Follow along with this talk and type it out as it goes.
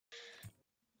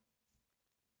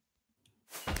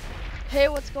Hey,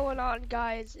 what's going on,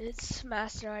 guys? It's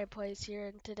Master I Plays here,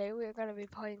 and today we are going to be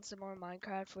playing some more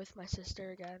Minecraft with my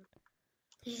sister again.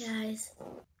 Hey guys.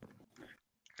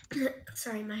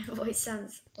 Sorry, my voice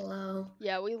sounds low.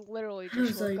 Yeah, we literally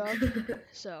just woke up,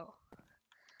 so.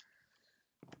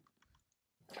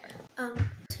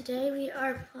 Today we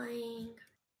are playing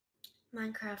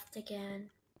Minecraft again.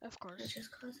 Of course. Let's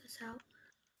just close this out.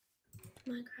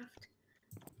 Minecraft.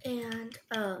 And,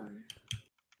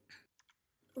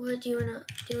 what do you wanna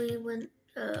do?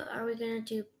 Are we gonna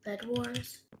do Bed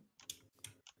Wars?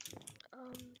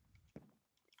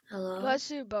 Hello? Let's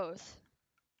do both.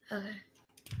 Okay.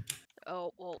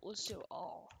 Oh, well, let's do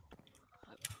all.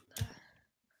 How about that?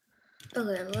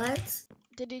 Okay, let's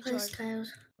Did you play join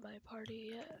Styles. my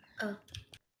party yet? Oh.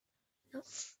 Nope.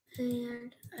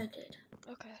 And I did.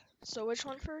 Okay, so which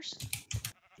one first?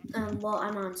 Well,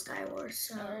 I'm on Skywars,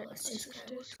 so Alright, let's just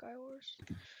do do Skywars.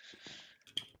 Skywars.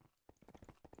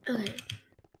 Okay.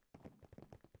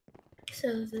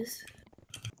 So this.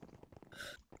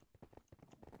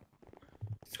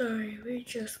 Sorry, we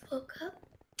just woke up.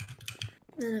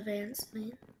 An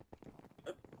advancement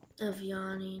of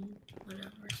yawning,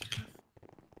 whatever stuff.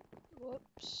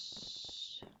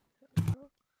 Whoops.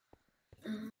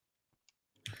 Uh,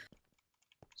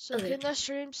 So okay. can the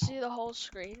stream see the whole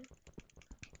screen?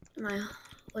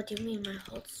 What do you mean my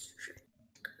whole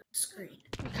screen?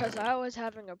 Because I was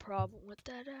having a problem with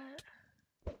that.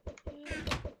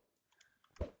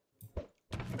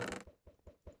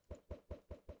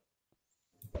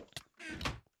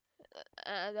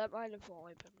 That might have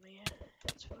only been me.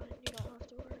 It's fine, you don't have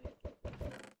to worry.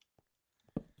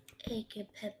 Achy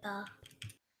Pippa.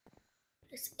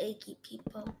 It's achy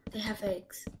people. They have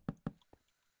eggs.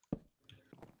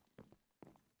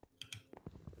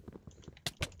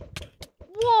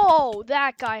 Whoa!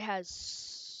 That guy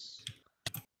has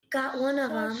Got one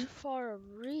of them. such far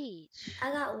reach.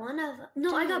 I got one of them.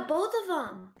 No, Dude. I got both of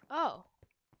them. Oh.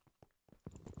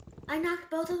 I knocked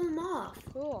both of them off.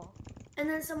 Cool. And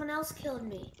then someone else killed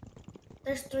me.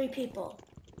 There's 3 people.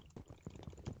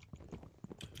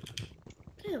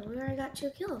 Okay, we already got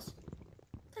 2 kills.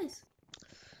 Nice.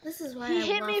 This is why he I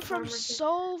hit love me from farmer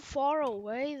so far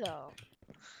away, though.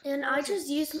 And That I was just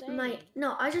used insane.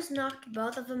 I just knocked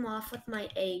both of them off with my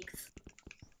eggs.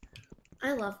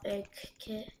 I love egg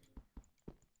kit.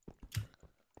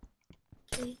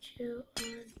 3, 2,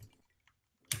 1.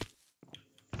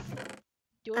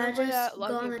 Do you want to play that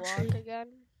lucky block again?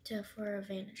 For a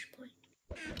vantage point.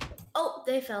 Oh,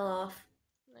 they fell off.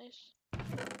 Nice.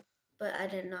 But I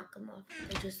didn't knock them off.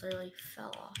 They just literally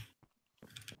fell off.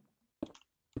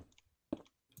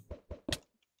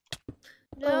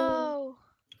 No.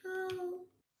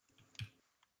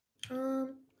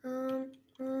 Oh.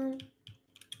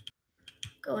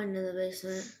 Go into the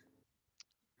basement.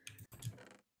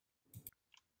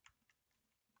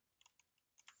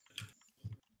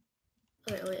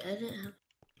 Wait, I didn't have.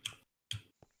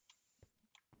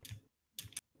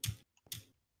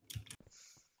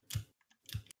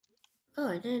 Oh,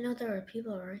 I didn't know there were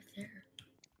people right there.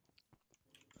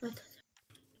 What the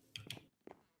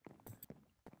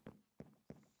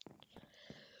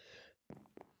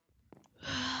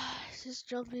Is this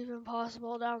jump even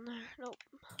possible down there? Nope.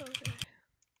 Okay.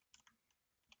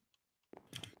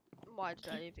 Why did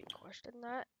I even question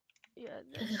that? Yeah,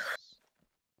 this.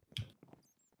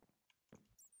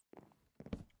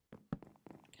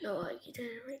 No, you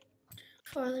didn't reach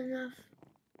far enough.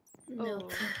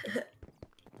 Nope. Oh.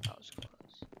 That was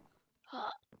close.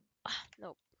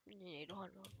 Nope. You need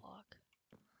one more block.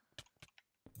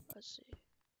 Let's see.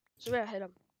 So yeah, hit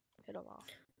him. Hit him off.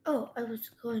 Oh, I was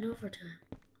going overtime.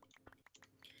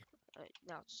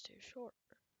 Now it's too short.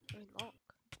 Very long.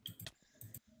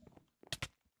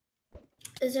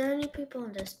 Is there any people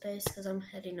in this space? Because I'm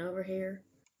heading over here.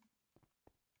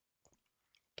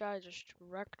 Guy just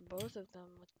wrecked both of them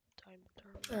with time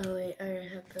turn. Oh wait, I already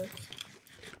have those.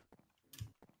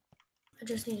 I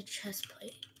just need a chest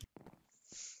plate.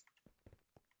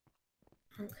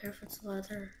 I don't care if it's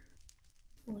leather.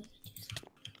 Oh, we can use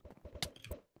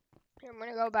it. Here, I'm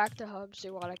gonna go back to hub,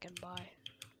 see what I can buy.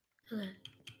 Okay.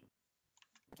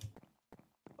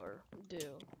 Or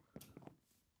do.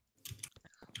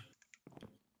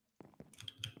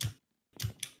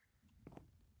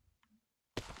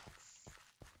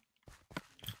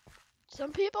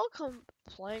 Some people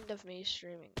complained of me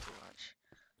streaming too much.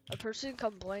 A person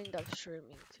complained of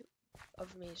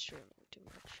me streaming too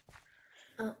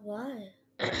much. Why?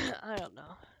 I don't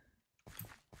know.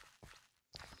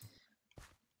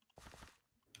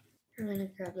 I'm gonna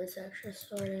grab this extra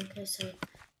sword in case I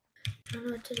don't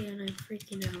know what to do and I'm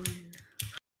freaking out.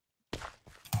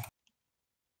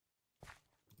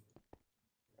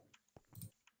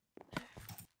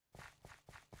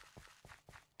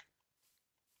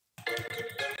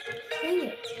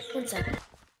 seconds.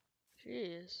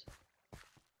 Jeez.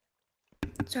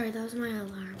 Sorry, that was my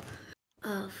alarm.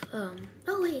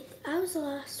 Oh wait, I was the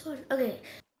last one. Okay,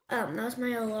 that was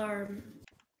my alarm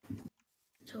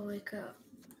to wake up.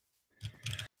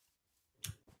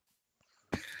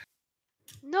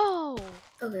 No.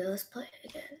 Okay, let's play it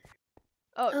again.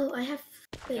 Oh, Oh, I have.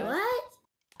 Wait, yeah. what?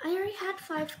 I already had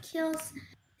 5 kills,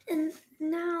 and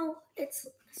now it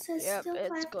says Yep, still it's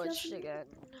 5 kills. glitched again.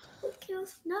 2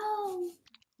 kills. No.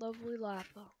 Lovely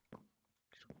Lapa.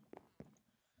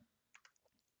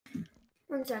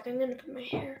 1 second, I'm gonna put my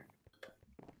hair.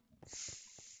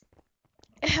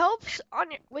 It helps on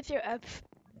your, with your F.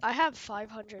 I have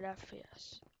 500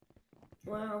 FPS.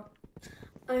 Wow.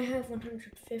 I have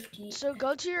 150. So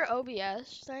go to your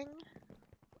OBS thing.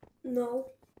 No.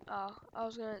 Oh, I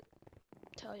was gonna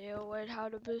tell you a way how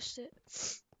to boost it.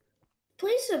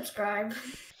 Please subscribe.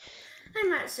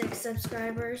 I'm at 6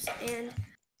 subscribers and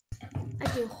I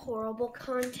do horrible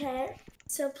content.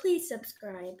 So please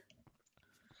subscribe.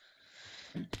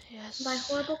 Yes. By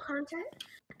horrible content,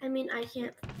 I mean I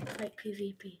can't fight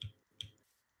PvP.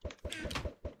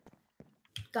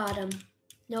 Got him.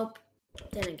 Nope.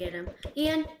 Didn't get him.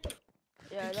 Ian,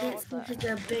 Yeah, I I don't can't want see that. because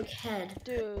you're a big head.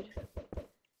 Dude.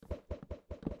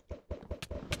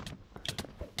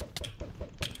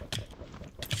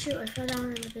 Shoot, I fell down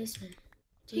in the basement.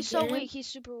 Did He's you so get him? weak. He's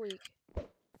super weak.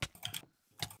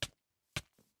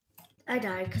 I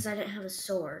died because I didn't have a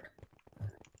sword.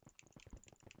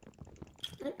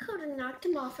 I could have knocked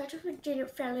him off if I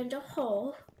didn't fall into a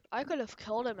hole. I could have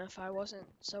killed him if I wasn't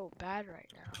so bad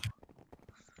right now.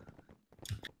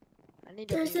 I need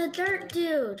to There's be a one dirt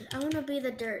too. dude. I want to be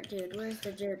the dirt dude. Where's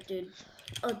the dirt dude?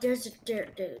 Oh, there's a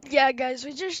dirt dude. Yeah, guys,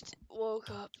 we just woke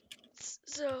up.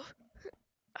 So,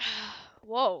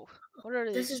 whoa, what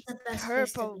are This is these the best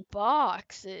place to purple be.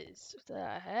 boxes? What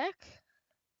the heck?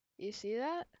 You see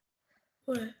that?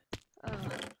 What?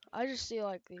 I just see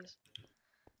like these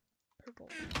purple.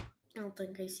 I don't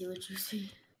think I see what you see.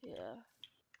 Yeah.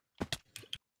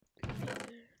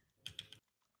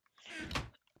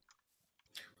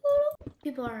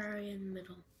 People are already in the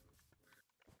middle.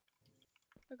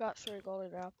 I got 3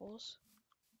 golden apples.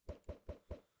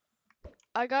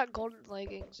 I got golden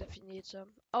leggings if you need some.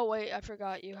 Oh wait, I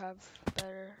forgot you have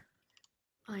better.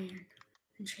 Iron.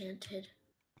 Enchanted.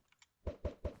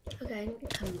 Okay, I'm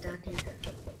coming down here.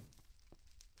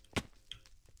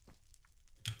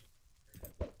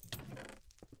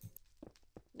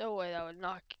 No way that would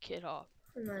knock a kid off.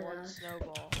 Oh my One gosh.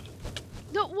 snowball.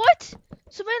 No, what?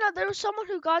 Savannah, there was someone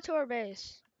who got to our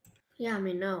base. Yeah, I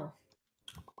mean, no.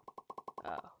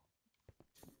 Oh.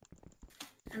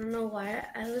 I don't know why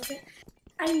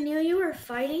I knew you were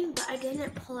fighting, but I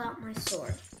didn't pull out my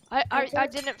sword. I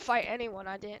didn't fight anyone.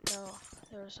 I didn't know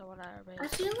there was someone at our I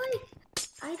base. feel like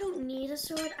I don't need a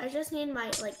sword. I just need my,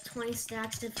 20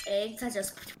 stacks of eggs. I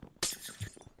just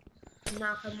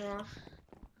knock them off.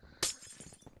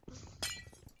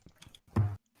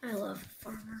 I love the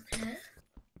farm market.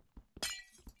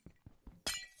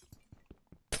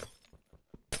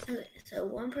 Okay, so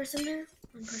one person there,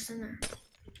 one person there.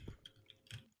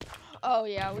 Oh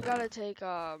yeah, we gotta take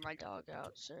my dog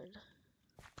out soon.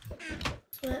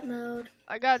 Sweat mode.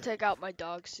 I gotta take out my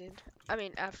dog soon. I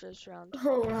mean after this round.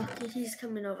 Oh, Rocky, he's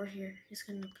coming over here. He's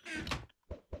gonna.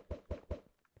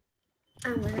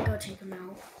 I'm gonna go take him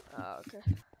out. Oh, okay.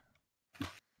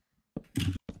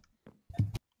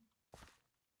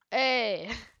 Hey,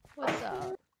 what's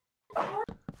up?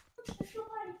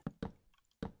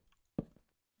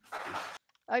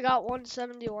 I got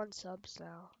 171 subs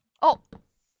now. Oh,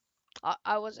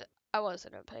 I wasn't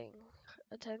paying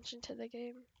attention to the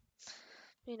game. I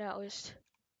mean, at least.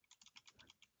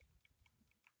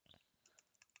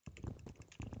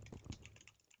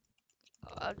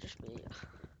 I'll just be.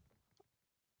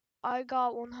 I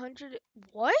got 100.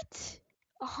 What?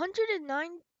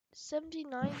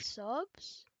 179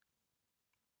 subs?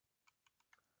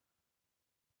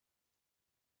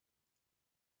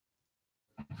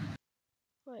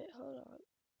 Wait, hold on.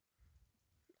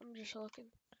 I'm just looking.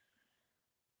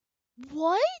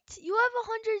 What? You have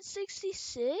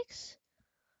 166?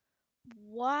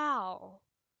 Wow.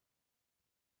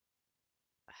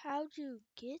 How'd you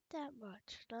get that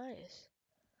much? Nice.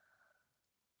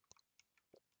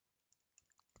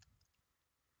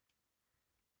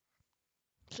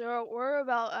 So we're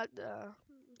about at the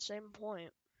same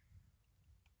point.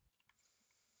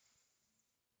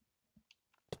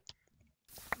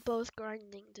 Both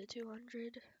grinding to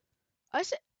 200. I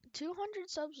said 200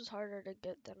 subs is harder to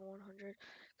get than 100,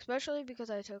 especially because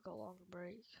I took a long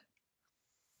break.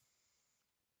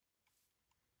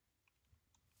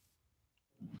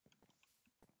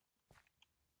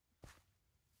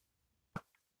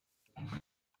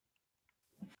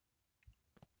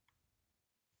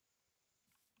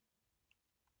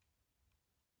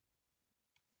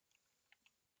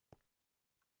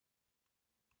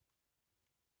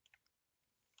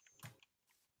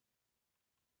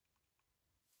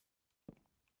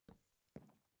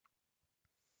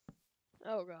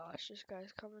 Oh gosh, this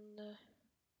guy's coming to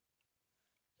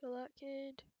kill that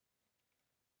kid.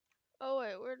 Oh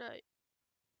wait, where'd I?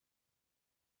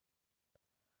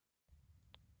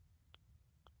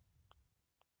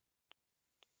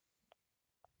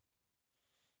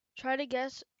 Try to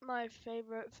guess my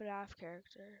favorite FNAF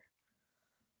character.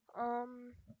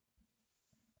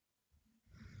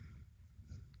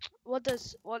 What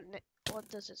does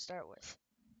it start with?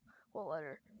 What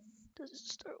letter does it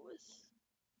start with?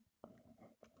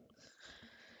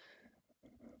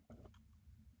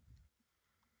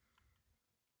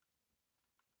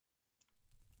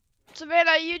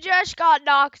 Savannah, you just got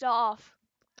knocked off.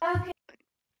 Okay.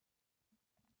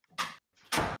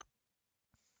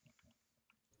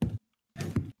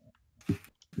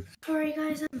 Sorry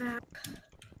guys, I'm back.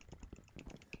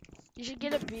 You should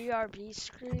get a BRB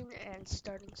screen and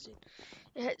starting soon.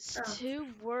 It has 2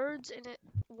 words in it.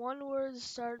 One word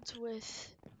starts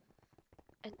with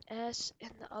an S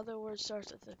and the other word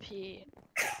starts with a P.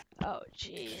 Oh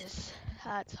jeez,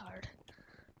 that's hard.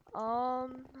 I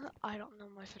don't know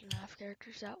my FNAF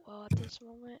characters that well at this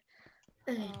moment.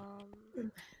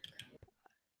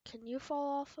 Can you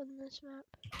fall off on this map?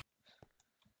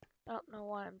 I don't know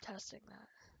why I'm testing that.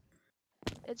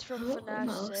 It's from FNAF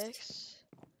Almost. 6.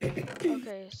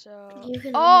 Okay, so... You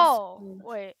can Oh!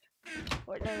 Wait,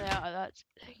 no, that's...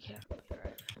 It can't be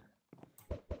right.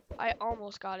 I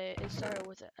almost got it. It started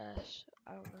with an S.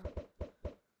 I don't know.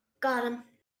 Got him.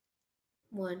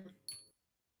 1.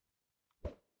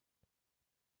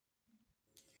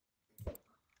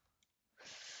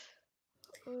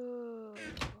 Ooh.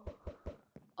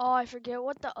 Oh, I forget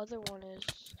what the other one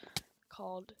is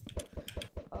called.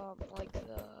 Like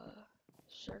the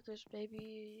circus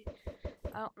baby.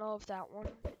 I don't know if that one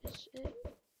is it.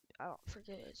 I don't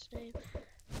forget its name.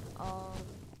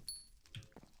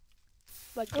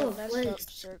 Like the messed up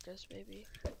circus baby.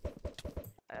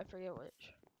 I forget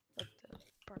which. Like the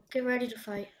Get ready to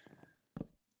fight.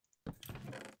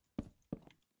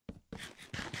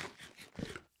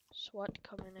 SWAT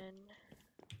coming in.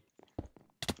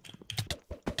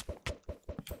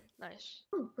 Nice.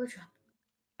 Oh, good job.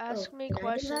 Ask me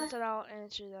questions and I'll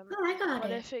answer them. Oh, I got it.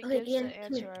 But if it Okay, gives Ian, the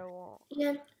answer, I won't.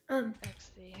 Ian,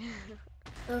 XD.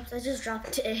 oops, I just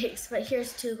dropped 2 eggs, but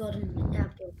here's 2 golden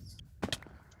apples.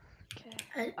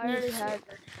 Okay. I already had.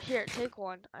 Here, take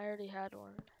one. I already had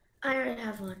one. I already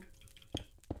have 1.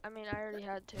 I mean, I already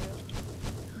had 2.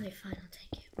 Okay, fine, I'll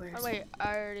take it. Where is wait, it?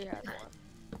 I already had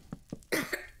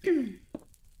 1.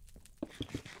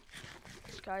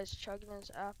 This guy's chugging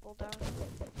his apple down.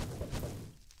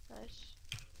 Nice.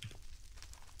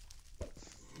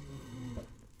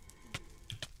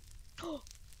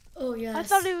 Oh, yes. I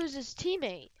thought it was his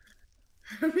teammate.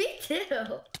 Me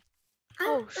too.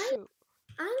 Oh, shoot.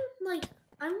 Oh my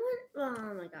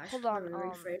gosh. Hold on, Let me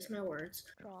rephrase my words.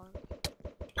 Wrong.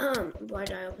 Why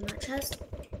did I open that chest?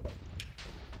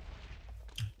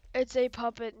 It's a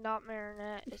puppet, not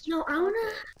marionette. It's No, I puppet.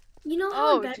 wanna. You know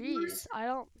how in Bed jeez, Wars? I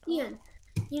don't know. Ian,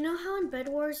 you know how in Bed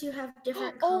Wars you have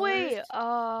different Oh colors? wait,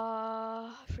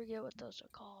 I forget what those are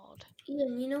called.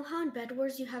 Ian, you know how in Bed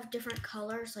Wars you have different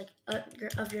colors, like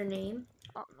of your name?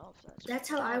 I don't know if that's. That's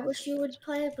how I wish you would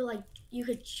play it, but like you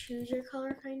could choose your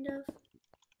color, kind of.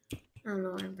 I don't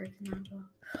know why I'm breaking that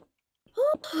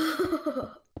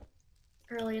block.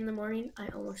 Early in the morning, I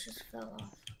almost just fell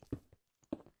off.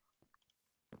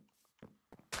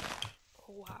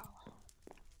 Wow.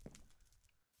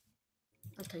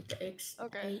 I'll take the eggs.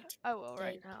 Okay, I will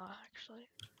right now, actually.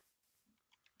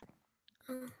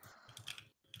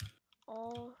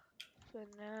 All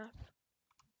FNAF.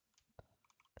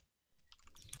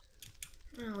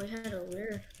 Oh, we had a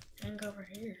weird thing over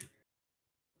here.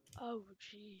 Oh,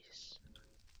 jeez.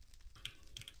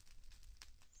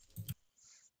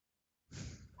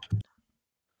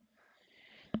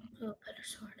 Oh, better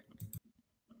sword.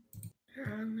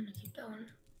 I'm gonna keep going.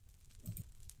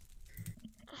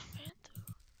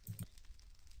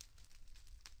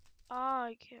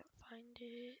 I can't find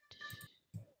it.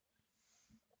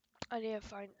 I need to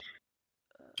find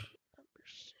number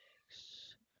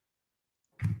 6.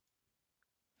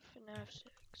 FNAF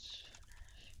 6.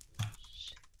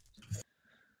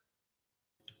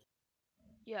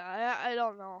 Yeah, I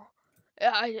don't know.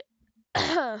 I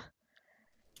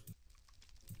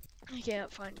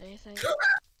can't find anything.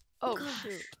 Oh, gosh.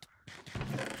 shoot.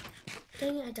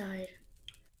 Dang it, I died.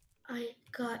 I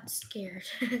got scared.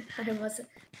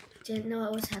 Didn't know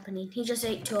what was happening. He just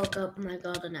ate 12 of my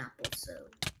golden apples, so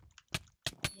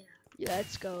yeah.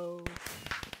 Let's go.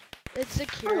 It's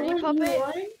security puppet.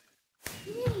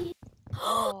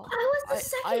 Oh, I was the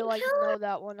second I like killer. know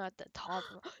that one at the top.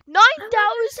 9,000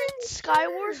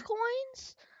 Skywars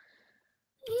coins?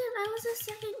 Ian, I was a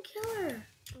second killer.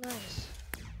 Nice.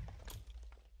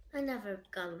 I never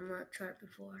got on that chart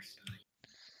before,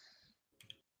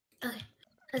 so. Okay,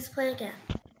 let's play again.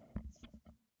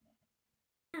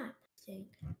 Yeah,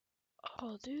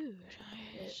 Oh, dude,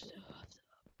 I still have to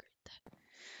upgrade that.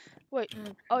 Wait.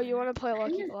 Oh, you want to play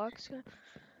Lucky Blocks?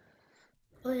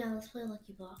 Oh yeah, let's play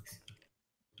Lucky Blocks.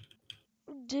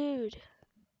 Dude.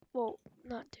 Well,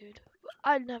 not dude.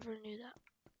 I never knew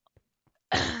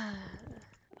that.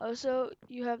 Also,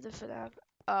 you have the FNAF.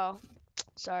 Oh,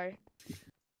 sorry.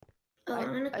 Oh, I'm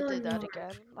gonna I go did that north.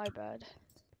 again. My bad.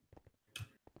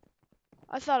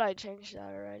 I thought I changed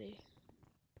that already.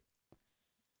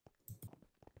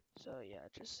 So yeah,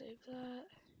 just save that.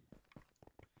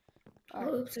 All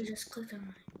right. Oh, oops, I just clicked on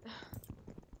mine.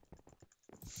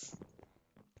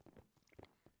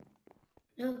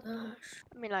 Oh gosh.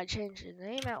 I mean, I changed the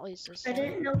name at least this I time.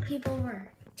 didn't know people were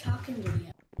talking to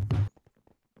me.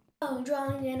 Oh,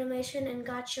 drawing animation and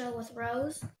gotcha with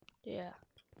Rose. Yeah.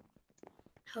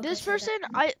 Hope This I said person,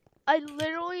 that. I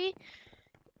literally,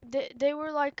 they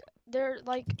were like, they're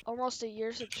like almost a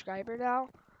year subscriber now.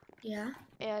 Yeah.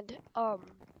 And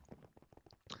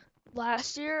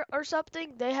last year or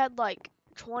something, they had like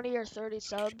 20 or 30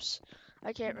 subs.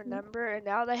 I can't remember, and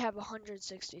now they have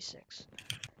 166.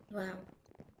 Wow.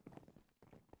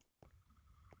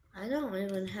 I don't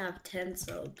even have 10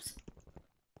 subs.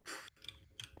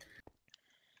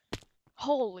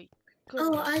 Holy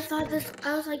Oh, goodness. I thought this.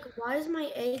 I was like, why is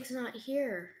my eggs not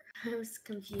here? I was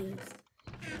confused.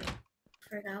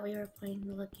 Forgot we were playing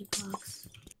the Lucky Blocks.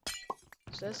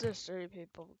 So this is 3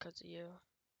 people because of you.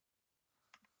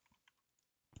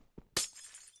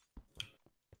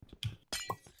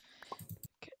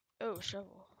 Okay. Oh,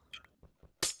 shovel.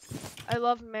 I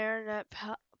love Marionette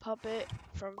Puppet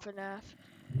from FNAF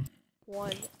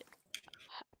 1.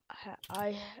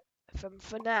 From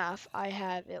FNAF, I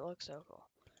have It Looks So Cool.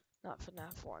 Not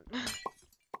FNAF 1.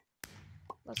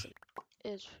 Unless it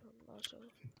is from also.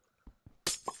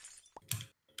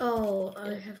 Oh, I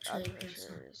Yeah, have I'm trade pretty sure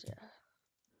pencil. it is, yeah.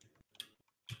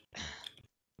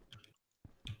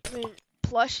 I mean,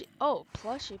 plushie. Oh,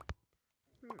 plushie.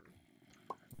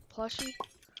 Plushie.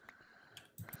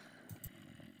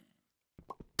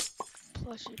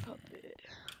 Plushie puppet.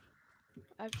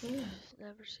 I've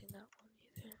never seen that one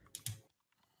either.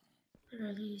 What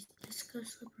are these? Disco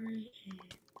slippery.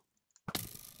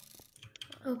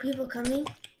 Oh, people coming?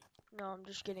 No, I'm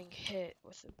just getting hit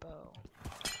with a bow.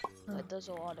 That does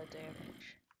a lot of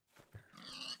damage.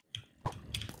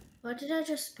 What did I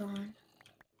just spawn?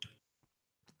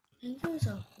 I think it was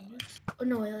a horse. Oh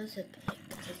no, it was a pig.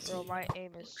 Bro, my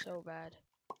aim is so bad.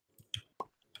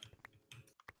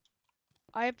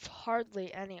 I have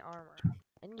hardly any armor.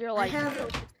 And you're like, I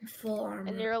have full armor.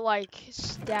 and you're like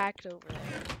stacked over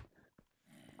there.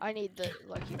 I need the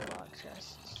Lucky Block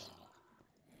chests.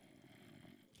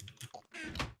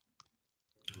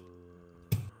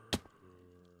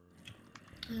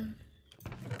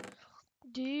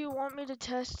 Do you want me to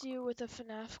test you with a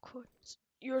FNAF quiz?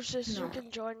 Your sister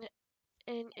can join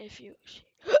in if you.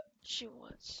 She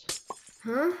was.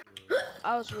 Huh?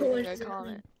 I was reading a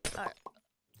comment.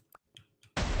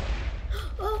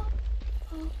 Oh.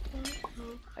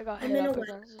 I got I'm hit in up a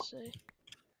against the city.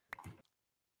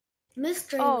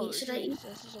 Mystery Oh, meat. Should I eat?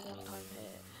 this is a one-time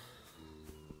hit.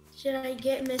 Should I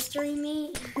get mystery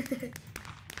meat?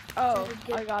 Oh,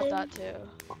 I got that too.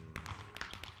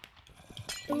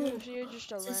 Ooh, You're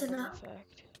just a is this random enough?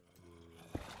 effect.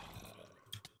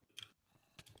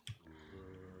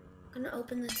 I'm gonna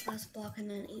open this last block and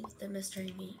then eat the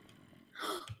mystery meat.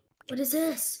 What is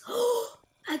this?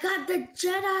 I got the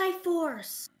Jedi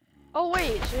Force. Oh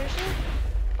wait, seriously?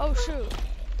 Oh shoot.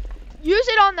 Use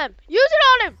it on them! Use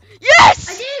it on him!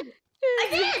 Yes! I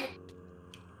did!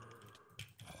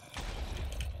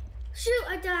 Shoot,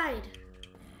 I died.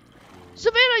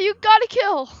 Savannah, you gotta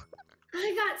kill!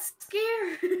 I got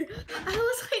scared. I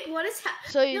was like, what is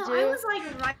happening? So you no, do? I was like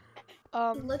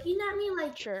looking at me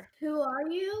like, Sure. Who are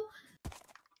you?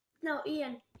 No,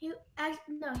 Ian. He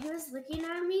was looking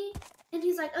at me and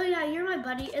he's like, oh yeah, you're my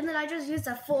buddy. And then I just used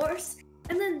a force.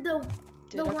 And then the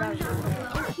one down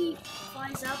below, he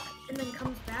flies up and then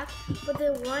comes back. But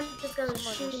the one just goes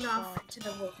shooting off to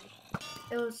the roof.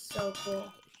 It was so cool.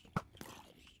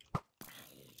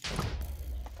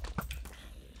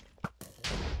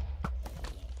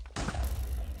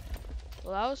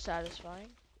 Well, that was satisfying.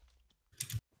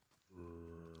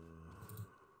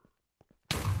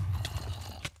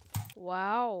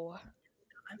 Wow.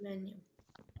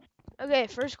 Okay,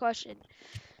 first question.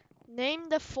 Name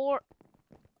the 4.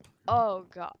 Oh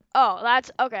god. Oh,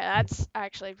 that's okay. That's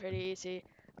actually pretty easy.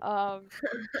 I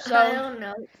So don't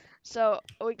know. so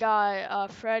we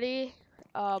got Freddy,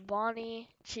 Bonnie,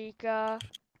 Chica,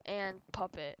 and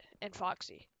Puppet and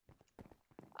Foxy.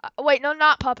 Wait, no,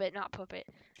 not Puppet, not Puppet.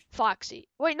 Foxy.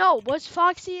 Wait, no, was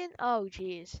Foxy in? Oh,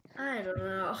 jeez. I don't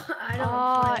know. I don't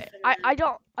play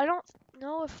FNAF. I don't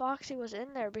know if Foxy was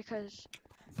in there because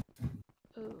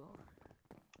ooh,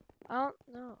 I don't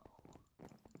know.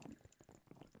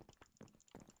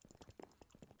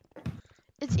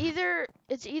 It's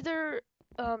either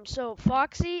so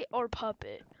Foxy or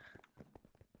Puppet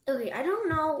Okay, I don't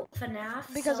know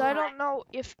FNAF, because so I don't know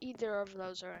if either of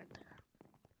those are in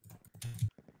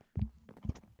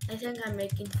I think I'm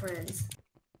making friends.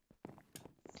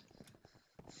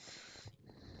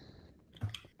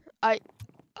 there.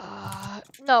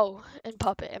 No, and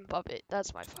Puppet.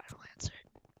 That's my final answer.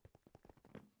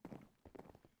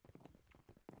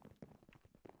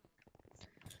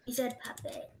 He said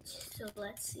puppet, so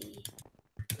let's see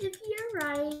if you're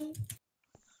right.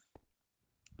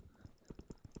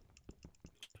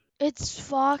 It's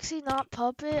Foxy, not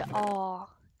Puppet. Aw,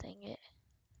 dang it.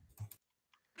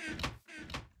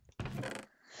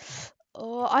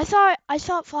 Oh, I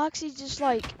thought Foxy just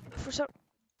like for some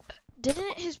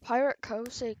didn't his pirate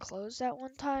code say closed at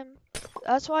one time?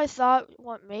 That's why I thought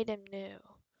what made him new.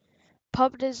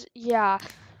 Puppet is yeah.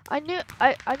 I knew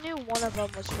one of them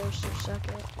was first or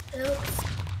second. Oops.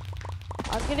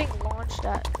 I'm getting launched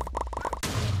at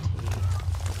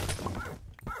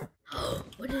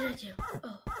What did I do?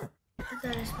 Oh, I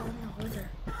thought I spawned the wither.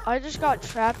 I just got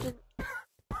trapped in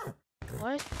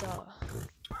what the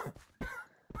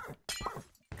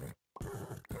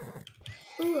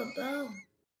Ooh, a bow.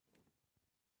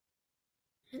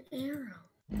 An arrow.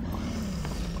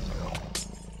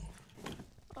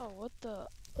 oh what the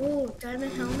Ooh,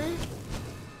 diamond helmet.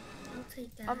 I'll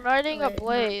take that. I'm riding Oh, a wait,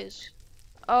 blaze.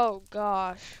 Oh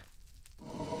gosh.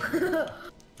 no.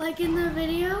 Like in the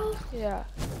video? Yeah.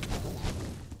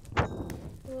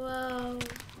 Whoa.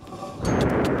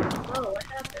 Whoa, what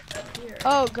happened up here?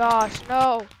 Oh gosh,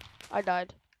 no. I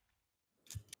died.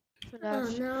 Oh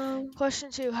FNAF. no.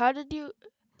 Question 2. How do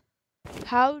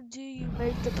you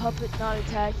make the puppet not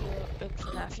attack you in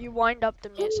FNAF? You wind up the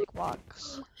music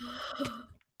box.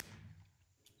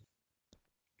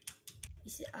 You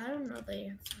see, I don't know the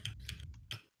answer.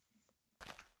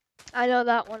 I know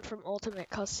that one from Ultimate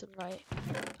Custom Night.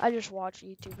 I just watch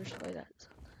YouTubers play that.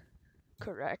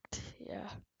 Correct. Yeah.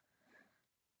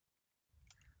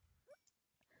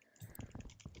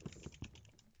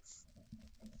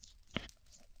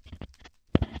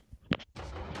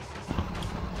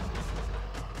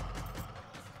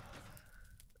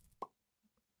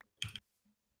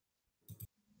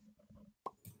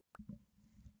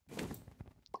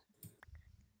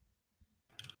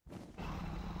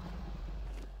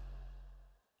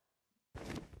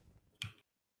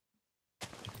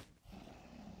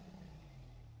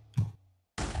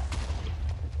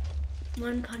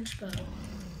 One punch bow.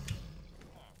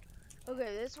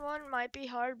 Okay, this one might be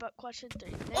hard, but question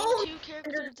 3. Name Oh, 2 Ender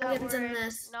characters that Dragon's were in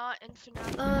this. not in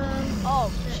FNAF.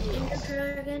 The Ender jeez.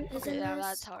 Dragon is Okay, in now this.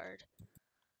 that's hard.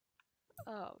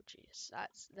 Oh, jeez.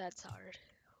 That's hard.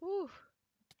 Whew.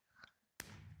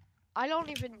 I don't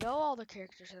even know all the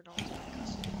characters in Ultimate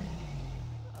Custom.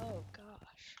 Oh,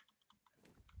 gosh.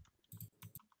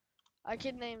 I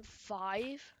can name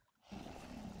 5.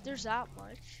 There's that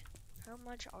much. How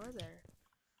much are there?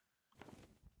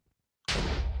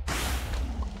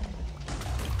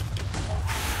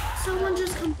 Someone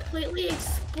just completely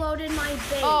exploded my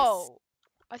base. Oh,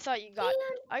 I thought you got.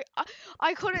 Man.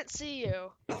 I couldn't see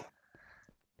you.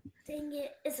 Dang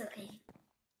it. It's okay.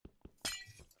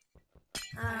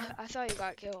 I thought you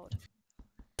got killed.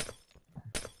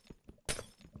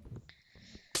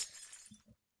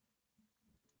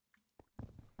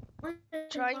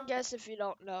 Try and guess if you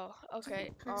don't know. Okay.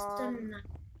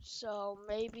 So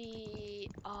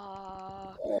maybe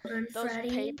Golden those Freddy.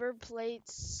 paper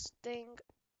plates thing.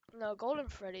 No, Golden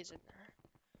Freddy's in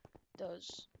there.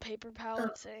 Those paper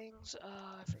palette things.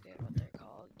 I forget what they're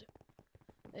called.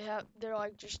 They're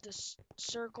like just this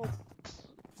circle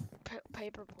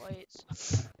paper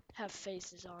plates. Have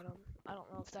faces on them. I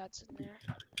don't know if that's in there.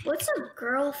 What's a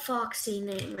girl Foxy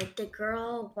name? Like the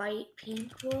girl white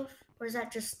pink wolf? Or is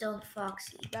that just still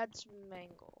Foxy? That's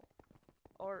Mangle.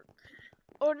 Or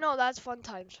no, that's Fun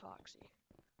Times Foxy.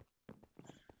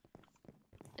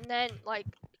 And then like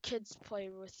kids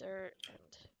play with her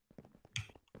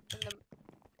and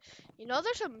you know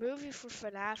there's a movie for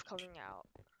FNAF coming out.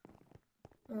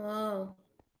 Whoa.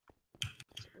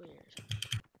 It's weird.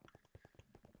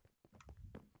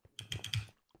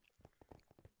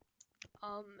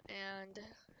 And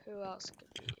who else could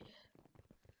be?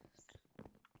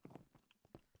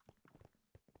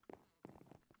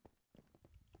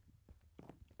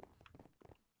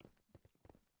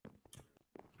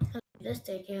 This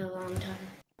taking a long time.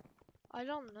 I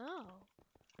don't know.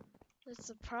 That's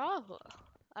the problem.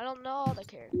 I don't know all the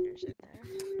characters in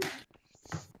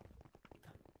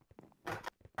there.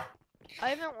 I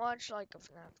haven't watched like a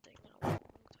FNAF thing in a long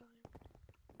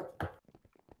time.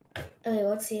 Okay,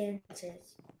 what's the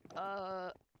answers?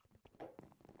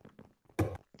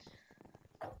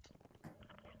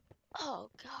 Oh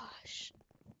gosh.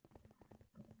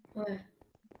 What?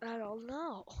 I don't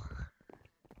know.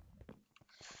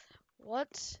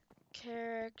 What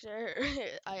character?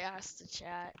 I asked the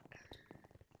chat.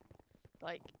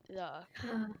 Like the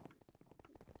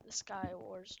Sky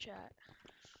Wars chat.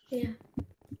 Yeah.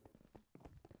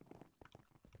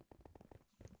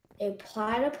 A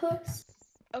platypus?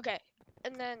 Okay,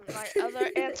 and then my other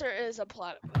answer is a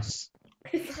platypus.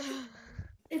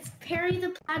 It's Perry the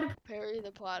platypus. Perry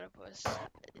the platypus.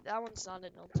 That one's not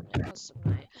an ultimate custom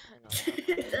night. I know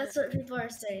that. That's what people are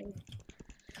saying.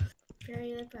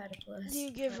 Perry the platypus. Do you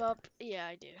give up? Yeah,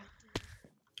 I do.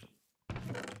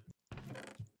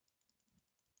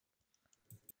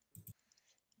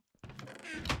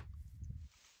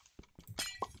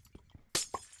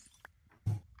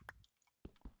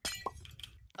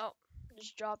 Oh,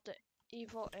 just dropped the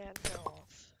evil and fell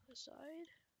off the side.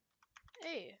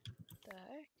 Hey, the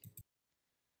heck?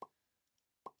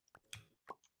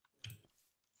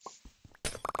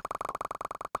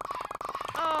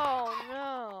 Oh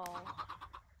no!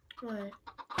 What?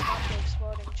 Not the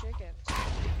exploding chickens.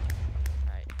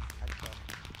 Alright, I killed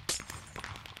him.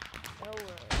 No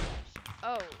worries.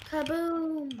 Oh,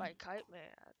 Kaboom! by Kite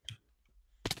Man.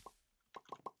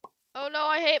 Oh no,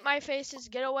 I hate my faces.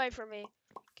 Get away from me.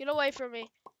 Get away from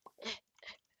me.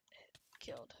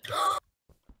 Killed.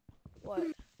 What?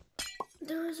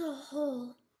 There was a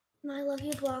hole. My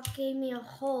lucky block gave me a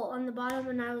hole on the bottom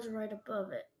and I was right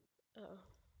above it. Oh.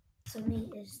 Sony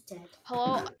is dead.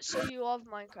 Hello, so you love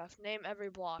Minecraft. Name every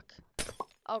block.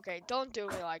 Okay, don't do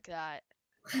me like that.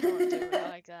 Don't do me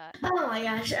like that. Oh my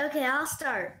gosh. Okay, I'll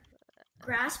start.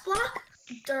 Grass block,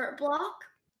 dirt block,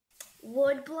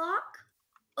 wood block,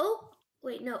 oak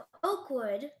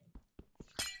wood.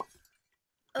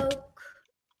 Oak.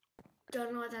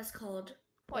 Don't know what that's called.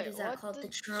 What is that called? The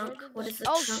trunk? What is the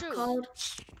trunk called?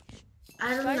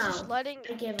 I don't know. Just letting...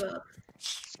 I give up.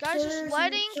 This guy's just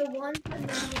letting...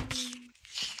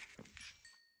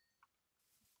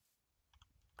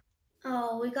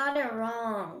 Oh, we got it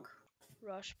wrong.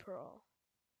 Rush Pro.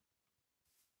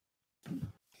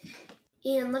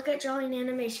 Ian, look at drawing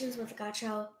animations with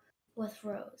gacha with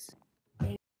Rose.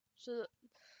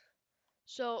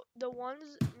 So the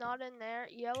ones not in there,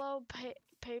 yellow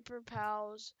paper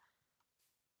pals.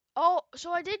 Oh,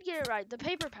 so I did get it right. The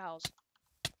paper pals.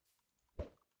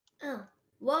 Oh.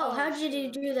 Whoa, Oh, how did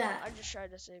you do that? I just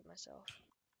tried to save myself.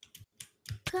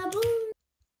 Kaboom!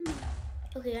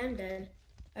 Okay, I'm dead.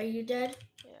 Are you dead?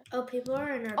 Yeah. Oh, people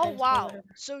are in our Oh, base. wow.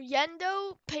 So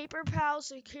Yendo, Paper Pal,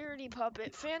 Security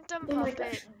Puppet, Phantom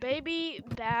Puppet, Baby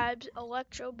Babs,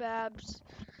 Electro Babs,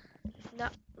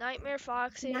 Nightmare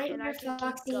Foxy, and I can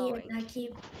keep going. And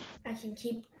I can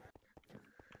keep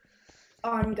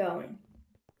on going.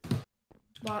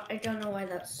 Well, I don't know why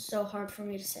that's so hard for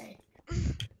me to say.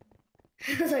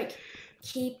 It's like,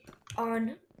 keep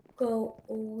on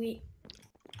going.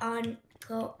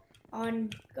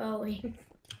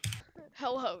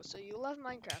 Hello, so you love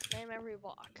Minecraft. Name every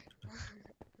block.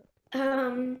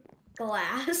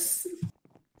 Glass.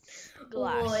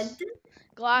 Glass. Wood.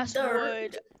 Glass, Dirt.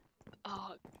 wood.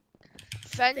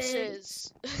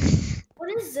 Fences.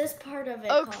 What is this part of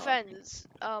it Oak called? fence.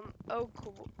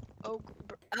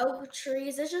 Oak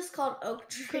trees. It's just called oak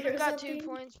tree. You could have got 2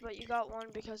 points, but you got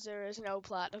 1 because there is no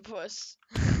platypus.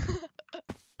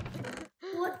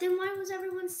 What? Then why was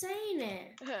everyone saying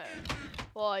it?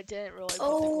 Well, I didn't really put the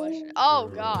question. Oh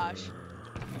gosh.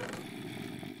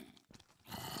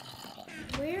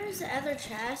 Where's the other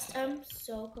chest? I'm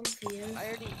so confused. I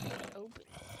already opened.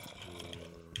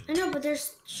 I know, but there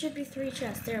should be 3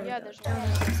 chests. There we go. There's one.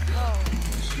 Oh.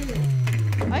 Shoot.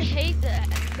 I hate that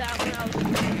when I was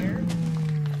here.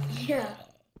 Yeah.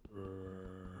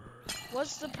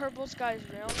 What's the purple guy's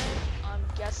real name? I'm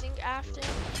guessing Afton.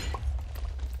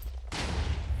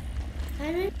 I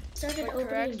haven't started opening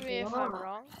correct me if I'm blocks.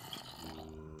 wrong.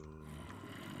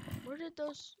 Where did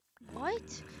those...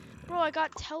 What? Bro, I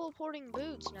got teleporting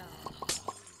boots now.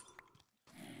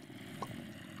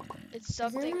 It's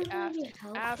something Afton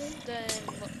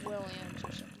Williams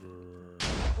or something.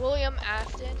 William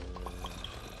Afton.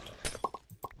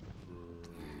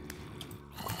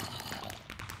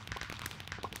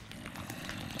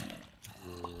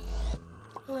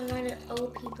 Oh, I got an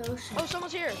OP potion. Oh,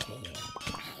 someone's here.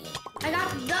 I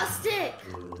got the stick.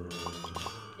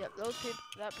 Yep, those people,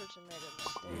 that person made a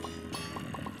mistake.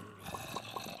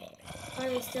 Are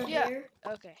they still Yeah. here?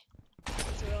 Okay.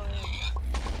 Throw in.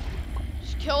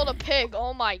 Just killed a pig.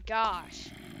 Oh my gosh.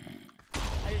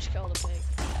 I just killed a pig.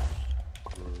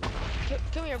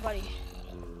 Come here, buddy.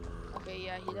 Okay,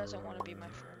 yeah, he doesn't want to be my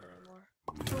friend anymore.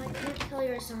 Oh, I can't kill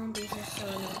your zombies. They're so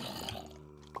annoying.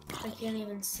 I can't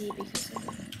even see because of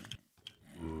them.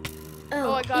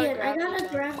 Oh, I got Ian, a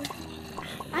gravity gun.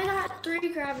 I got 3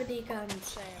 gravity guns.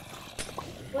 Same.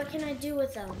 What can I do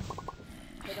with them?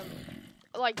 Hit them.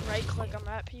 Like right click them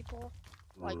at people.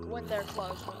 Like when they're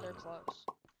close,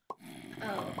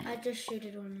 Oh, I just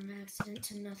shooted one on accident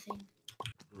to nothing.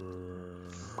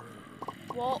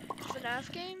 Well,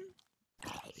 FNAF game?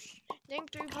 Name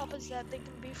 3 puppets that they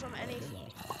can be from any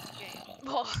game.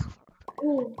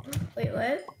 Ooh, wait,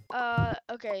 what?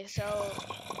 Okay, so,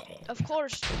 of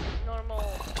course, normal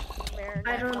marionette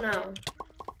I don't puppet. know.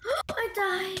 I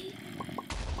died!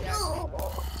 Yeah.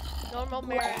 No! Normal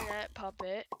marionette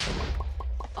puppet.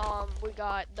 We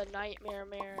got the nightmare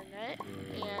marionette,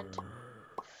 and,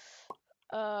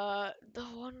 the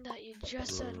one that you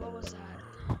just said, what was that?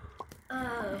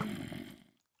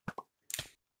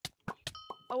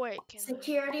 Oh wait,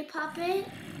 Security puppet?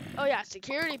 Oh yeah,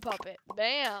 security puppet.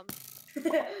 Bam!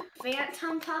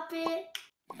 Phantom puppet?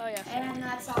 Oh yeah, And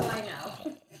that's all I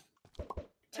know.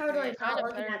 Totally kind not of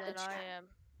looking better at the than I chat.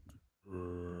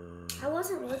 am. I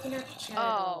wasn't looking at the chat at Oh,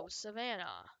 all.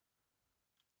 Savannah.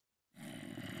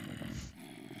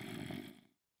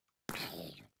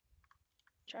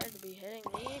 Tried to be hitting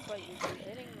me, but you keep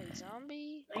hitting me,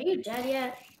 zombie. Are you dead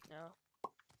yet? No.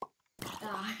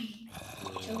 Die.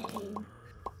 Joking.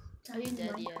 Are you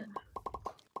dead yet?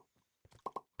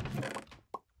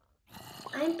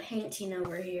 I'm painting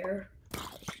over here.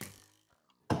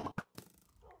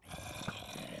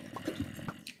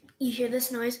 You hear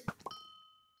this noise?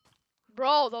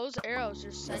 Bro, those arrows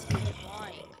just send you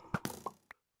flying.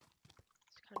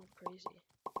 It's kind of crazy.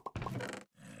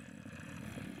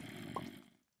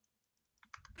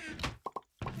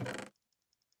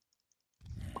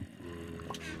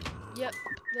 Yep,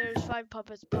 there's 5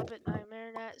 puppets. Puppet, Night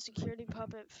Marionette, Security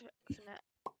Puppet,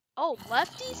 Oh,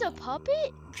 Lefty's a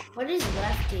puppet? What is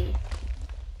Lefty?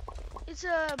 It's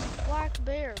a black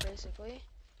bear, basically.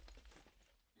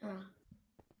 Oh.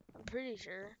 I'm pretty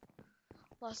sure.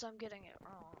 Unless I'm getting it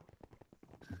wrong.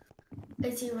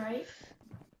 Is he right?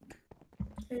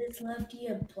 Is Lefty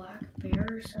a black bear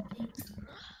or something?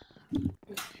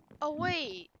 Oh,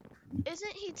 wait.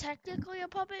 Isn't he technically a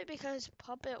puppet because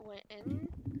puppet went in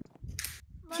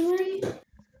Lefty?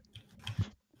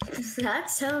 That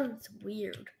sounds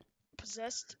weird.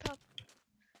 Possessed puppet?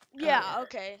 Yeah, yeah.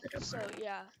 okay. So,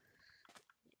 yeah.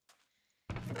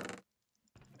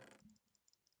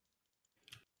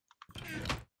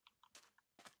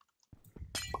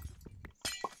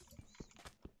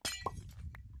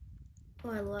 Oh,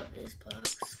 I love these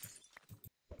blocks.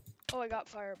 Oh, I got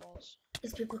fireballs.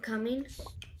 Is people coming?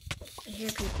 I hear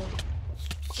people.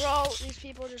 Bro, these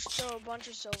people just throw a bunch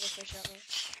of silverfish at me.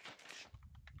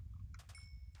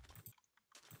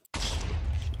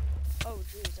 Oh,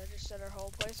 jeez, I just set our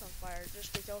whole place on fire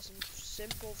just to kill some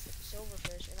simple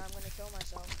silverfish, and I'm gonna kill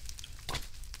myself.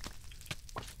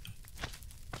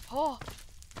 Oh!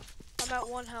 I'm at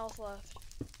 1 health left.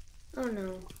 Oh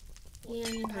no.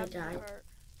 Yeah, I died.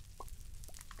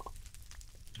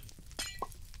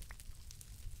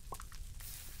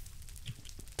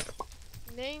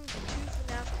 Name 2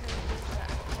 FNAF characters that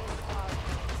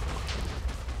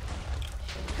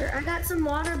came I got some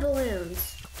water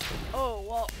balloons. Oh,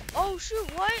 well. Oh, shoot,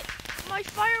 what? My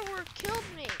firework killed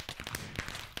me.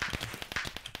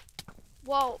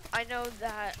 Well, I know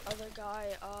that other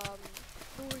guy,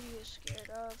 who were you scared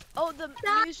of? Oh, the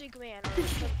music man.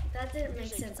 That didn't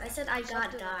make sense. I said I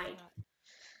got died.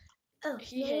 Oh,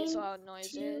 he hates loud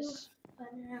noises. I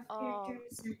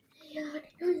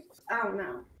don't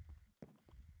know.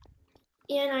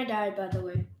 And I died, by the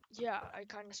way. Yeah, I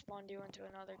kind of spawned you into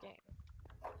another game.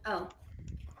 Oh.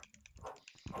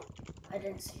 I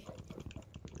didn't see it.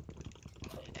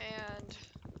 And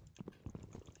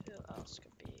who else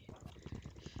could be?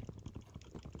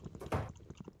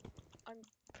 I'm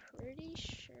pretty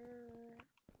sure.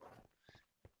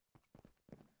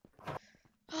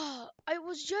 I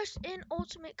was just in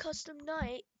Ultimate Custom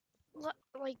Night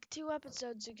like 2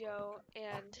 episodes ago,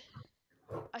 and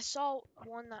I saw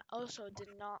one that also did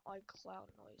not like loud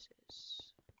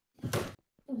noises.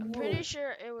 I'm pretty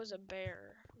sure it was a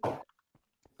bear.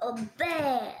 A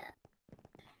bear!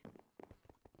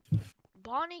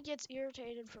 Bonnie gets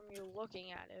irritated from you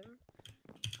looking at him.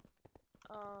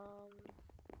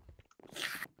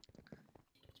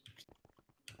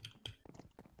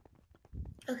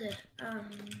 Okay.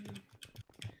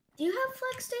 Do you have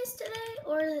flex days today,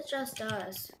 or is it just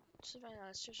us? Savannah,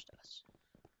 it's just us.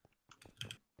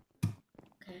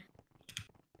 Okay.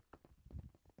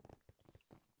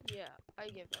 Yeah, I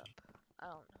give up. I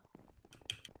don't know.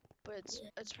 But it's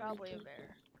Yeah, probably a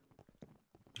bear.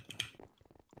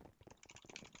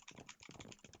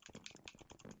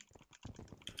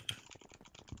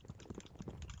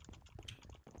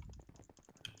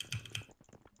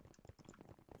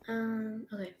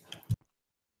 Okay.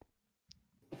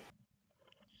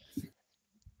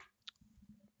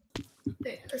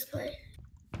 Wait, let's play.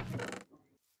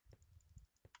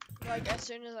 Like, as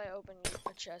soon as I open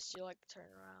a chest, you, like, turn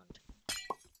around.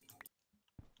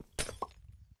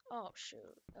 Oh, shoot.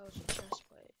 That was a chest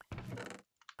plate.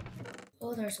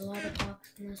 Oh, there's a lot of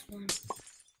blocks in this one.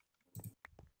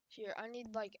 Here, I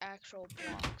need, like, actual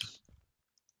blocks.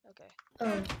 Okay.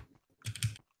 Oh.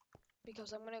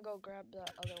 Because I'm gonna go grab the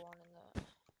other one in the...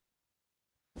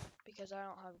 Because I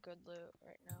don't have good loot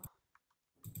right now.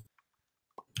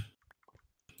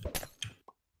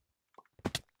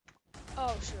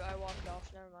 Oh, shoot, I walked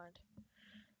off. Never mind.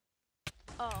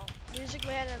 Oh, Music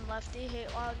Man and Lefty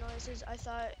hate loud noises. I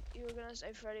thought you were gonna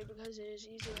say Freddy because it is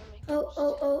easy to make.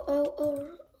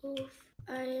 Oh.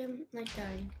 I am, like,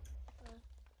 dying.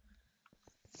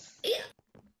 Yeah.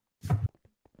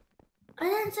 I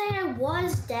didn't say I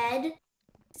was dead.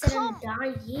 I said I'm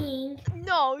dying.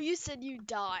 No, you said you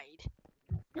died.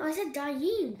 No, I said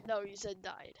dying. No, you said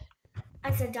died.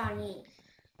 I said dying.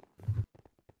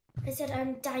 I said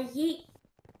I'm dying.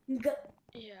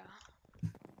 Yeah.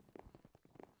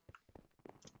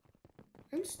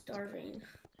 I'm starving.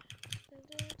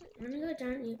 I'm gonna go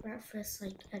down and eat breakfast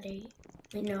like at 8.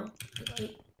 Wait, no,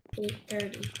 like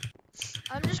 8:30.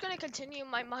 I'm just gonna continue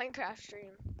my Minecraft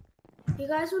stream. You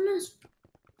guys wanna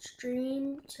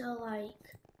stream till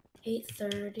like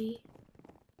 8:30?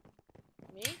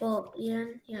 Me? Well,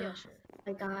 Ian, yeah. Sure.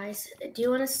 Like, guys, do you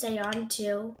want to stay on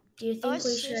too? Do you think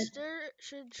we should? Sister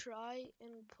should try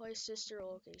and play Sister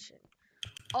Location.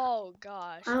 Oh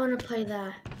gosh. I want to play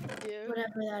that. Dude.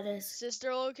 Whatever that is.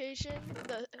 Sister Location?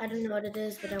 I don't know what it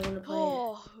is, but I want to play it.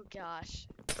 Oh gosh.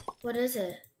 What is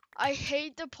it? I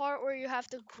hate the part where you have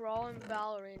to crawl in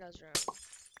Ballerina's room.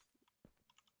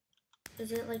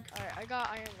 Is it like... Alright, I got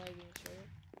iron leggings for you.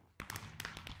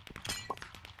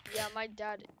 Yeah, my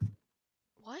dad...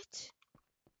 What?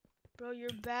 Bro,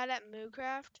 you're bad at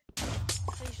Minecraft?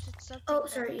 Oh,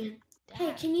 sorry, Ian.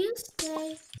 Hey, can you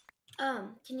stay...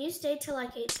 can you stay till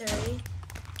like 8:30?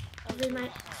 We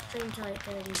might stream till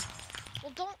 8:30.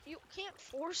 Well, you can't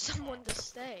force someone to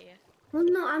stay. Well,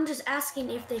 no, I'm just asking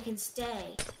if they can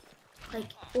stay.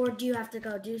 Like, or do you have to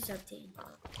go do something?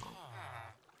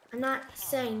 I'm not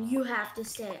saying you have to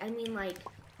stay. I mean, like,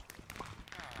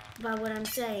 by what I'm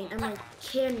saying, I'm like,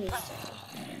 can you stay?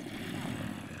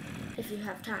 If you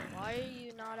have time. Why are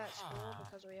you not at school?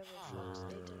 Because we have a flex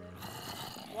day today.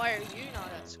 Why are you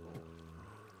not at school?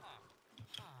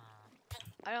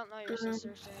 I don't know your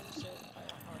sister's name, so I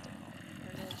don't know what they're called.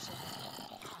 Her name's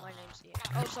my name's Ian.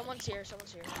 Oh, someone's here.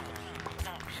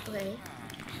 Okay.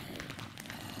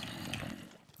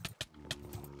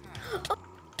 Oh,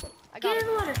 get in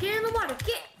the water! Get in the water!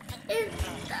 Get in the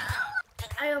water!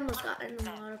 I almost got in the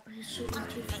water, but he's shooting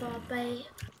too far, babe.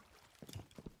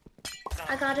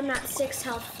 I got him at 6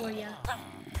 health for you.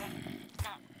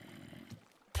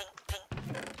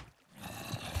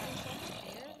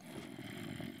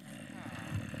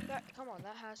 Come on,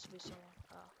 that has to be someone.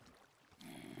 Oh.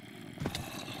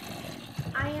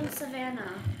 I am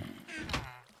Savannah.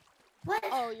 What?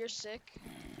 Oh, you're sick?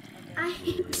 Okay. I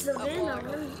am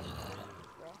Savannah.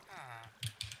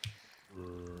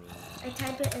 I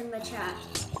type it in the chat.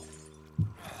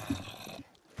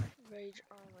 Rage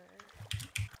armor.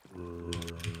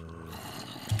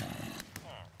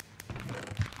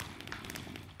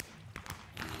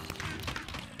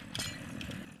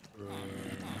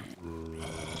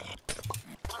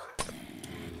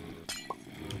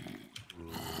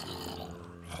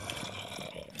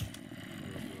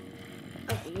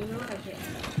 Okay, you know what I hear.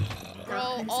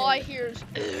 Bro, all I hear is...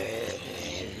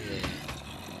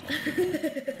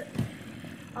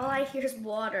 all I hear is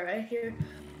water. I hear...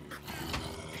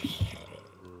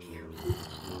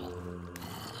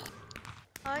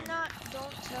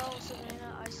 Don't tell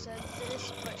Savannah I said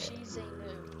this, but she's a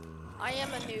noob. I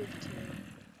am a noob too.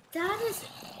 That is...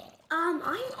 I'm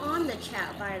on the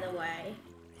chat, by the way.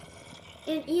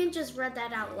 And Ian just read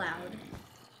that out loud.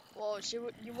 Well,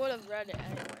 you would have read it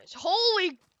anyways.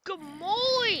 Holy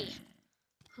moly!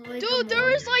 Dude,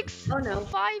 there is like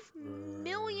 5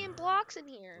 million blocks in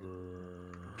here.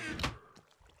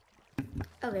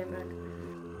 Okay, man.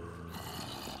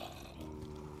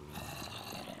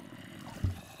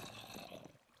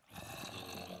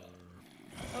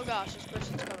 Oh gosh, this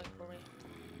person's coming for me.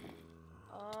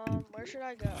 Where should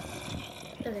I go?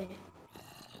 Okay.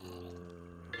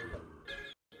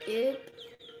 Yep.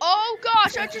 Oh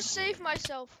gosh, I just saved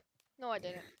myself. No, I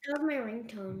didn't. That was my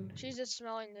ringtone. She's a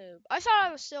smelling noob. I thought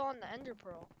I was still on the ender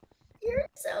pearl. You're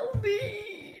so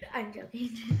mean. I'm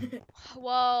joking.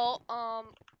 Well,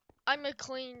 I'm a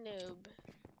clean noob.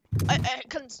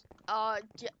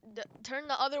 Turn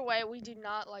the other way. We do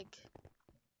not like.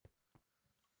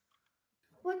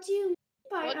 What do you mean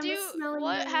by I'm a smelling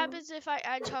What noob? happens if I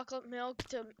add chocolate milk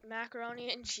to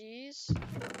macaroni and cheese?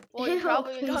 Well, you Ew,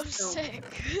 probably please become don't. sick.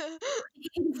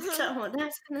 So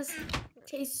that's gonna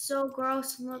taste so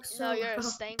gross and look so No, you're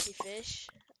gross. a stanky fish.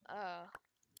 I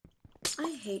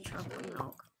hate chocolate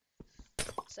milk.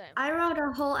 Same. I wrote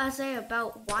a whole essay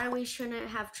about why we shouldn't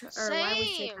have why we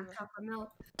should have Same. chocolate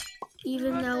milk,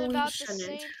 even though we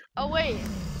shouldn't. Oh wait.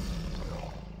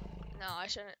 No, I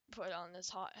shouldn't put on this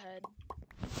hot head.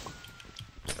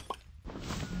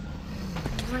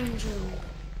 Ranging.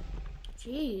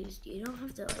 Jeez, you don't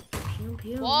have to like pew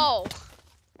pew. Whoa.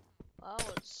 That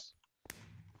was.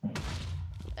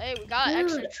 Hey, we got an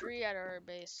extra tree at our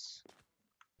base.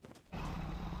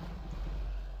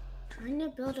 Trying to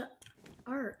build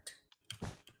art.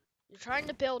 You're trying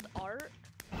to build art?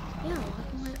 Yeah,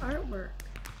 look at my artwork.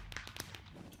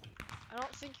 I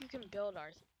don't think you can build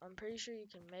art. I'm pretty sure you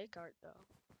can make art though.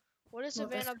 What is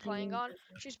Savannah playing on?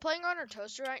 She's playing on her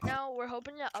toaster right now. We're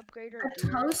hoping to upgrade her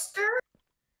gear. Toaster?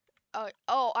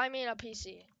 Oh, I mean a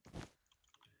PC.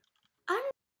 I'm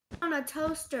on a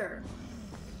toaster.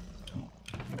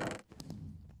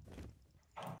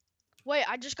 Wait,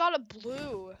 I just got a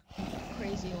blue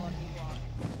crazy lucky block.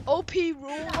 OP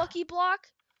rule lucky block?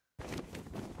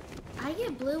 I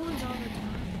get blue ones all the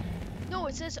time. No,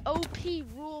 it says OP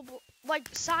rule, like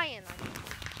cyan. I mean.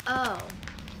 Oh.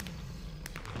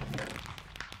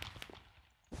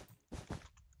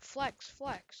 Flex.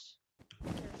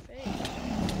 Your face.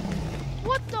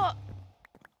 What the?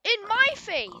 In my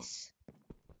face.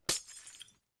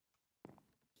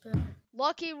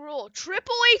 Lucky rule.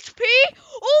 Triple HP?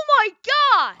 Oh my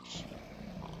gosh!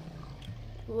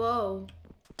 Whoa.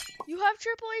 You have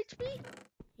triple HP?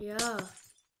 Yeah.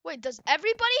 Wait, does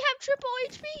everybody have triple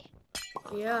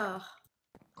HP? Yeah.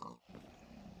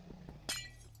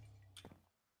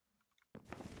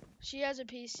 She has a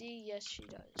PC. Yes, she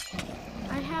does.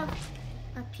 I have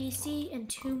a PC and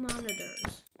 2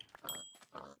 monitors.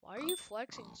 Why are you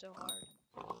flexing so hard?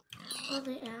 Well,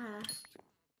 they asked.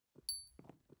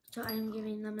 So I am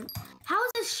giving them How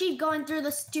is this sheep going through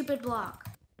the stupid block?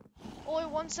 Only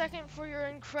 1 second for your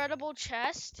incredible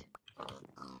chest.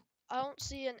 I don't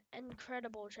see an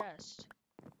incredible chest.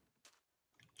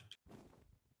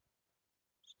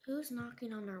 Who's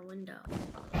knocking on our window?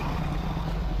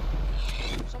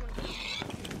 Someone.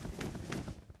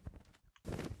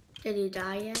 Did you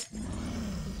die yet?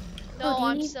 No,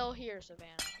 I'm still here,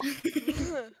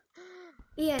 Savannah.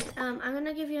 Ian, I'm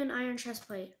gonna give you an iron chest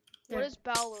plate. There. What is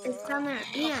Balor? It's down there,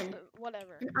 Ian.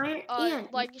 Whatever. An iron, Ian.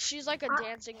 Like she's like a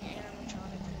dancing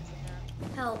animatronic thing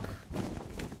from Help.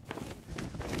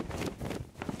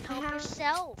 that. Help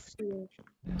yourself.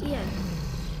 Ian,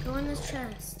 go in this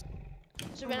chest.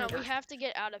 Savannah, we have to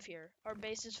get out of here. Our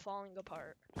base is falling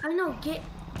apart. I know,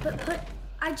 but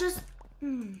I just.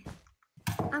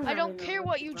 I don't care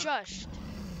what you just.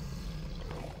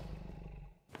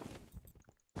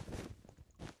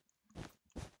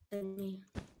 Me.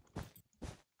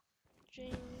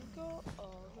 Jingle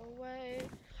all the way.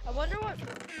 I wonder what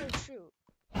people shoot.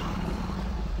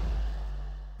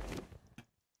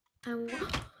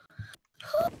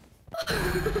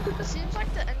 It seems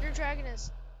like the Ender Dragon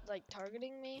is like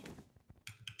targeting me.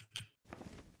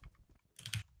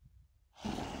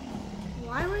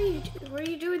 Why were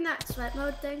you doing that sweat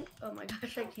mode thing? Oh my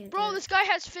gosh, I can't. Bro, this guy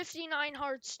has 59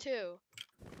 hearts too.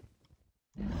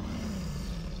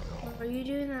 Are you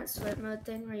doing that sweat mode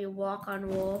thing where you walk on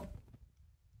wool?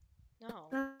 No.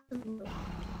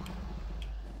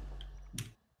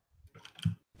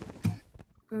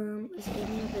 Is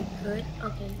aiming a bit good?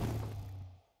 Okay.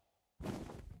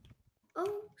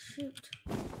 Oh shoot.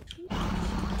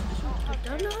 I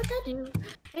don't know what to do.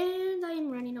 And I am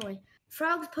running away.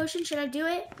 Frog potion, should I do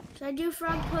it? Should I do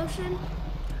frog potion?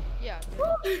 Yeah.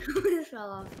 It fell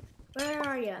off. Where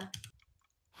are ya?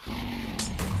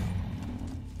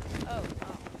 Oh,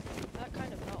 wow. That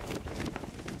kind of helped.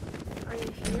 Are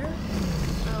you here?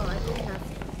 Oh, I didn't have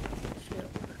to. Shoot.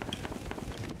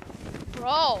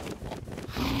 Bro!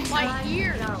 My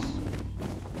ears! No.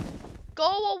 Go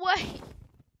away!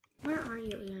 Where are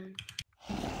you, Ian?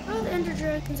 Oh, the Ender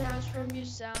Dragon's out from You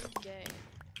sound gay.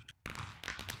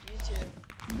 You too.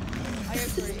 I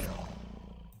agree.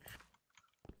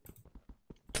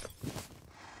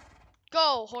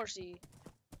 Go, horsey.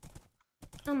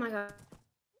 Oh my god.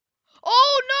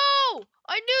 Oh no!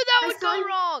 I knew that I would saw go you-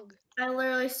 wrong. I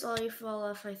literally saw you fall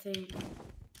off, I think.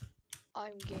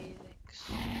 I'm gay, thanks.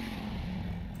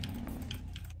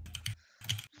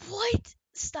 What?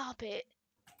 Stop it.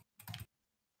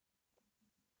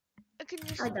 I can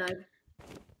just. I died.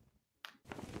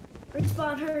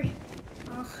 Respawn, hurry.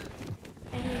 Oh,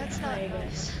 I need That's to not play again.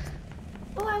 nice.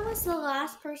 Oh, I was the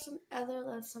last person other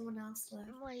than someone else left.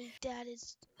 My dad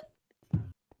is.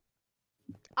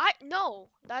 No.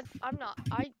 That I'm not.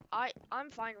 I'm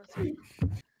fine with it.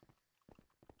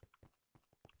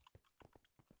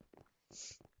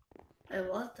 Wait,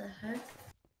 what the heck?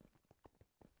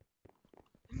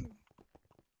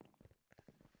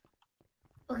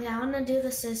 Okay, I want to do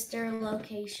the sister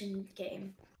location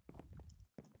game.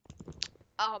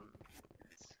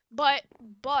 But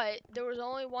there was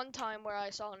only one time where I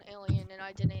saw an alien and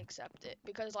I didn't accept it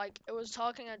because like it was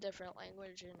talking a different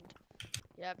language and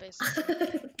yeah,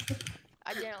 basically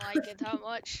I didn't like it that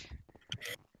much.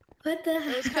 What the heck?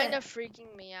 It was kind of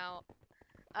freaking me out.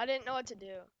 I didn't know what to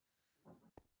do.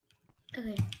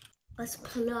 Okay, let's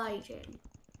play game.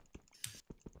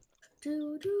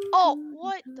 Oh,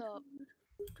 what the?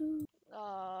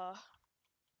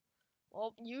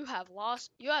 Well, you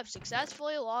have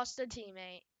successfully lost a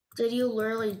teammate. Did you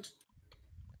literally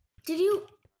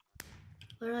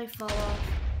fall off?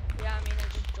 Yeah, I mean,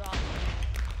 it just dropped.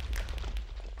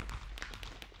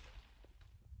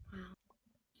 Wow.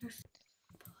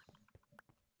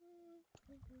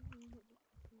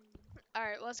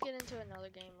 Alright, let's get into another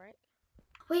game, right?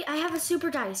 Wait, I have a super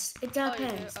dice. It Oh, you do?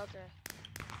 depends. Okay.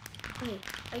 Wait,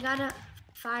 I got a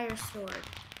fire sword.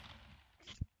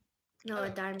 No, Oh. a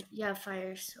diamond. Yeah,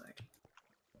 fire sword.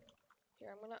 Here,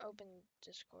 I'm gonna open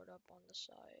Discord up on the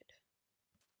side.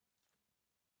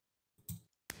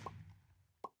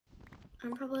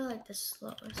 I'm probably like the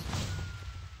slowest.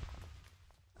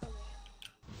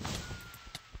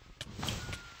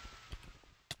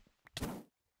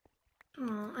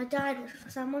 Oh, I died.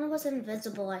 Someone was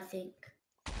invisible, I think.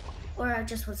 Or I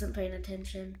just wasn't paying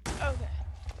attention. Okay.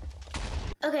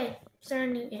 Okay, start a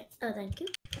new game. Oh, thank you.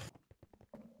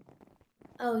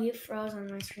 Oh, you froze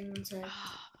on my screen one sec.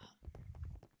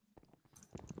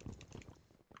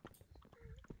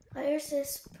 Let your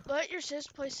sis. Let your sis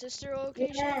play sister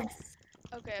location? Yes.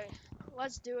 Okay,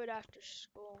 let's do it after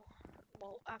school.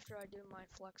 Well, after I do my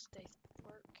flex day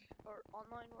work, or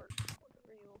online work,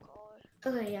 whatever you will call it.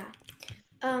 Okay, yeah.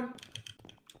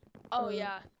 Oh,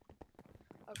 yeah.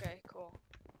 Okay, cool.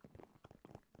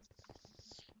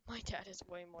 My dad is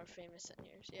way more famous than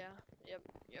yours, yeah. Yep.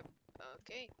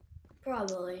 Okay.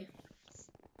 Probably.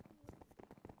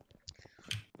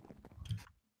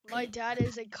 My dad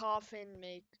is a coffin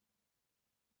maker.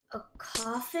 A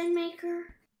coffin maker?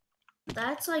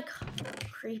 That's like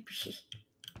creepy.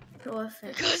 No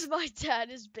offense. Because my dad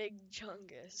is Big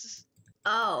Chungus.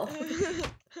 Oh.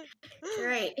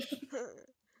 Great.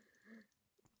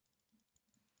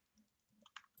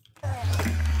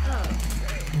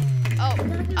 Oh,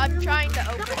 I'm trying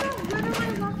to open I got rid of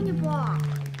my lucky block.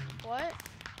 What?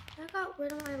 I got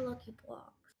rid of my lucky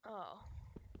block. Oh.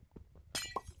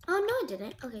 Oh, no, I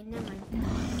didn't. Okay, never mind.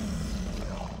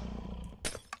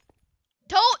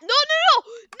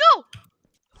 No!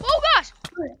 Oh gosh!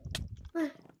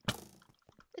 What?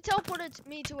 It teleported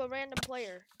me to a random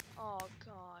player. Oh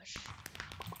gosh.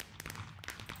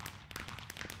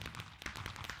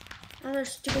 Another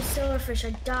stupid silverfish.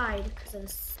 I died because of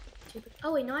this stupid.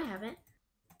 Oh, wait, no, I haven't.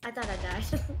 I thought I died.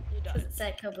 You died. It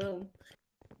said kaboom.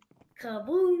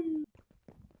 Kaboom.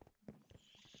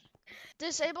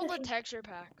 Disable the texture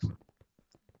packs.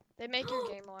 They make your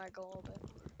game lag a little bit.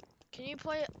 Can you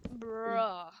play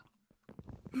bruh?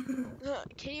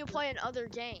 Can you play another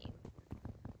game?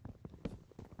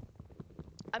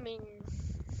 I mean,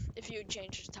 if you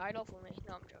change the title for me.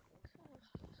 No, I'm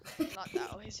joking. Not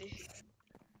that lazy.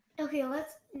 Okay,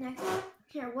 let's next.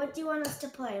 Here, what do you want us to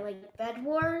play? Like Bed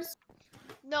Wars?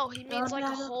 No, he means like a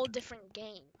Battle? whole different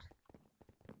game.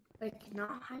 Like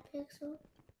not Hypixel?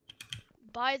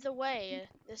 By the way,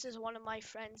 this is one of my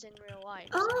friends in real life.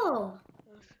 Oh!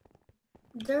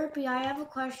 Derpy, I have a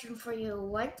question for you.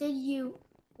 What did You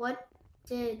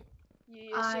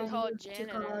used I to call it used to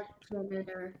janitor. call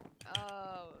janitor?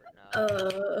 Oh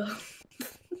no.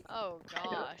 Oh I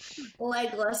don't- gosh.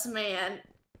 Legless man.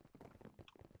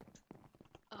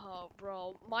 Oh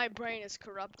bro, my brain is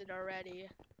corrupted already.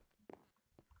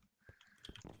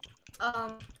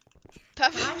 Peppa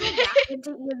Can I go Pig. back into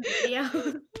your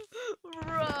video?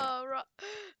 Bro.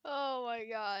 Oh my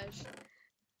gosh.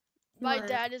 My What?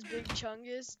 dad is Big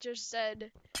Chungus just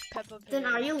said Peppa Pig. Then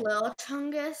are you Lil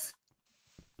Chungus?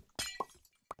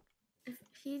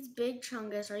 He's big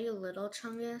Chungus. Are you little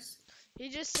Chungus? He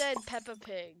just said Peppa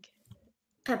Pig.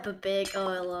 Peppa Pig. Oh,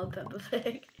 I love Peppa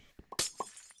Pig.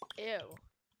 Ew.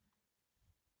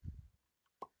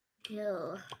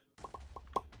 Ew.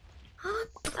 I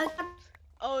got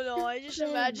Oh no, I just Pig.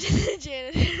 imagined the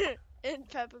janitor in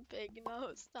Peppa Pig.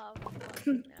 No, stop.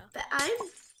 No. I'm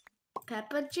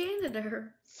Peppa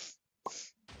Janitor.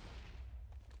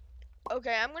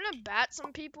 Okay, I'm gonna bat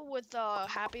some people with a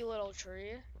happy little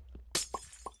tree.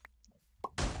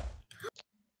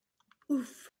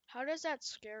 Oof. How does that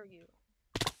scare you?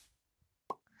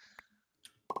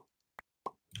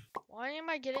 Why am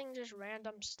I getting just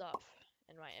random stuff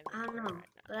in my I inventory don't know. right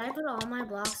now? Did I put all my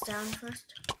blocks down first?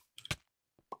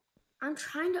 I'm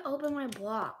trying to open my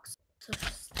blocks. So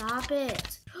stop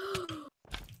it.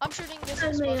 I'm shooting this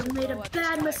I may explosive have made a bow at the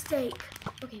bad sky. mistake.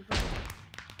 Okay, right.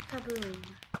 Kaboom.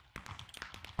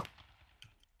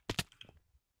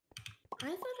 I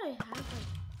thought I had like...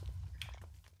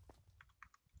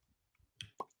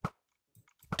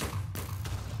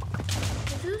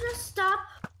 Did you just stop?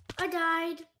 I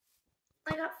died.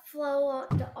 I got flow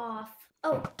off.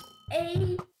 Oh,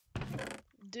 A.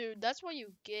 Dude, that's what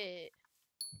you get.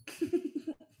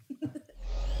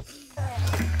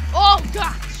 Oh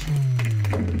gosh! He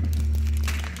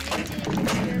didn't get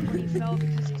scared when he fell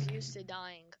because he's used to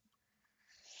dying.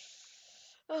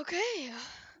 Okay.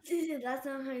 That's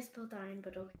not how you spell dying,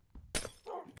 but okay.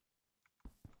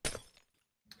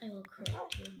 I will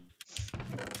correct you.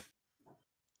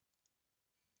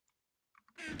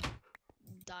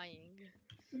 Dying.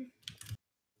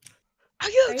 Are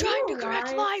you Are you trying to correct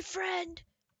alive? my friend?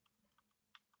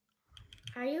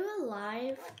 Are you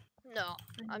alive? No,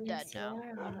 I'm dead Yes, you now. are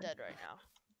I'm alive. dead right now.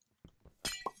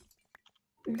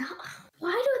 No.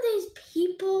 Why do these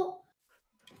people...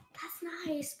 That's not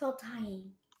how you spell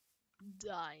dying.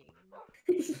 Dying.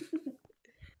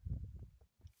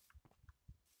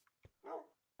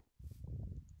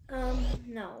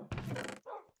 No.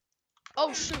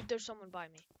 Oh shoot, there's someone by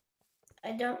me.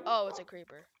 I don't... Oh, it's a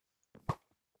creeper.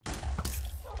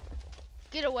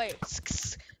 Get away.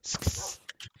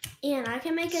 Ian, I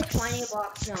can make a 20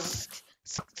 block jump.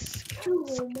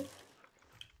 Boom.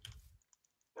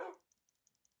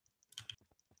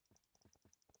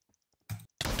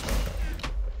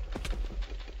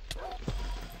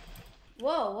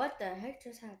 Whoa, what the heck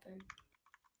just happened?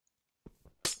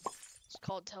 It's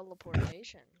called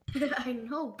teleportation. I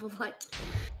know, but like...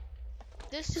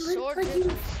 This It sword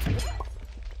looks like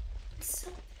is...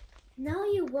 No,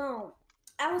 you won't.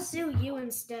 I'll sue you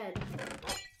instead.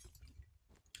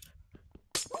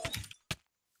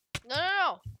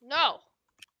 No!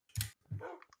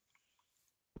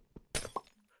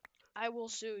 I will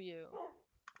sue you.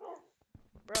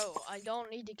 Bro, I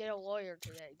don't need to get a lawyer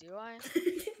today, do I?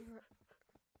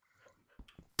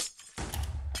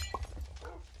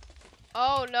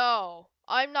 Oh no,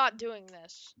 I'm not doing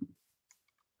this.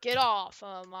 Get off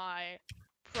of my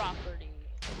property.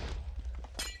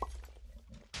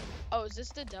 Oh, is this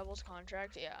the devil's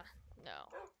contract? Yeah, no.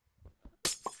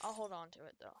 I'll hold on to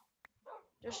it though.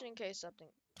 Just in case something.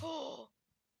 Oh,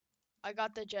 I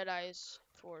got the Jedi's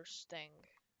Force thing.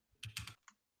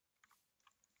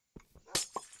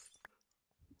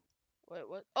 Wait,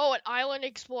 what? Oh, an island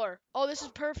explorer. Oh, this is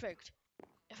perfect.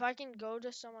 If I can go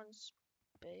to someone's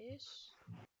base.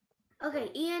 Okay,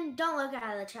 Ian, don't look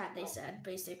out of the chat, they said,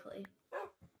 basically.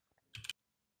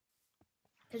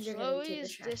 Because you're getting Chloe too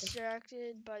is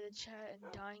distracted by the chat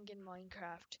and dying in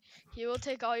Minecraft. He will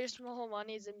take all your small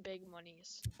monies and big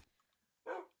monies.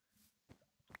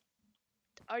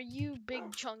 Are you Big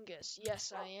Chungus?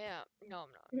 Yes, I am. No, I'm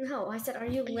not. No, I said, are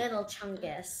you little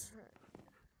Chungus?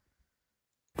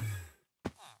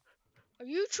 Are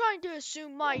you trying to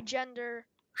assume my gender?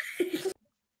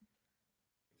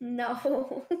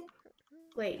 No.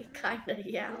 Wait, kinda,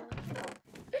 yeah.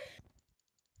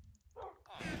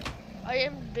 I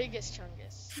am biggest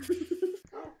Chungus.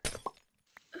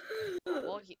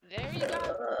 Well, there you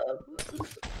go.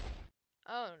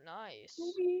 Oh, nice.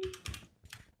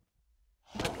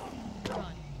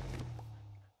 Done.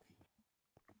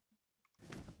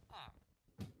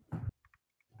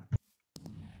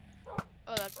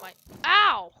 Oh, that's my.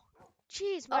 Ow!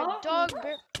 Jeez, my dog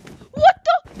bear. What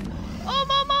the? Oh,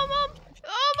 mom!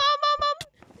 Oh, mom!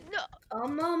 No. Are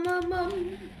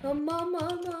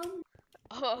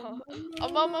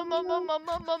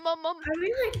we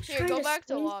like Here, trying go to back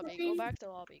to squeeze lobby. something? Go back to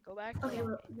lobby. Go back to Okay,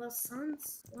 lobby. well,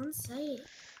 someone's say it.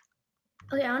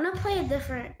 Okay, I wanna play a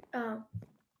different. Yeah,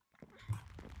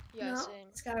 no,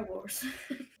 same. Sky Wars.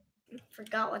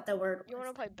 Forgot what the word was. You want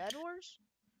to play Bed Wars?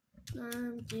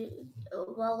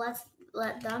 Well, let's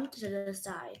let them to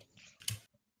decide.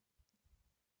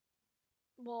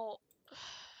 Well,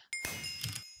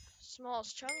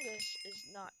 smallest chungus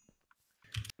is not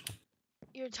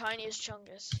your tiniest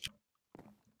chungus.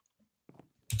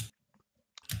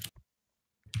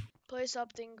 Play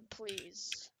something,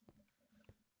 please.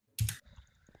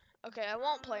 Okay, I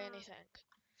won't play anything.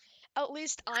 At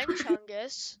least I'm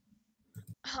chungus.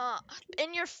 Huh?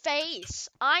 In your face.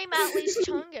 I'm at least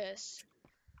chungus.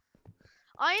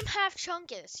 I am half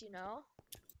chungus, you know.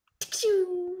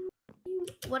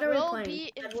 What are we Will playing?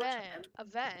 be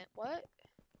event. What?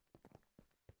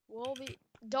 Will be.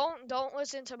 Don't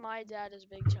listen to my dad as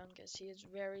Big Chungus. He is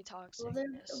very toxic.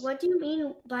 What do you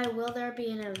mean by will there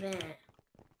be an event?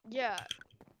 Yeah.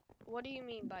 What do you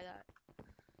mean by that?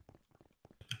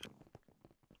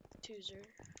 Toozer.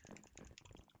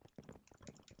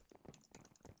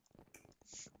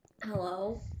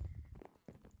 Hello?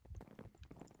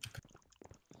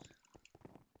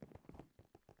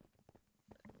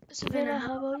 Savannah,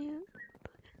 how about you?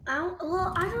 I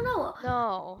don't know.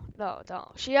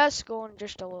 No. She has school in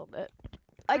just a little bit.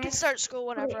 I can start school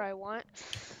whenever I want,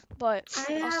 but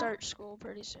I'll start school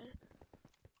pretty soon.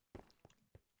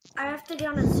 I have to get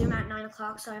on a Zoom at 9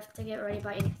 o'clock, so I have to get ready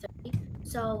by 8:30.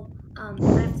 So, I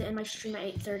have to end my stream at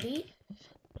 8:30.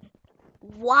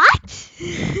 What?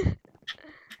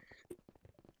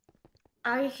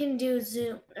 I can do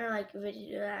Zoom or like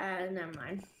video. Never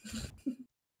mind.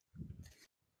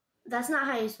 That's not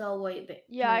how you spell wait.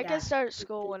 Yeah, I can start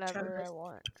school whenever I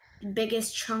want.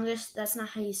 Biggest chungus. That's not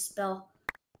how you spell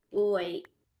wait.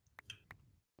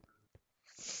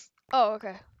 Oh,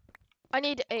 okay. I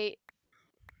need 8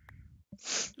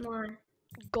 more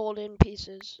golden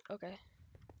pieces. Okay.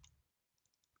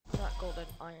 Not golden,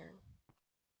 iron.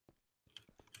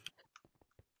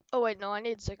 Oh wait, no, I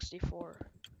need 64.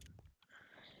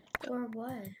 For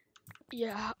what?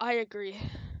 Yeah, I agree.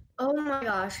 Oh my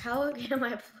gosh, how again am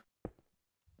I?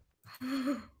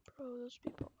 Bro, those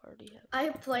people already have. I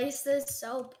placed this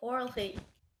so poorly.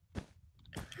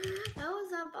 How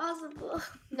was that possible?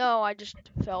 No, I just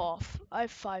fell off. I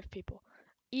have 5 people.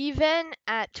 Even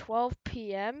at 12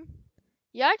 p.m.?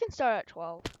 Yeah, I can start at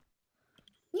 12.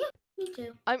 Yeah, me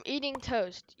too. I'm eating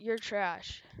toast. You're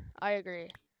trash. I agree.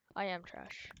 I am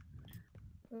trash.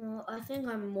 Well, I think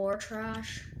I'm more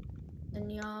trash than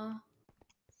y'all.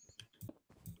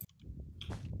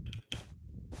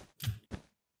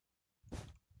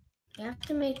 I have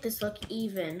to make this look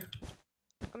even.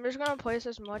 I'm just gonna place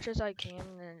as much as I can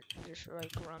and then just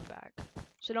like run back.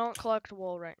 So don't collect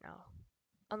wool right now.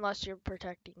 Unless you're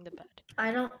protecting the bed.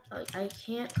 I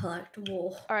can't collect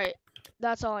wool. Alright,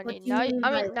 that's all I need. Now you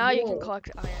can collect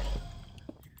iron.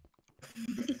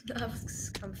 I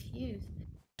was confused.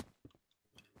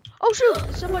 Oh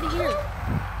shoot! Somebody here.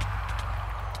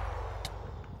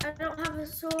 I don't have a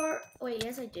sword. Wait,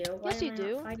 yes I do. Why Yes, you am I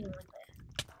do. not fighting with it?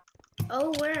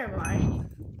 Oh, where am I?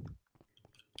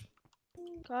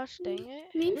 Gosh dang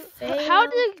it. Me How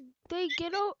did they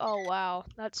get out? Oh wow,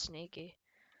 that's sneaky.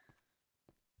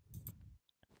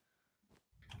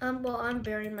 Well, I'm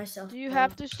burying myself. Do you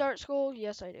have to start school?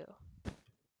 Yes, I do.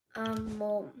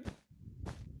 Well,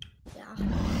 yeah.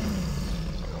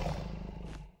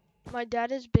 My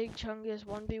dad is Big Chungus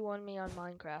 1v1 me on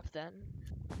Minecraft then.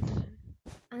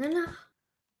 I'm gonna.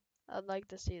 I'd like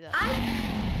to see that.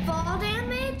 Fall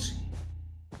damage?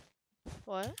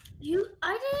 What?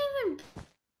 I didn't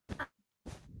even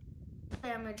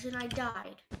damage and I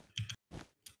died.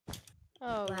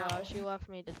 Oh Wow. gosh, you left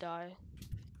me to die.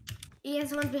 Ian,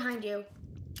 someone's behind you.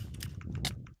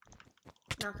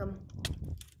 Knock him.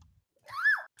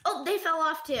 Oh, they fell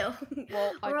off too.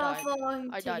 Well, We're all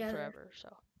falling I together. died forever, so.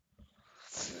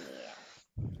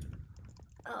 Yeah.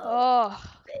 Oh,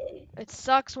 it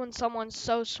sucks when someone's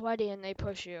so sweaty and they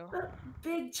push you.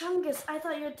 Big Chungus, I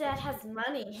thought your dad has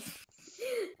money.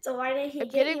 So why didn't he I'm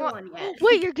get getting you one yet?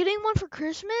 Wait, you're getting one for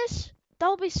Christmas?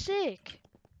 That'll be sick.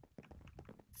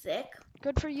 Sick?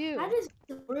 Good for you. That is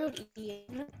rude,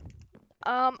 Ian.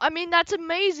 I mean, that's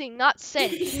amazing, not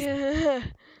sick. You're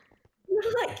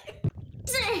like,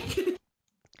 sick!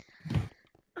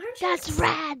 Aren't you That's sick?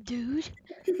 rad, dude.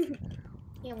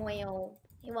 You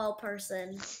well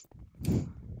person.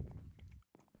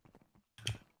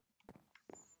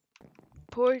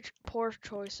 Poor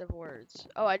choice of words.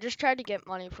 Oh, I just tried to get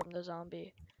money from the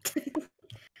zombie.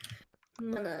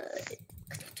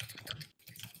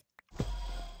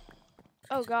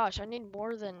 Oh gosh, I need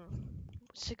more than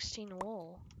 16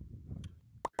 wool.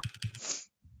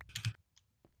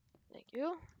 Thank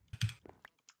you.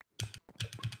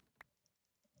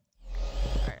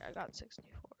 Alright, I got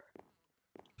 64.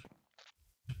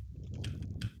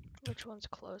 Which one's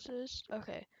closest?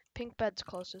 Okay, pink bed's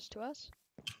closest to us.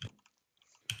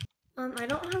 I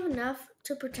don't have enough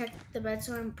to protect the bed,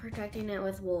 so I'm protecting it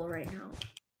with wool right now.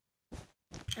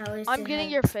 At least I'm it getting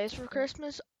has. your face for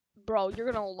Christmas. Bro, you're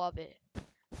gonna love it.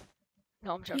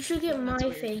 No, I'm joking. You should get That's my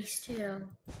weird. face too.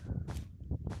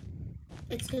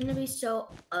 It's gonna be so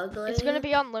ugly. It's gonna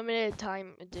be on limited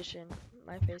time edition.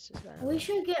 My face is gonna. We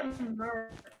should get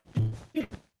merch.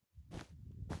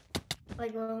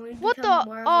 Like when we What become the?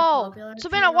 more of a Oh, popular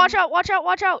Savannah, channel. watch out! Watch out!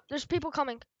 Watch out! There's people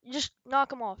coming. You just knock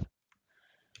them off.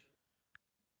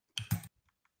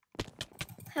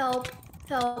 Help!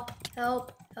 Help!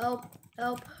 Help! Help!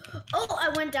 Help! Oh, I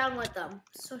went down with them.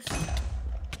 So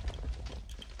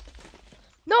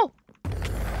No.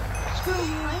 Screw you.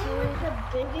 I am like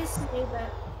the biggest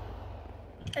neighbor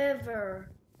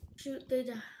ever. Shoot, they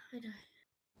die. I die.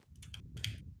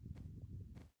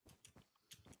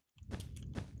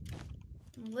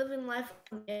 I'm living life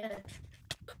on the edge.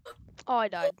 Oh, I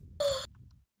died.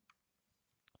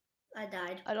 I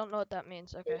died. I don't know what that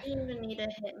means. Okay. They didn't even need to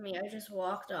hit me. I just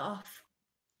walked off.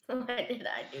 Why did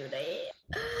I do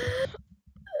that?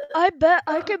 I bet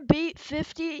I could beat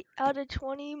 50 out of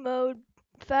 20 mode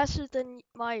faster than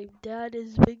my dad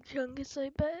is Big Chungus, I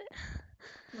bet.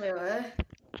 Wait, what?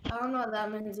 I don't know what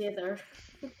that means either.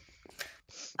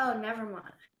 Oh, never mind.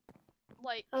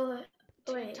 Like, Oh,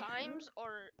 two wait. times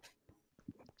or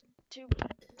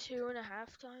two and a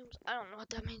half times? I don't know what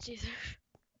that means either.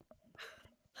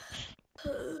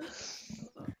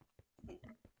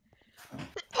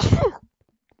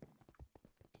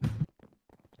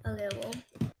 Okay, well.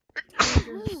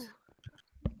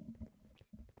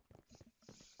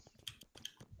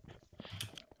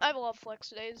 I love flex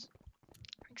days,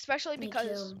 especially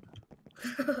because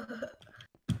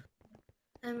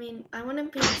I mean, I want to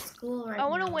be in school right now. I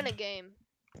want to win a game.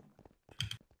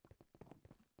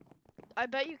 I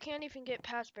bet you can't even get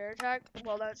past bear attack.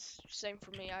 Well, that's same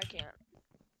for me. I can't.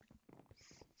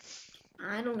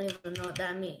 I don't even know what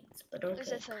that means, but okay,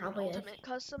 Is it an probably. ultimate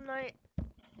custom night?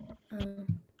 I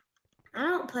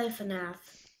don't play FNAF.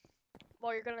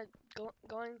 Well, you're going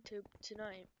to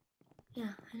tonight.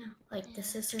 Yeah, I know. Like the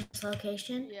sister's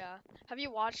location. Yeah. Have you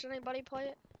watched anybody play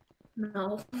it?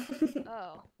 No.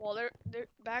 Oh, well, there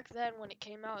back then when it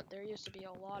came out, there used to be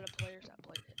a lot of players that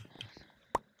played it.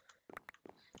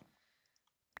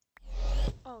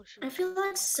 Oh shoot. I feel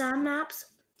like some maps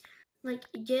like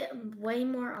get way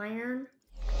more iron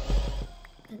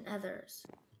than others.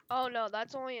 Oh no,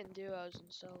 that's only in duos and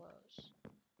solos.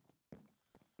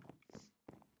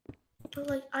 But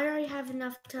like I already have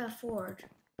enough to afford.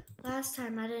 Last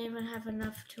time I didn't even have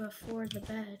enough to afford the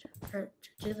bed or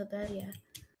to do the bed yet.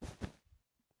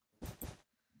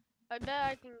 I bet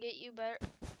I can get you better.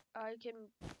 I can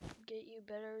get you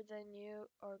better than you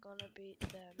are gonna beat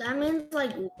them. That means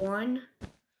like one.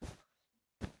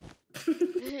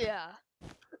 Yeah.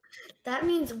 That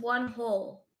means one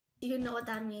hole. Do you know what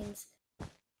that means?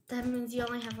 That means you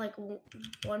only have like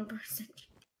 1%.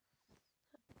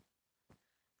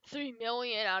 3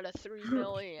 million out of 3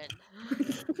 million.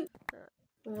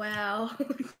 Wow.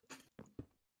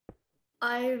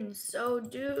 I am so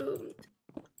doomed.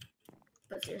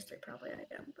 But seriously, probably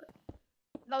I am. But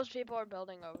Those people are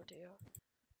building over to you.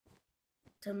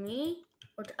 to me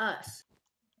or to us?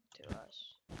 To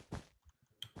us.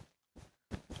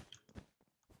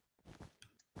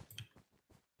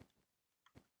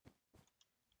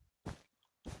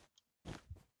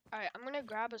 Alright, I'm gonna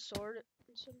grab a sword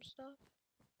and some stuff.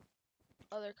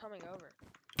 Oh, they're coming over.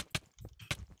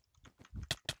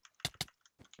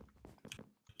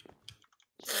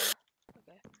 So,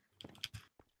 okay.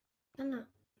 I'm not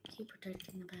keep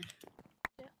protecting the bed.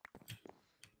 Yeah.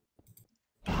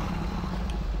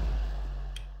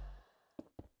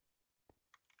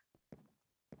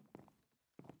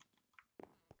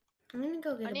 I'm gonna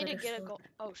go get I a need to better get a sword. gold.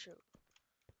 Oh shoot.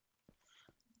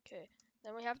 Okay,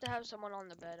 then we have to have someone on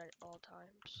the bed at all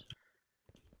times.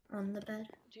 On the bed?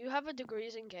 Do you have a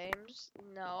degrees in games?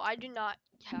 No, I do not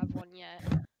have one yet.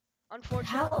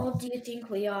 Unfortunately. How old do you think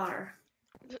we are?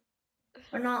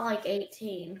 We're not like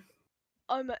 18.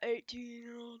 I'm an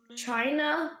 18-year-old man.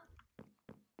 China?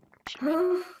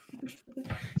 China.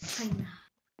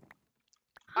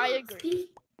 I agree.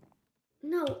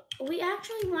 No, we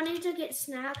actually wanted to get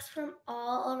snacks from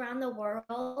all around the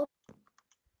world.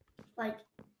 Like,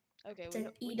 okay,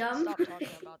 we can them. stop talking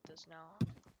about this now.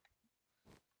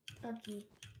 Okay.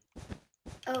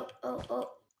 Oh.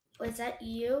 Was that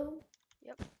you?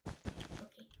 Yep.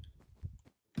 Okay.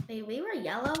 Wait, we were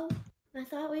yellow? I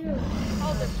thought we were.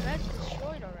 Oh, the bed's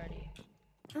destroyed already.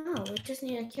 Oh, we just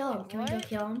need to kill him. Wait, Can we go what?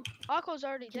 kill him? Aqua's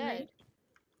already dead.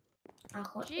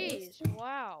 Aqua Jeez, is.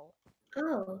 wow.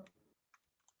 Oh.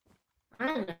 I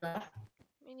didn't know that.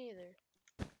 Me neither.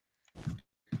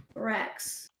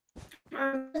 Rex. Wait,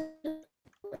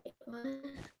 what?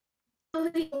 Oh,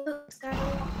 look,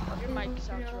 Skywalker. Your mic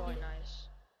sounds really nice.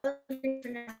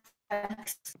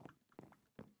 Rex.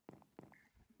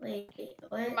 Wait,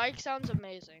 what? Your mic sounds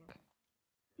amazing.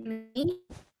 Me?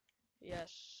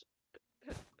 Yes.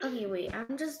 Okay, wait,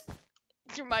 I'm just.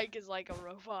 Your mic is like a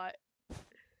robot.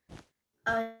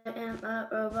 I am a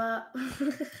robot.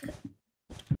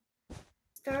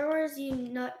 Star Wars, you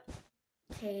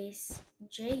nutcase.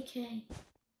 JK.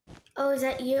 Oh, is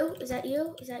that you? Is that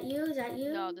you? Is that you? Is that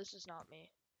you? No, this is not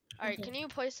me. Alright, Okay. can you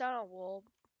place down a wool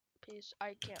piece?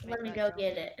 I can't make Let me that go jump.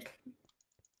 get it.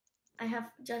 I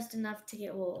have just enough to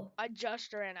get wool. I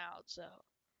just ran out, so.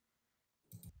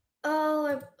 Oh,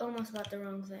 I almost bought the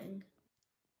wrong thing.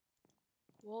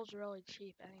 Wool's really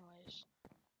cheap anyways.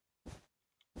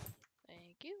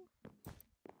 Thank you.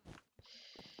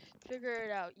 Figure it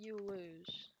out, you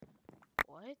lose.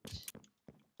 What?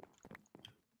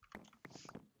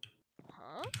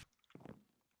 Huh?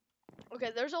 Okay,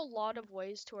 there's a lot of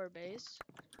ways to our base,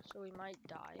 so we might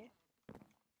die.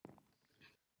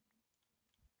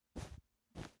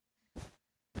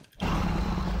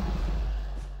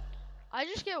 I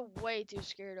just get way too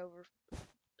scared over,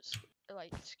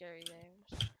 like, scary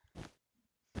games.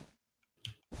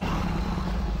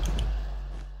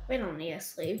 We don't need to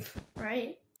sleep,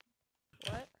 right?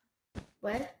 What?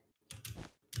 What?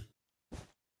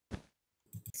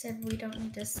 Said we don't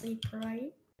need to sleep,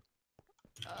 right?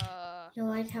 You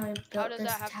like how I built How does this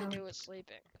that have town? to do with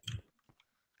sleeping?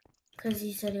 Because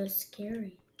you said it was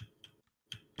scary.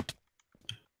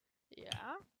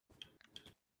 Yeah?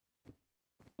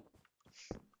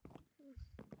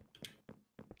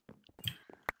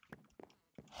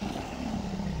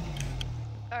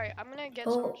 Alright, I'm gonna get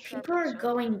some Oh, people sharpened are sword.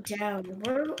 going down.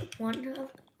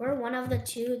 We're one of the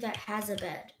two that has a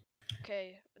bed.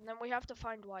 Okay, and then we have to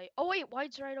find White. Oh wait,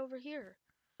 White's right over here.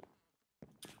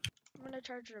 I'm gonna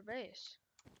charge your base.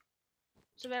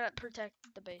 Savannah, protect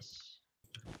the base.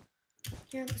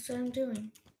 Yeah, that's what I'm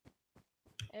doing.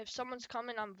 If someone's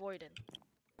coming, I'm voiding.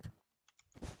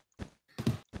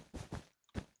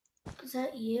 Is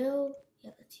that you?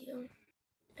 Yeah, that's you.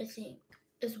 I think.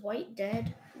 Is White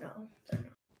dead? No, they're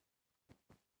not.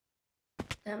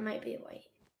 That might be White.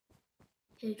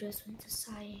 He just went to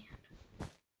cyan.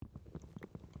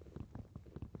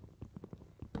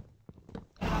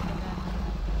 I got the bed.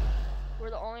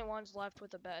 We're the only ones left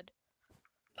with a bed.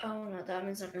 Oh no, that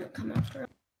means I'm gonna come after.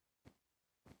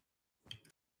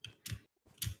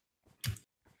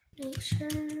 Make sure.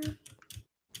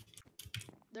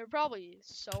 They're probably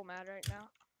so mad right now.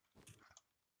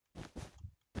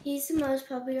 He's the most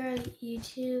popular on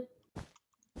YouTube.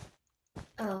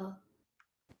 Oh.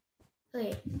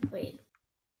 Wait.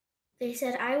 They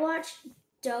said I watch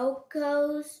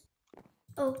Doko's.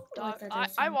 Oh,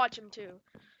 I watch him too.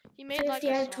 He made like 50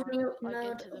 a out of song 20 like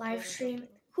mode into the live vid or stream.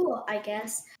 something. Cool, I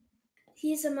guess.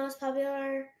 He's the most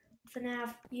popular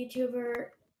FNAF YouTuber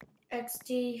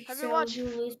XD. Have you So watched? you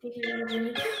lose because you're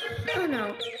doing. Oh no.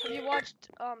 Have you watched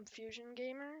Fusion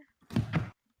Gamer?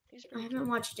 He's I pretty haven't cool.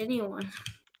 watched anyone.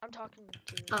 I'm talking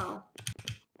to. Oh.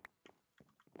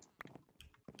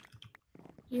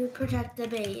 You protect the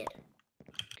bait.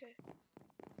 Okay.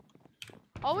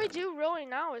 All we do really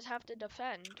now is have to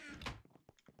defend.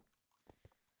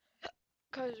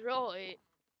 Cause really,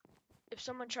 if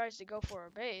someone tries to go for our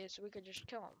base, we could just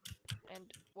kill them,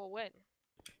 and we'll win.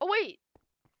 Oh wait,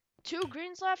 2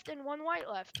 greens left and 1 white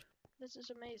left. This is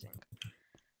amazing.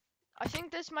 I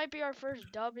think this might be our first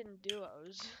dub in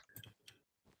duos.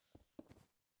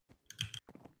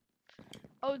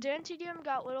 Oh, dantdm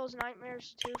got Little's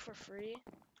Nightmares 2 for free.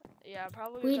 Yeah,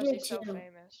 probably We because did he's so too.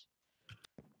 famous.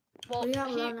 Well, We got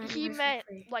he Little Nightmares meant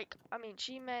for free. like, I mean,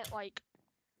 she meant like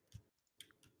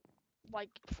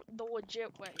the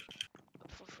legit way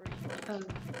for free, Oh.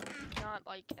 not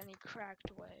like any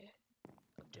cracked way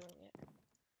of doing it.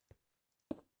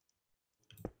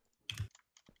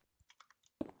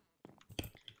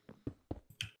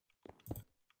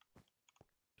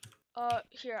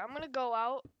 Here, I'm gonna go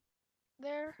out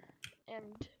there and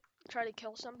try to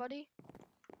kill somebody.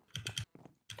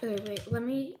 Okay, wait, let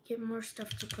me get more stuff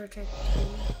to protect you.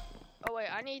 Oh wait,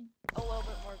 I need a little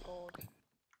bit more gold.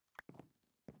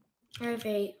 I have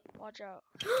 8. Watch out.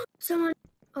 Someone.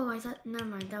 Oh, I thought. Never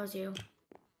mind, that was you.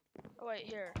 Oh wait,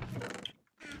 here.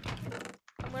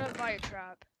 I'm gonna buy a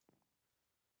trap.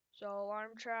 So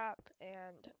alarm trap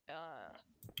and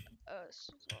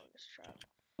slowest trap.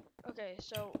 Okay,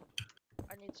 so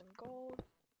I need some gold.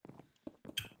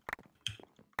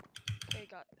 Okay,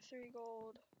 got 3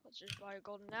 gold. Let's just buy a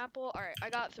golden apple. Alright, I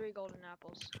got 3 golden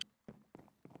apples.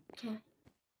 Okay.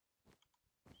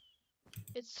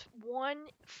 It's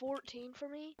 1:14 for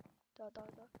me. Dot,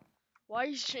 dot, dot. Why are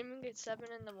you streaming at 7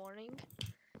 in the morning?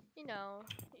 You know,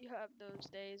 you have those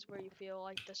days where you feel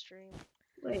like the stream.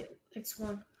 Wait, it's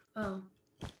one. Oh.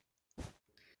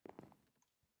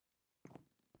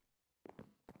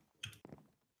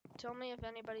 Tell me if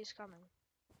anybody's coming.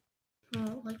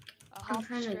 Well, like, I'll I'm hop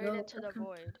trying to straight go. into the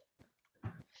void.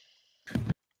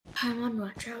 I'm on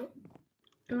watch out.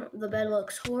 The bed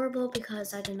looks horrible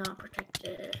because I did not protect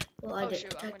it. Well, I Oh did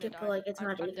shoot, I'm protect gonna it, but die. like, it's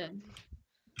not I'm even. dead.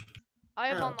 I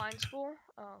have Oh. online school.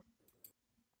 Oh.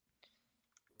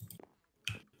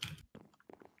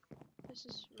 This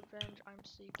is revenge I'm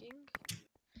seeking.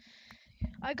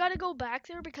 I gotta go back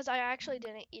there because I actually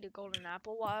didn't eat a golden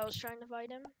apple while I was trying to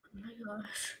fight him. Oh my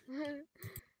gosh.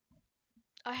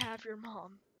 I have your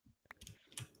mom.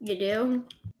 You do?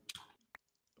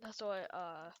 That's what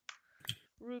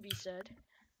Ruby said.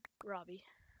 Robbie.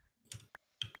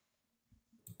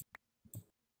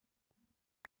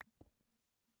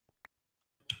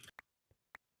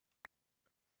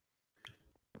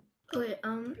 Wait, I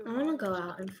Your wanna mom go is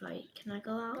out and fight. Can I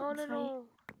go out No, and no, fight? no.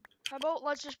 How about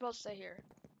let's just both stay here?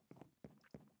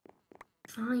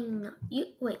 Fine. You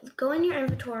wait. Go in your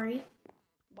inventory.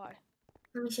 Bye.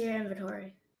 Let me see your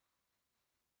inventory.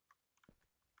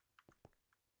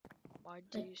 Why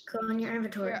do you Go in your sneeze?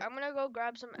 inventory. Here, I'm gonna go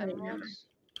grab some Wait, never mind. emeralds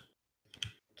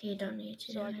Okay, you don't need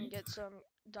to so do I can it. get some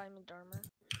diamond armor.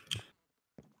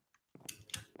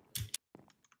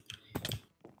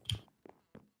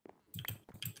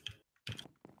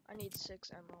 I need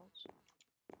 6 emeralds.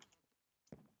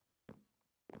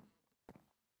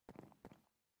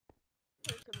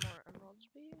 Where could more emeralds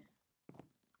be?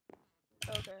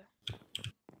 Okay.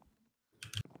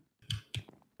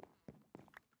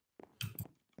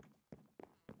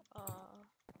 Uh,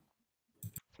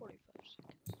 45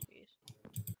 seconds. Jeez.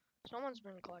 Someone's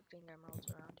been collecting emeralds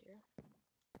around here.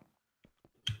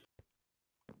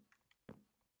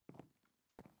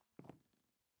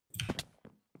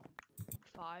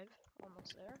 Five,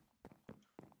 almost there.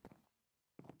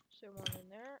 So one in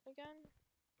there again.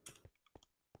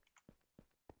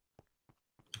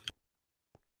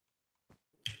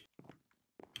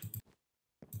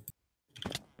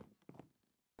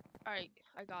 Alright,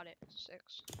 I got it.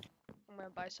 6. I'm gonna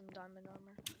buy some diamond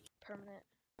armor. Permanent.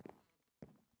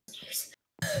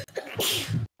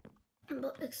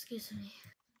 Excuse me.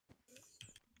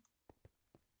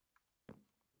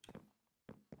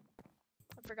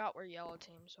 I forgot we're yellow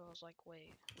team, so I was like,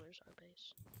 wait, where's our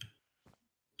base?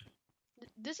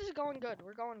 This is going good.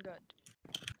 We're going good.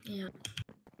 Yeah.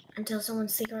 Until someone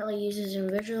secretly uses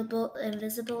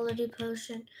invisibility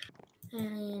potion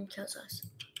and kills us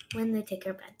when they take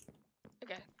our bed.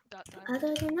 Okay, got that.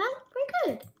 Other than that,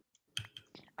 we're good.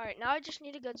 Alright, now I just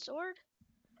need a good sword.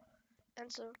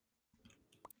 And so,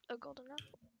 a golden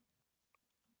apple.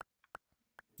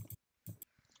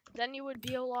 Then you would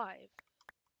be alive.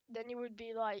 Then you would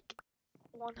be like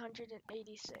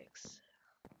 186.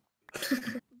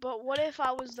 But what if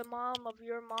I was the mom of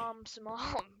your mom's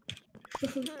mom?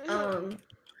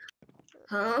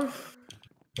 Huh?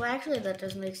 Well, actually, that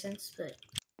does make sense, but...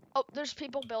 Oh, there's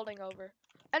people building over.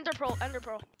 Ender pearl, ender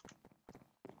pearl.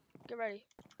 Get ready.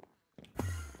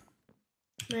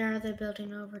 Where are they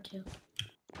building over to?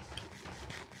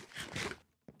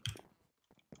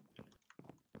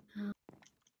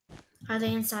 Are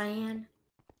they in cyan?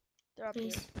 They're up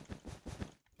Please. here.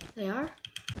 They are?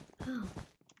 Oh.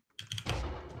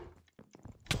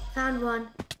 Found one.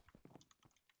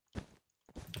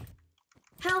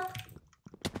 Help!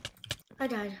 I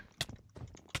died.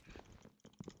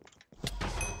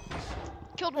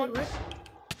 Killed Wait, one. what?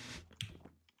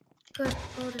 Good,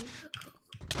 golden.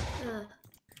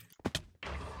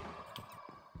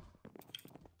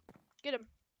 Get him.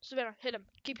 Savannah, hit him.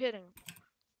 Keep hitting him.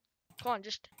 Come on,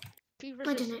 just keep I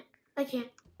resisting. didn't. I can't.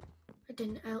 I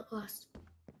didn't. I lost.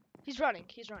 He's running.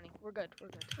 He's running. We're good. We're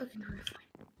good. Okay, no, we're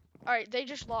fine. Alright, they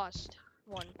just lost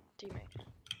one teammate.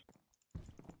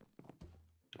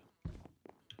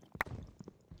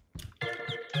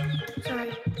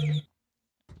 Sorry.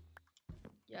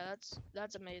 Yeah,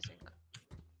 that's amazing.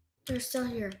 They're still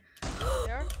here.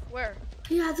 There? Where?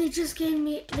 Yeah, they just gave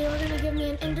me. They were gonna give me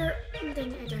an ender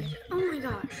thing. I died. Oh my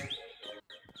gosh.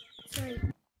 Sorry.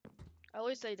 At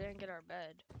least they didn't get our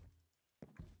bed.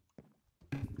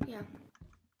 Yeah.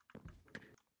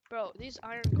 Bro, these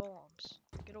iron golems.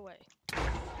 Get away. There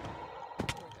we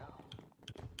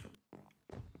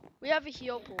go. We have a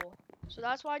heal pool. So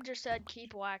that's why I just said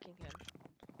keep whacking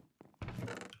him.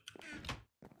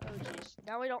 Oh jeez.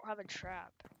 Now we don't have a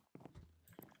trap.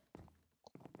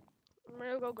 I'm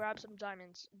gonna go grab some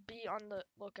diamonds. Be on the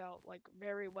lookout, like,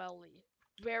 very welly.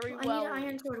 very I well. need an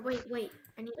iron sword. Wait.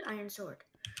 I need an iron sword.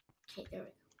 Okay, there we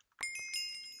go.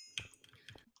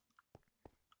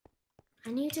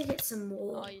 I need to get some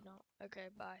wool. Oh, you don't. Okay,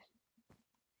 bye.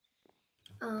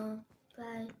 Oh,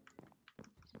 bye.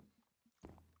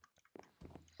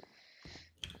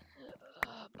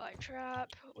 Buy trap.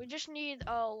 We just need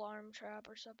a alarm trap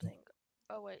or something.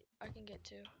 Oh wait, I can get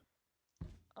two.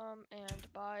 And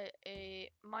buy a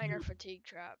miner fatigue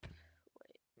trap.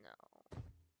 Wait, no.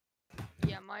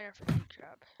 Yeah, miner fatigue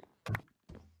trap.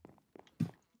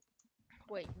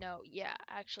 Wait, no. Yeah,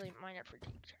 actually, miner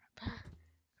fatigue trap.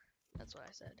 That's what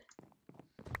I said.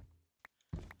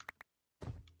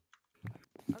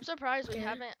 I'm surprised we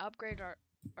haven't upgraded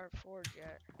our forge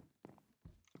yet.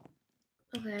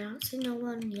 Okay, I don't see no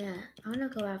one yet. I'm gonna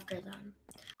go after them.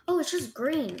 Oh, it's just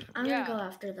green. I'm gonna go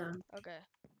after them. Okay.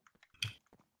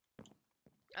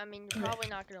 I mean, you're probably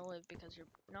not gonna live because you're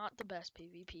not the best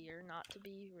PvPer, not to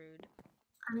be rude.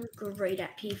 I'm great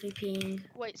at PvPing.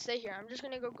 Wait, stay here. I'm just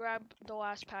gonna go grab the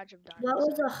last patch of diamonds. What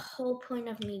was the whole point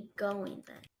of me going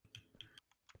then?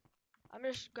 I'm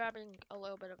just grabbing a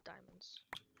little bit of diamonds.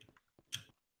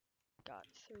 Got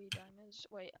 3 diamonds.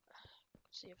 Wait,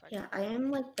 see if I can. Yeah, I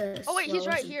am like the Oh wait, he's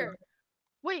right slowest here. girl.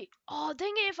 Wait, oh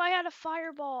dang it, if I had a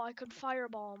fireball, I could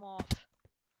fireball him off.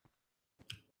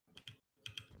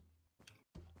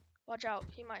 Watch out,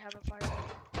 he might have a fireball.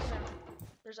 Come here.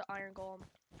 There's an iron golem.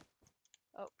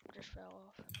 Oh, just fell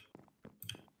off.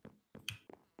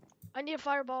 I need a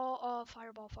fireball.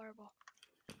 Fireball.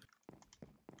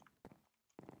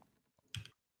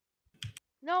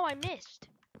 No, I missed.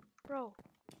 Bro.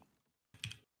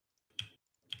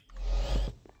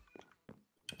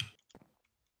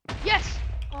 Yes!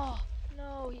 Oh,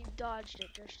 no, he dodged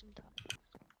it just in time.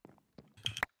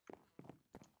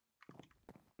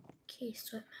 Okay,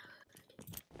 sweat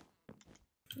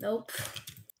mode. Nope.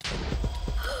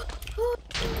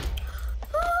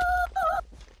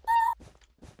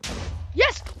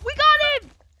 Yes! We got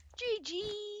him!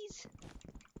 GG's!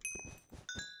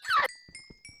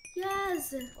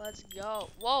 Yes! Let's go.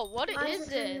 Whoa, what is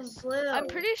this? Blue? I'm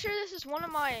pretty sure this is one of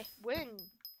my win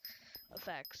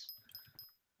effects.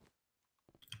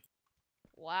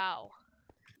 Wow.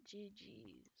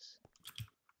 GG's.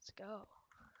 Let's go.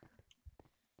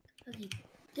 Okay,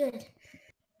 good.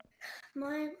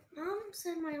 My mom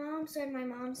said, my mom said, my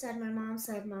mom said, my mom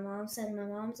said, my mom said, my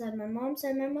mom said, my mom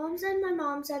said, my mom said, my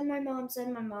mom said, my mom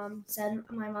said, my mom said,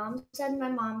 my mom said, my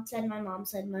mom said, my mom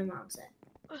said, my mom said.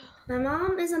 My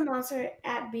mom is a monster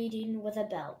at beating with a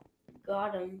belt.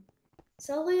 Got him.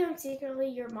 Slowly and secretly,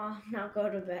 your mom. Now go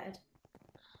to bed.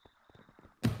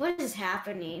 What is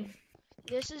happening?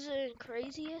 This is the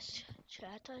craziest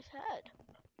chat I've had.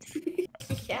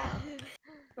 Yeah.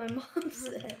 My mom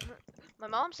said. My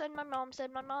mom said, my mom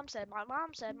said, my mom said, my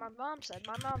mom said, my mom said,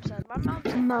 my mom said, my mom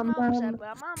said, my mom said,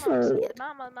 my mom said,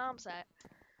 my mom said.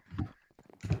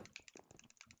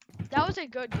 That was a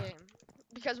good game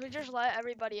because we just let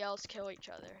everybody else kill each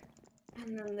other.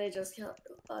 And then they just killed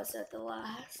us at the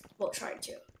last. Well, tried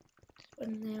to.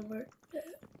 When they were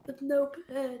with no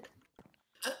bed.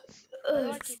 Why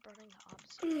do I keep running the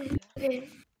opposite way? Okay.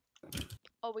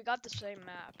 Oh, we got the same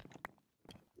map.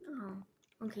 Oh,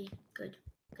 okay, good.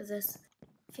 Because I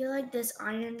feel like this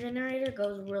iron generator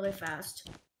goes really fast.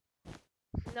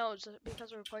 No, it's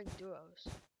because we're playing duos.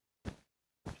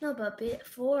 No, but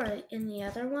before in the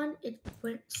other one, it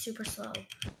went super slow.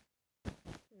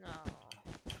 No.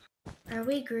 Are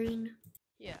we green?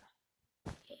 Yeah.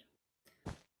 Okay.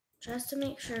 Just to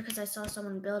make sure, because I saw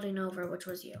someone building over, which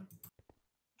was you.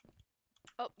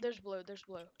 Oh, there's blue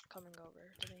coming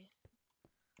over to me.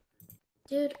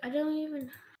 Dude, I don't even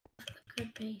have a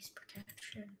good base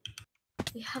protection.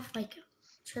 We have like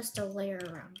just a layer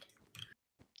around it.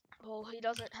 Well, he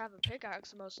doesn't have a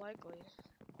pickaxe, most likely.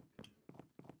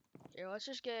 Here, let's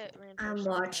just get reinforced. I'm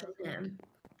watching them.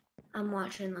 I'm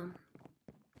watching them.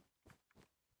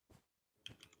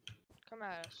 Come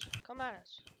at us. Come at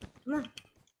us. Come on.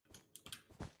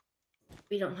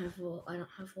 We don't have wool. I don't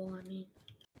have wool, I mean.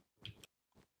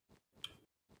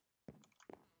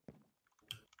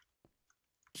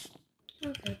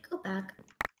 Okay, go back.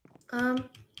 Come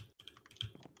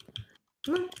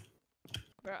on.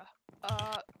 Bruh.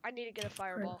 I need to get a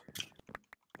fireball.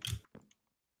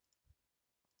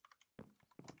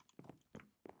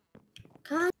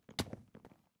 Come on.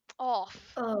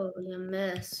 Off. Oh, you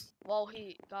missed. Well,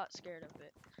 he got scared of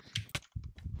it.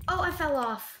 Oh, I fell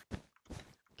off.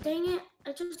 Dang it.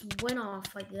 I just went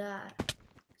off like that.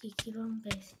 Okay, keep on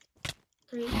base.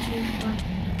 3, 2, 1.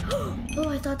 Oh,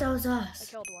 I thought that was us.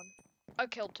 I killed one. I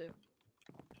killed 2.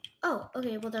 Oh,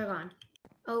 okay, well, they're gone.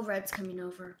 Oh, red's coming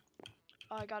over.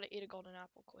 I gotta eat a golden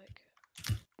apple quick.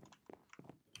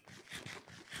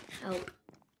 help.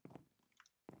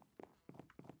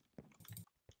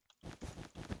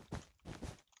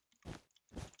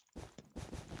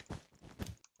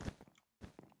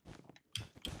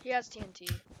 He has TNT.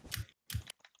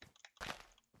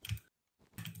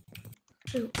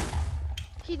 Shoot.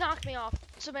 He knocked me off.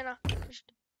 Savannah.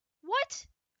 What?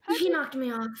 He knocked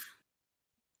me off.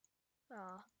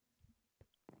 Aw.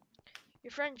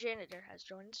 Your friend Janitor has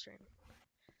joined the stream.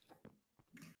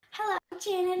 Hello,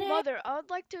 Janitor. Mother, I would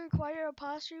like to acquire a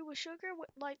pastry with sugar with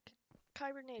like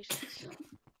carbonations.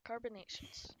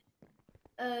 Carbonations.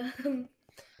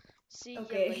 See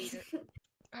Okay. you later.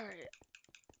 Alright.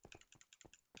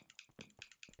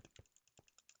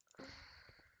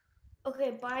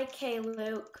 Okay, bye, K.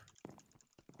 Luke.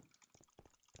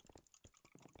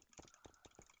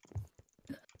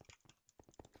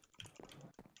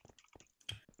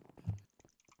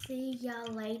 See ya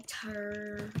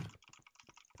later.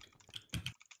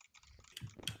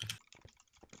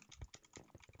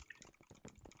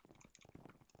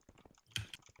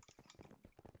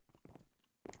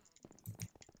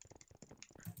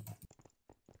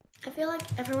 I feel like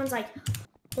everyone's like,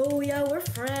 oh yeah, we're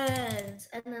friends.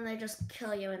 And then they just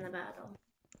kill you in the battle.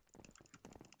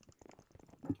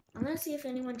 I'm gonna see if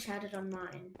anyone chatted on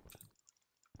mine.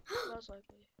 Most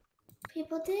likely.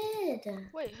 People did.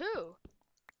 Wait, who?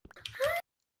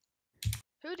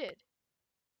 Who did?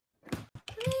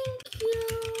 Thank you.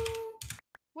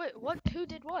 Wait, what? Who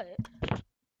did what?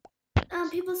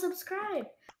 People subscribe.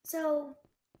 So,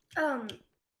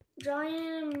 Drawing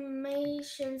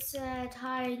Animation said,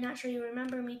 hi, not sure you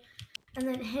remember me. And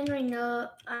then Henry No,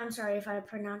 I'm sorry if I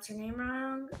pronounce your name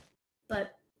wrong,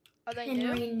 but Are they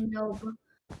Henry new?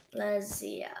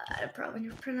 Noblezia, I probably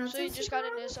pronounced So you it just got a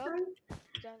wrong. new sub?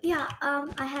 Yeah,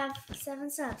 I have 7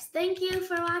 subs. Thank you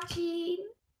for watching.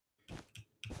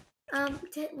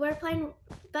 We're playing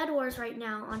Bed Wars right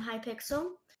now on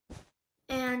Hypixel,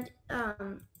 and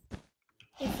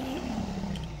if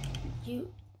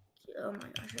you, oh my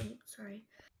gosh, I'm sorry.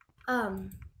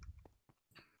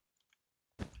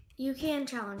 You can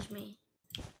challenge me.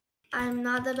 I'm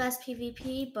not the best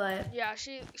PvP, but Yeah,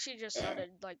 she just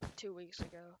started like 2 weeks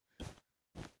ago.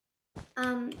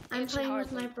 I'm And she playing with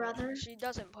hardly my plays. brother. She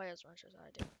doesn't play as much as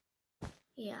I do.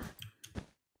 Yeah.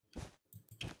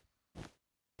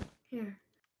 Here.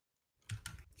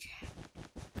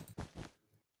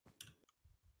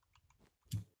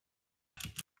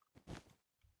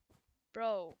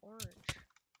 Bro, orange.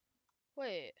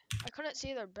 Wait, I couldn't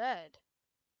see their bed.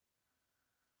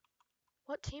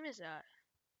 What team is that?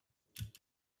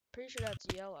 Pretty sure that's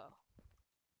yellow.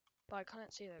 But I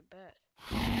couldn't see their bed.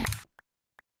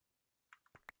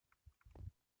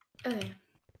 Okay.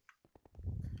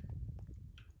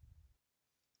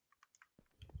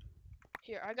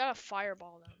 Here, I got a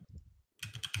fireball them.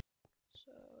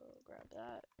 So, grab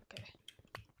that. Okay.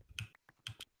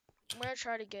 I'm gonna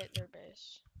try to get their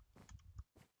base.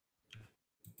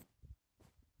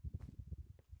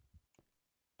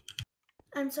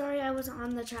 I'm sorry I wasn't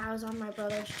on the chat. I was on my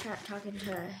brother's chat talking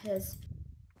to his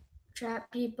chat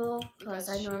people because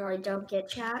I normally don't get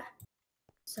chat.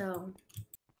 So,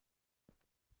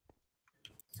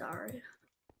 sorry.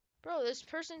 Bro, this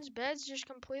person's bed's just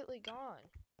completely gone.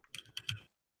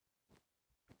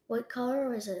 What color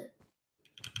was it?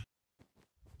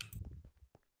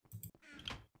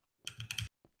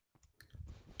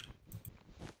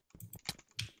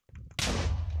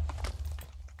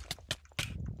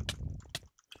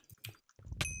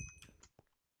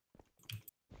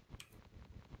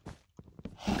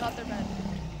 Got their bed.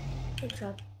 Good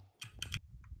job.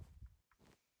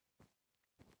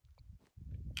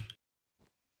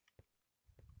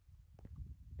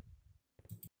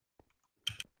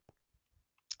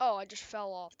 Oh, I just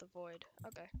fell off the void.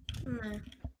 Okay. No,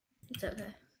 it's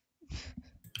okay.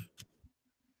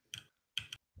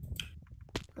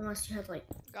 Unless you have like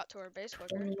Got to our base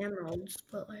quicker. 20 emeralds,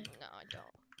 but like. No, I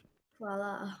don't.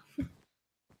 Voila.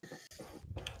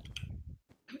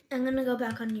 I'm gonna go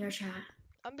back on your chat.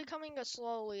 I'm becoming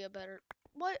slowly a better.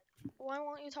 What? Why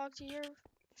won't you talk to your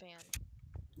fan?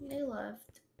 They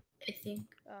left, I think.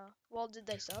 Well, did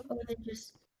they sub? Or they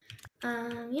just.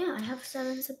 Yeah, I have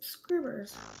 7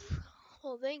 subscribers.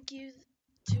 Well, thank you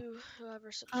to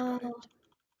whoever subscribed. Oh.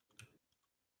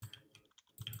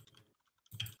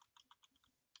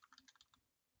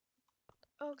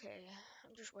 Okay,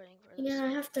 I'm just waiting for this. Yeah, I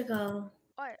have to go.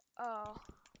 Why?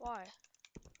 Why?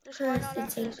 Just why Because not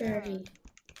it's after this 8:30. round?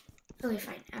 Okay,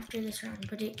 fine. After this round,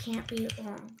 but it can't be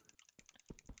long.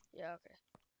 Yeah, okay.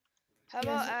 How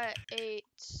about at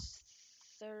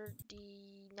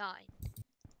 8:39?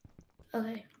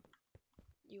 Okay.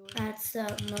 You would. That's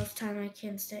the most time I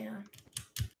can stay on.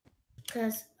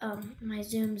 Because my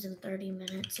Zoom's in 30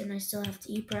 minutes and I still have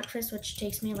to eat breakfast, which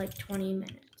takes me like 20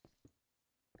 minutes.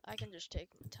 I can just take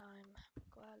my time.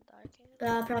 Glad I can. But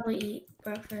I'll probably eat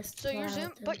breakfast. So your Zoom,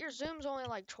 too. but your Zoom's only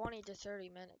like 20 to 30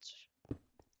 minutes.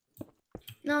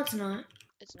 No, it's not.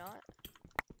 It's not?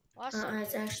 Last time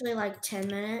It's you... actually like 10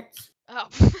 minutes. Oh.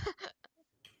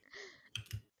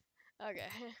 Okay.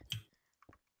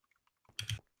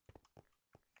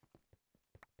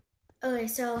 Okay,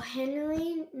 so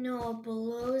Henry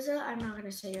Noaboloza, I'm not going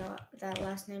to say that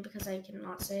last name because I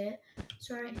cannot say it.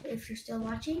 Sorry if you're still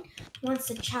watching. Wants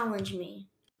to challenge me.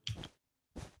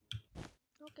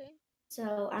 Okay.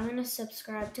 So I'm going to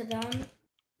subscribe to them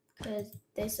because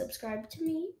they subscribe to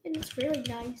me and it's really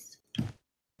nice.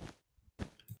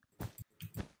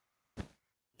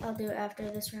 I'll do it after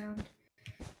this round.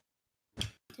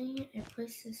 Dang it, I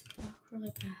placed this block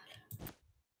really bad.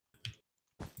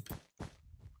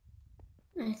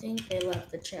 I think they left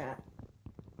the chat.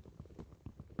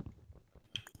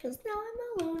 Because now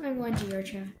I'm alone. I'm going to your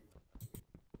chat.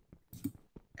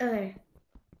 Okay.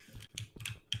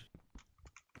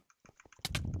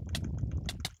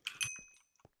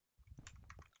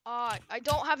 I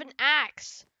don't have an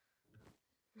axe.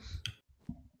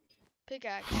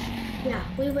 Pickaxe. Yeah,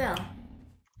 we will.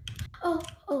 Oh,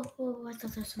 I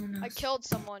thought there was someone else. I killed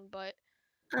someone, but...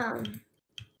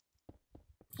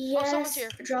 Yes, someone's here.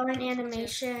 drawing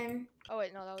animation. Oh,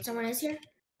 wait, no, that was Someone you. is here?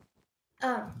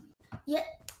 Yeah.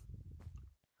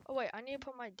 Oh, wait, I need to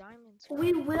put my diamonds.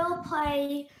 We will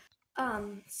play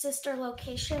sister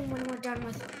location when we're done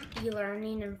with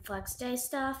e-learning and flex day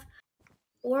stuff.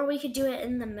 Or we could do it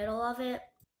in the middle of it,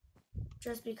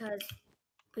 just because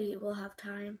we will have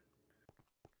time.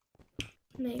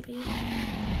 Maybe.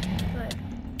 But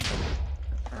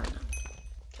I don't know.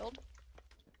 Killed?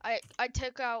 I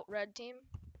took out red team.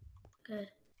 Good.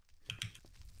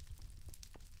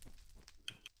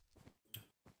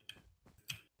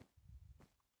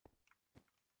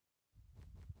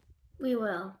 We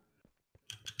will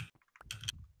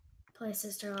play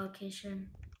sister location.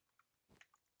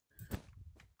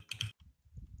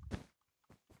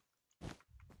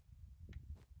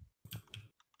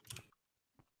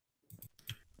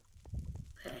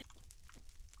 Okay.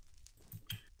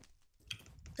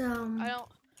 So I don't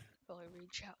really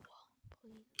read chat well,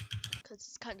 please, because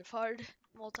it's kind of hard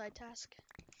multitask.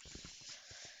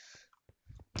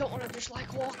 Don't want to just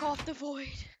like walk off the void.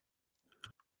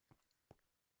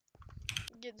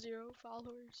 Get 0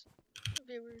 followers,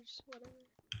 viewers, whatever.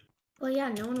 well, yeah,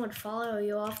 no one would follow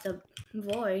you off the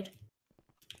void.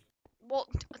 Well,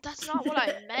 that's not what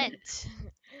I meant.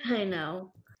 I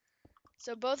know.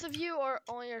 So both of you or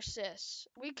only your sis?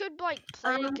 We could like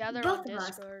play together on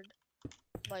Discord.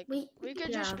 Like we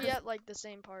could just be at like the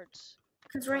same parts.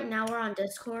 Because right now we're on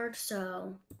Discord,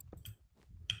 so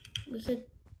we could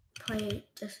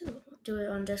do it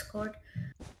on Discord.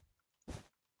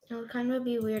 It would kind of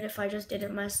be weird if I just did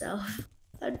it myself.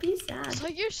 I'd be sad. It's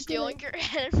like you're stealing your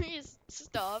enemy's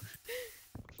stuff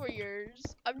for yours.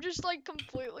 I'm just like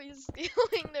completely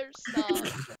stealing their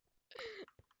stuff.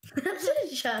 This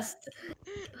is just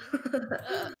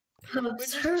absurd.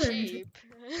 Which is cheap.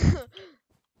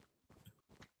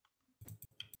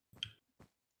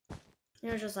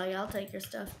 You're just like, I'll take your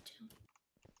stuff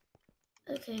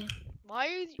too. Okay. Why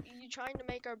are you trying to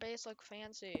make our base look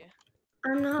fancy?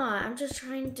 I'm not. I'm just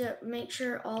trying to make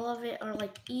sure all of it are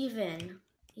like even.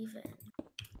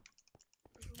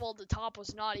 Well, the top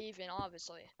was not even,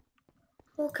 obviously.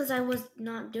 Well, because I was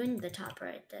not doing the top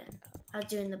right then. I was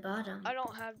doing the bottom. I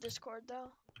don't have Discord though.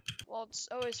 Well, it's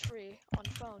always free on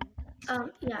phone.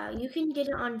 Yeah, you can get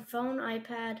it on phone,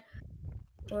 iPad,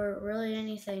 or really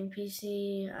anything.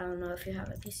 PC. I don't know if you have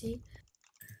a PC.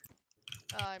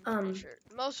 I'm pretty sure.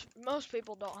 Most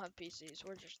people don't have PCs.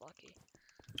 We're just lucky.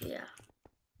 Yeah.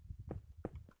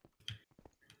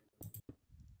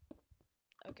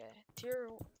 Okay, tier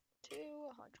 2,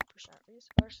 100%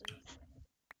 resources.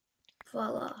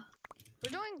 Voila.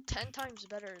 We're doing 10 times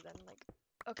better than like.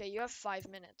 Okay, you have 5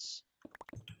 minutes.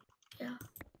 Yeah.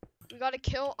 We gotta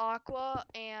kill Aqua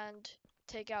and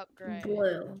take out Gray.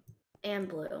 Blue. And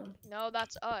blue. No,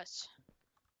 that's us.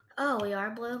 Oh, we are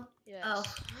blue? Yes. Oh.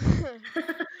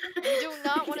 We do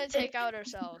not want to take out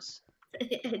ourselves. I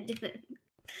didn't.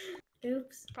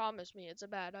 Oops. Promise me, it's a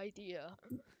bad idea.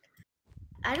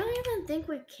 I don't even think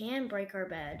we can break our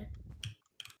bed.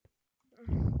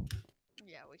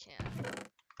 Yeah, we can.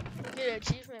 You get an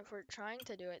achievement for trying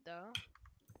to do it, though.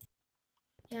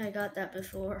 Yeah, I got that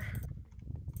before.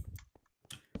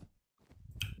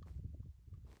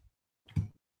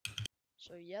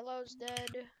 So yellow's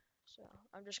dead. So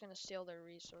I'm just gonna steal their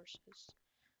resources.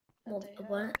 that Well, they have.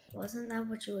 what wasn't that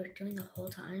what you were doing the whole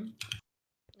time?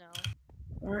 No.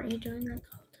 Weren't you doing that the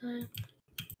whole time?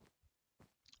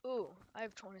 Ooh, I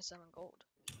have 27 gold.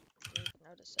 Didn't even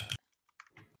notice that.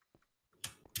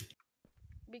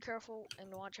 Be careful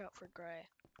and watch out for gray.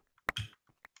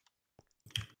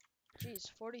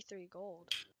 Jeez, 43 gold.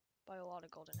 Buy a lot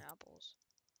of golden apples.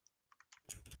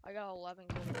 I got 11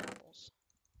 golden apples.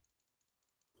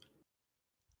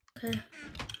 Okay.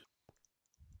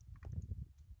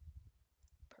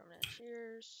 Permanent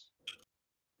shears.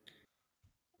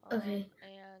 Okay.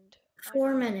 And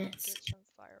 4 I'm gonna minutes. get some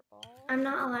fireballs. I'm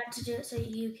not allowed to do it, so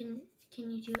you can. Can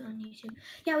you do it on YouTube?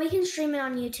 Yeah, we can stream it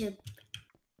on YouTube.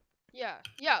 Yeah,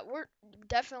 we're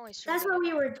definitely streaming. That's what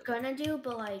we were gonna do,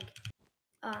 but like,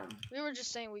 we were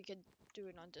just saying we could do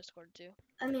it on Discord too.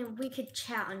 I mean, we could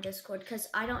chat on Discord because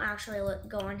I don't actually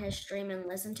go on his stream and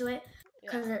listen to it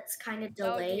because it's kind of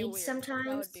delayed sometimes.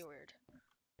 That would be weird.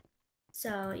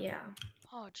 So yeah.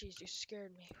 Oh jeez, you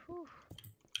scared me. Whew.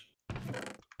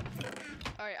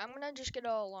 All right, I'm gonna just get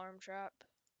an alarm trap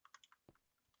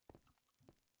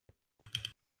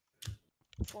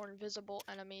for invisible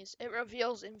enemies. It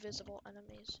reveals invisible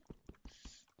enemies.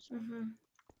 So.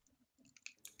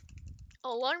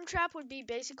 Alarm trap would be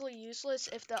basically useless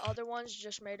if the other ones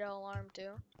just made an alarm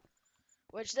too,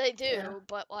 which they do. Yeah.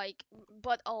 But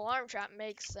alarm trap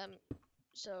makes them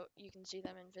so you can see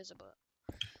them invisible.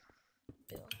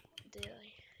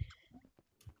 Daily.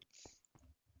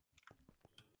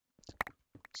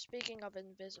 Speaking of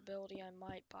invisibility, I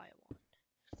might buy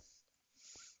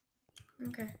one.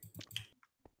 Okay.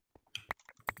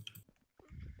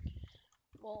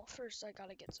 Well, first I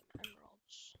gotta get some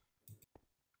emeralds.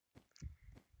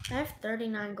 I have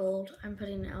 39 gold. I'm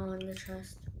putting it all in the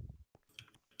chest.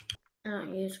 I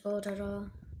don't use gold at all.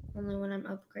 Only when I'm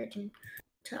upgrading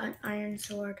to an iron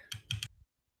sword.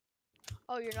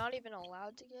 Oh, you're not even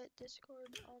allowed to get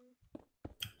Discord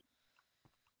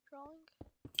drawing?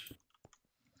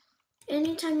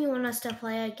 Anytime you want us to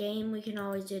play a game, we can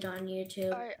always do it on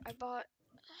YouTube. Alright, I bought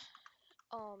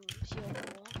heal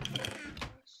pool.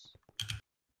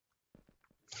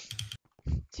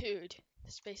 Dude,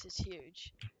 this space is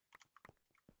huge.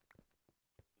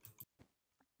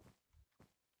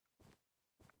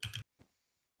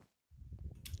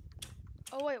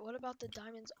 Oh wait, what about the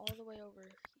diamonds all the way over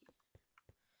here?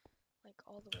 Like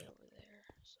all the way over there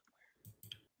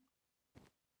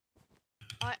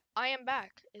somewhere. I am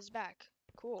back. Is back.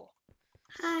 Cool.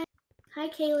 Hi. Hi,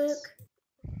 K-Luke.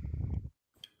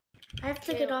 I have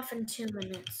to get off in 2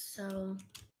 minutes, so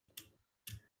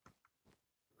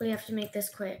we have to make this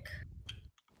quick.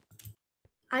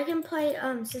 I can play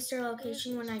sister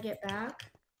location when I get back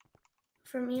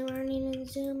from e-learning and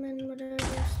Zoom and whatever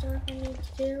stuff I need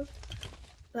to do.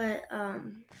 But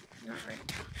not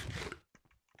right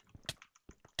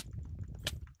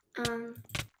now.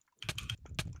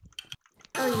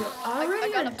 Oh, you already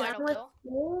I got are a final done with kill.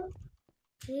 school?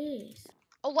 Jeez.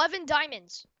 11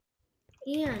 diamonds.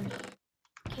 Ian,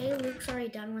 Luke's already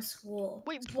done with school.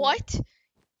 Wait, what?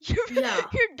 You're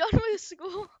done with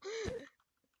school?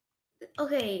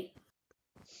 Okay.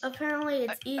 Apparently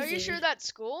it's easy. Are you sure that's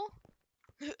school?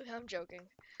 I'm joking.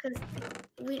 Because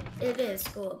it is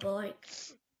school, but like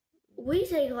we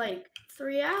take like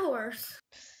 3 hours.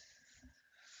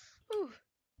 Whew.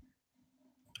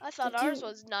 I thought ours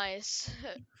was nice.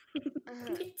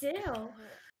 We do.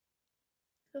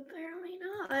 Apparently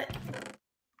not.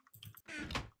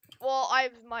 Well, I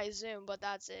have my Zoom, but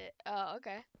that's it.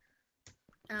 Okay.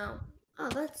 Oh,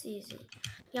 that's easy.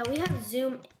 Yeah, we have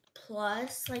Zoom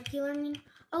Plus, like e-learning.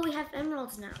 Oh, we have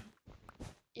emeralds now.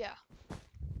 Yeah.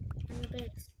 In the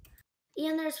base.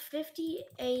 Ian, there's 50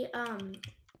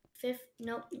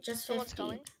 nope, just 50. Someone's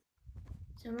coming.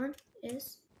 Someone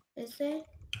is they?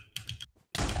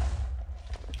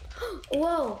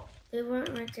 Whoa, they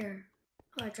weren't right there.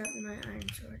 Oh, I dropped my iron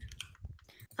sword.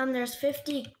 There's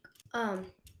 50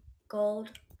 gold.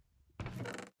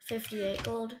 58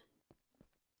 gold.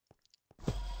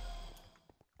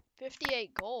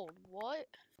 58 gold. What?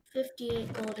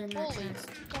 58 gold in that Holy chest.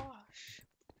 gosh.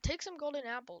 Take some golden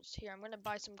apples. Here, I'm gonna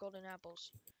buy some golden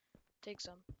apples. Take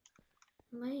some.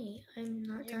 Wait, I'm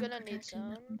not You're gonna need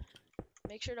some.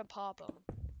 Make sure to pop them.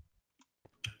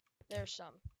 There's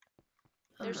some.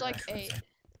 There's like 8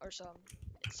 or some.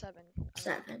 It's 7.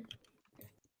 7.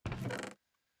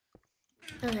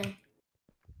 Okay.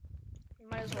 You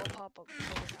might as well pop up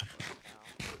golden apple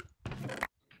right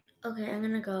now. Okay, I'm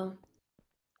gonna go.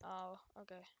 Oh,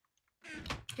 okay.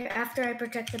 Here, after I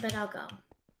protect the bed, I'll go.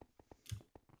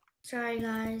 Sorry,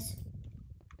 guys.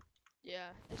 Yeah,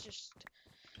 it's just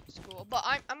school. But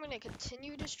I'm gonna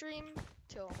continue to stream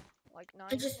till Like 9?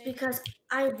 It's just Maybe? because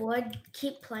I would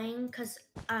keep playing because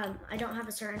I don't have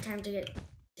a certain time to get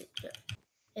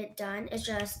it done. It's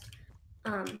just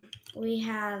we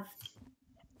have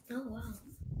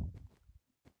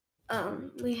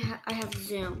I have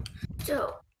Zoom,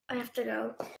 so I have to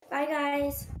go. Bye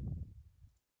guys.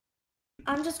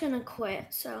 I'm just gonna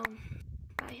quit. So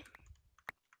bye.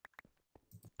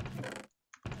 I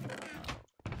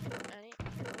only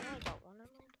got one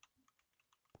emerald.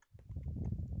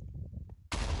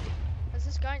 Has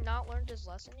this guy not learned his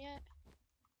lesson yet?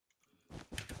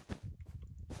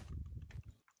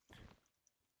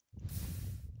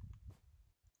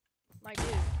 My dude.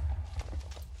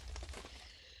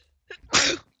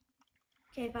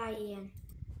 Okay, bye, Ian.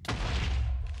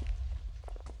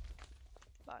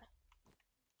 Bye.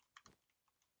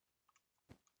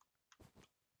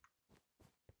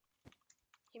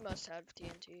 He must have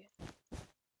TNT.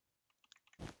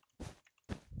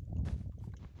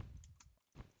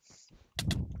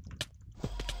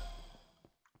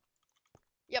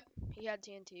 Yep, he had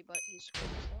TNT, but he's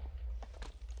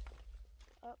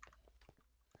up.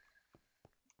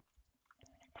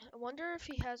 I wonder if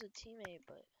he has a teammate,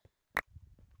 but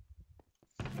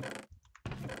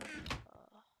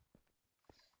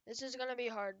this is gonna be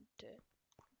hard to.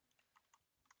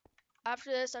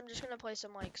 After this, I'm just gonna play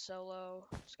some like solo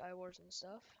Skywars and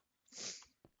stuff.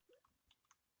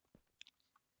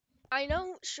 I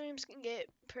know streams can get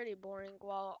pretty boring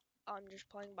while I'm just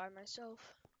playing by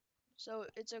myself, so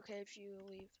it's okay if you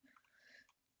leave.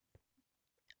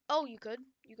 Oh, you could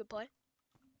play.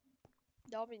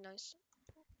 That would be nice.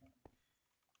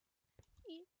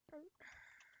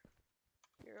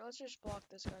 Here, let's just block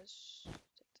this guy's.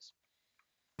 Take this.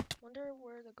 Wonder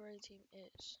where the gray team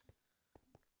is.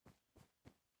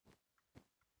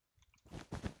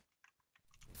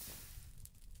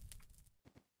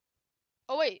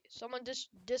 Oh wait, someone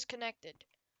disconnected.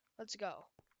 Let's go.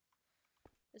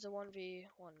 It's a 1v1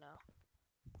 now.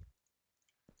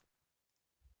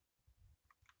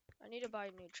 I need to buy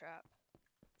a new trap.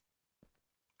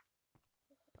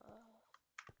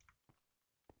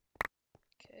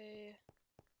 Okay.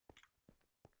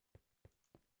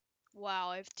 Wow,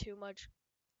 I have too much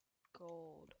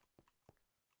gold.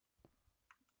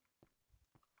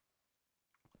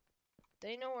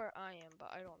 They know where I am,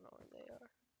 but I don't know where they are.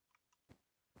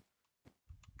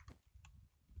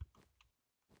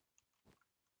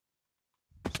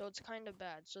 So it's kind of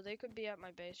bad. So they could be at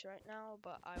my base right now,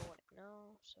 but I wouldn't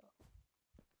know, so.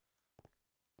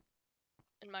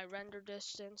 And my render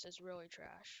distance is really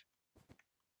trash.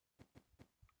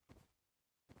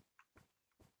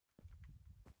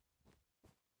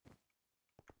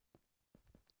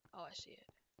 Oh, I see it.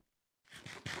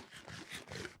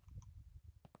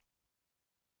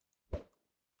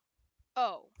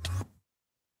 Oh.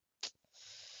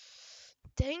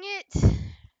 Dang it!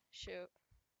 Shoot.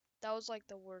 That was like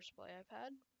the worst play I've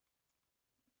had.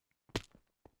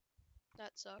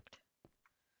 That sucked.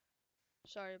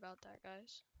 Sorry about that,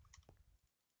 guys.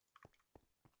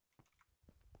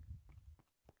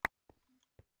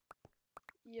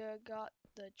 You got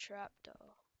the trap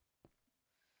though.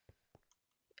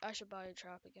 I should buy a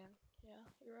trap again. Yeah,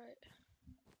 you're right.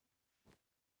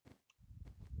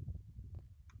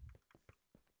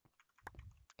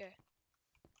 Okay.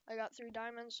 I got 3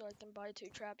 diamonds, so I can buy 2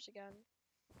 traps again.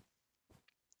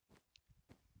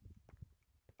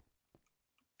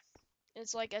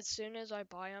 It's like as soon as I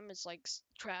buy them, it's like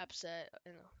trap set.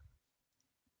 You know.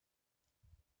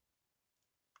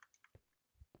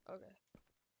 Okay.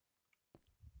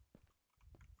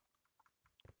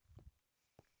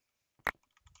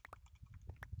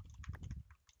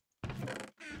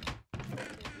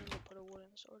 Didn't mean to put a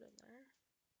wooden sword in there.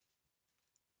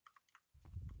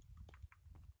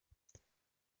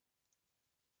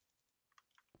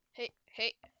 Hey,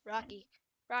 hey, Rocky,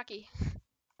 Rocky,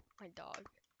 my dog.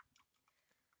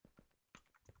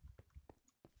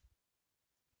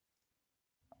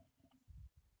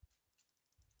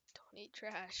 Don't eat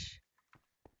trash.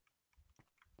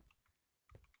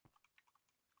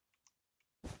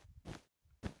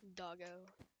 Doggo.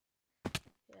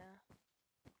 Yeah.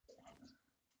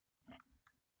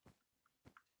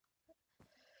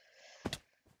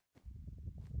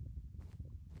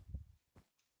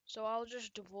 So I'll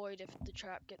just avoid if the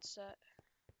trap gets set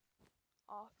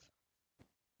off.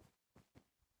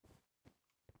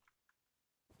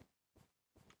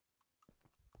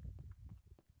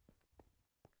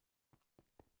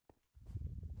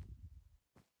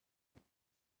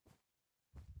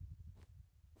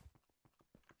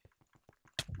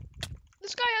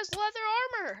 This guy has leather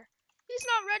armor. He's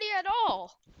not ready at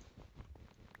all.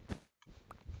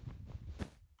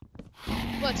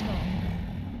 Let's go.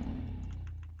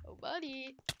 Oh,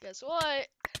 buddy. Guess what?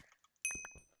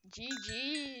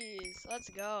 GG's. Let's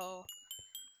go.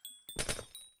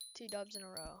 2 dubs in a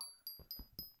row.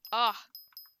 Ah.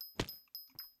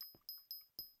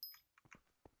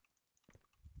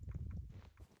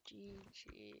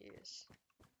 GG's.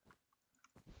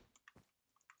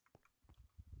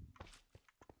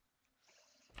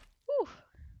 Whew.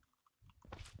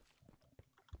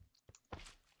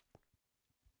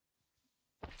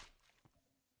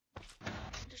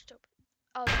 Just open.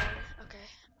 Oh, okay.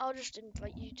 I'll just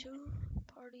invite you to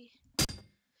party.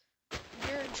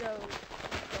 You're Joe.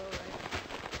 Go right.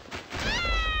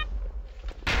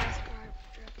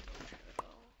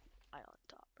 Island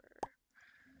topper.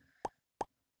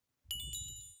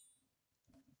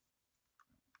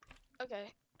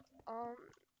 Okay. Oh,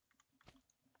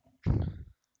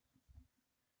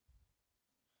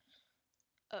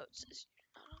 it says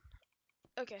you're not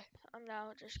on. Okay, I'm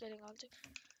now just getting onto.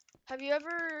 Have you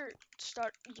ever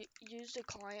used a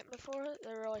client before?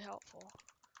 They're really helpful.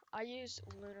 I use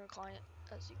Lunar Client,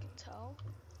 as you can tell.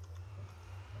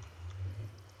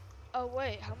 Oh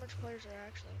wait, how much players are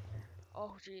actually in there?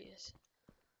 Oh jeez.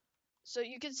 So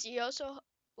you can see also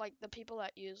like the people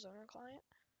that use Lunar Client.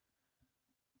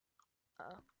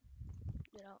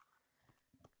 You know.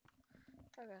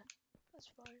 Okay, that's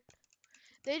fine.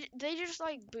 They just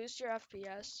like boost your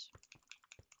FPS.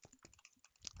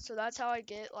 So that's how I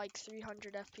get like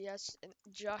 300 FPS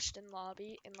just in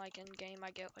lobby, and like in game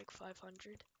I get like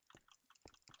 500.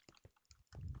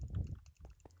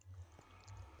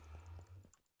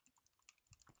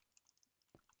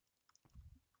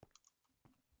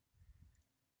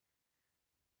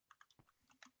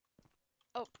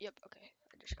 Oh, yep, okay.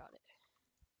 I just got it.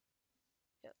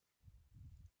 Yep.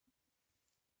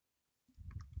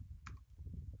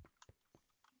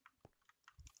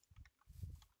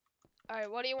 Alright,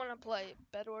 what do you want to play?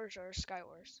 Bed Wars or Sky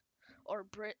Wars? Or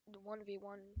Brit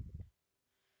 1v1?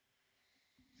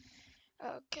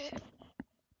 Okay.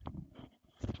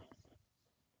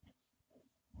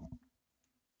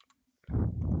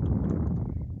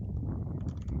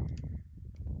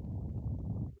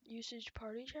 Usage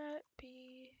party chat?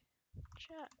 P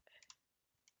chat.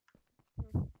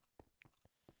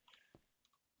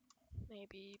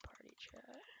 Maybe party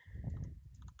chat.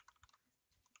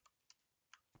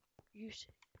 Usage.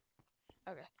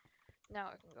 Okay. Now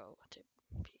I can go to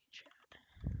P chat.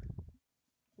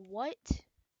 What?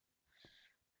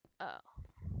 Oh.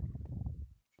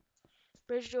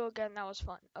 Bridge duel again, that was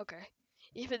fun. Okay.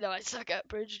 Even though I suck at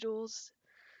bridge duels.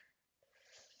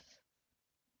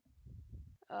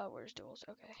 Where's duels?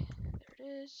 Okay. There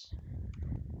it is.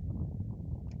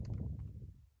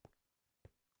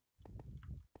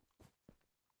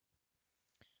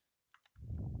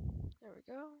 There we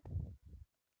go.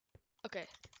 Okay.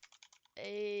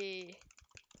 Hey.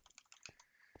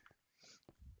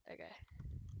 Okay.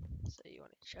 So you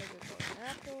want to chug it for an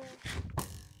apple.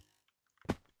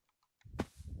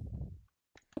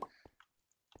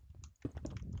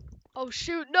 Oh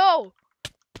shoot, no!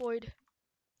 Void.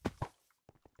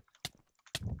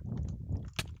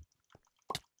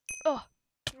 Oh,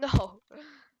 no.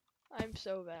 I'm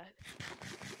so bad.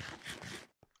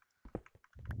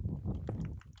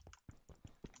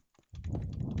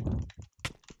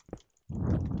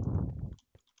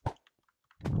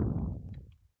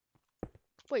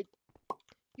 Wait,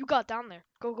 you got down there.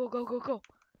 Go, go, go, go, go.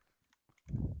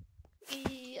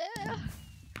 Yeah.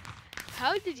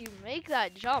 How did you make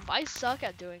that jump? I suck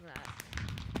at doing that.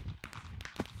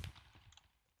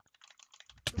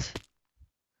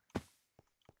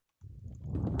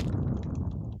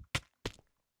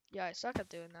 Yeah, I suck at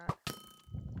doing that.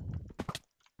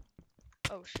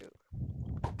 Oh shoot.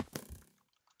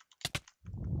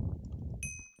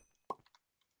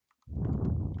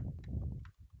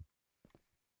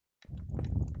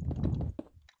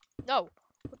 No.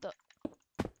 What the?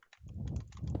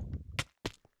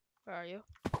 Where are you?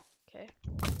 Okay.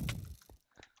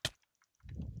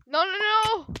 No, no,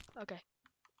 no! Okay.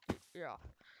 You're off.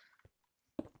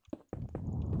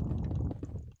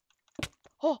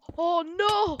 Oh, oh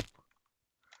no!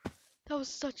 That was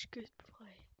such good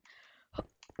play.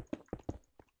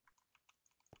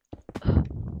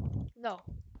 No.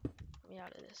 Let me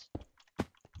out of this.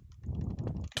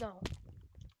 No.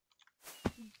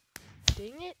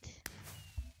 Dang it.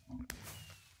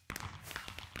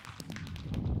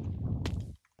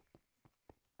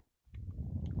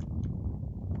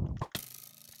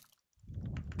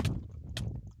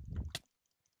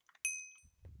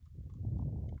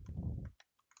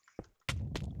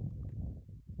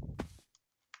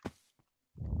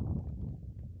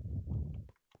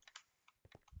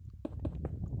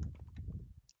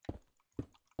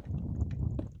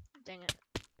 dang it.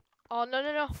 Oh, no,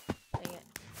 no, no. Dang it.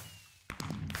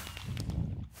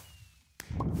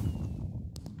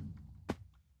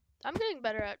 I'm getting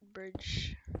better at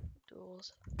bridge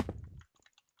duels.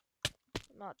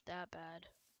 Not that bad.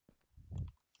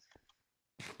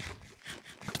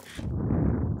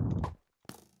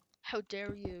 How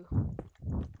dare you?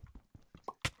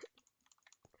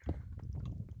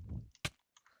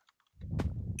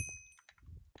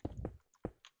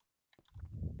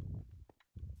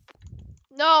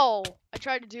 No! I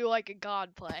tried to do like a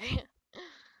god play.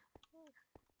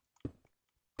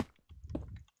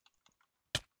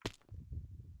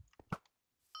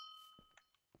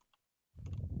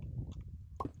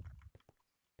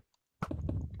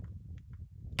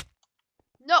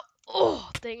 No! Oh,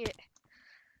 dang it.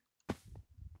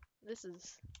 This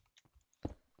is...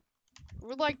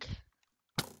 We're like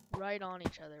right on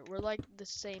each other. We're like the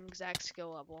same exact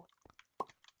skill level.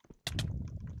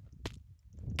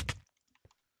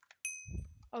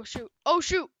 Oh shoot. Oh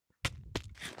shoot!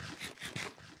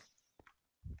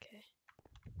 Okay.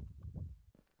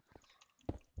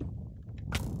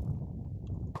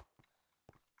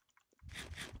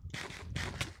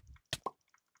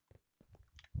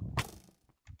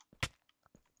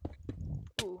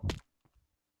 Ooh.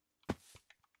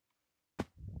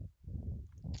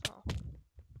 Oh.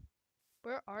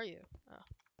 Where are you? Oh.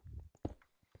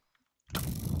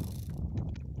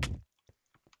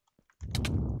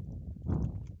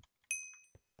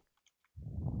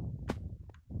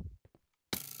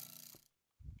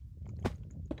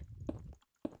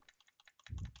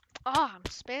 Ah, I'm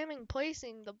spamming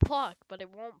placing the block, but it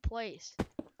won't place.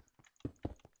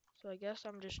 So I guess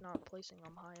I'm just not placing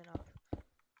them high enough.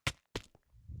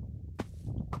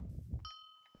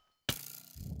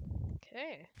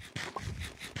 Okay.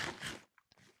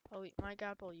 I'll eat my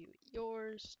apple, you eat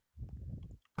yours.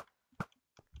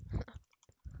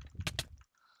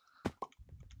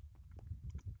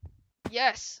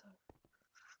 Yes!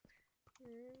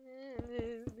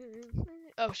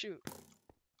 Oh shoot.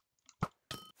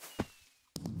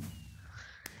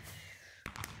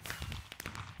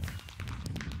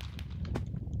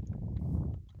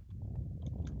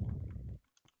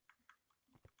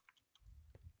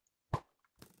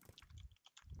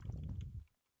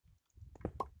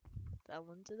 Fell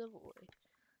into the void.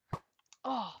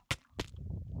 Oh!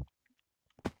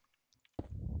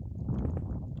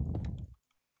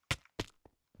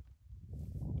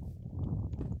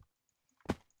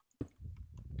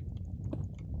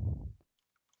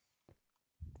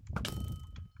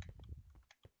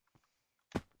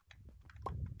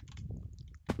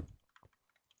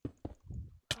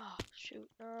 Oh, shoot,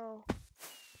 no.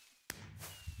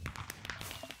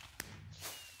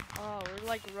 Oh, we're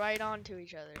like right onto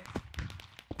each other.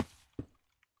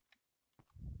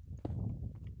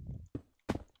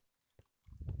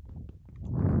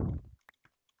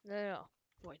 No, no, no.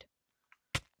 Void.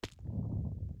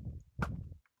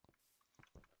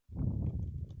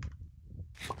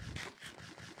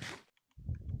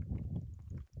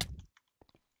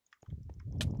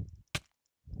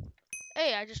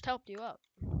 Hey, I just helped you up.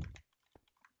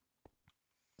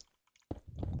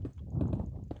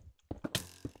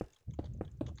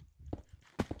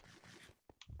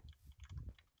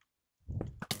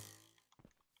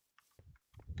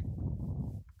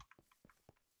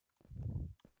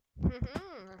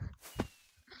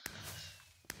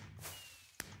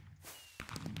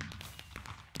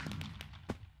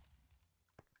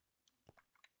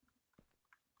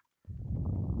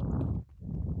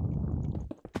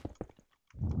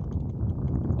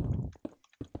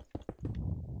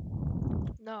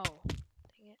 No.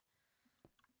 Dang it.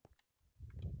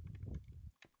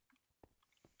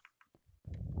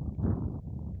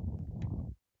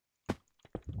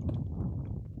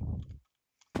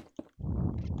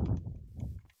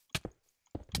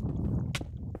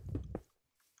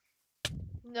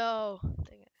 No.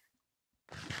 Dang it.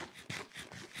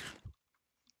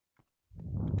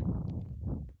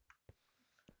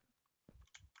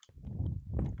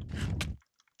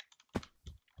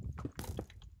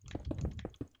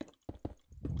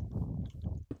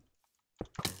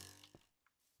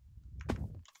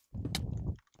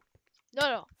 No,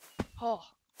 no. Oh.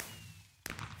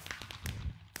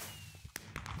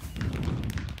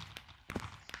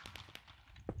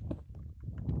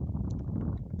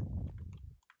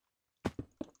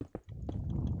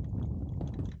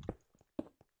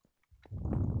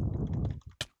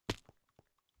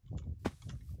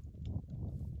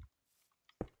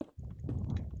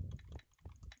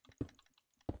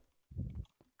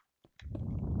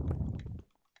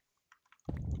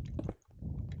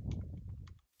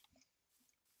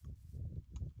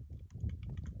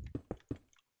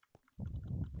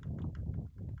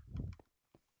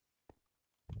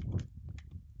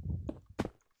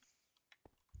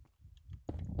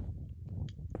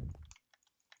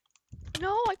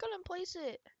 No, I couldn't place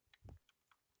it.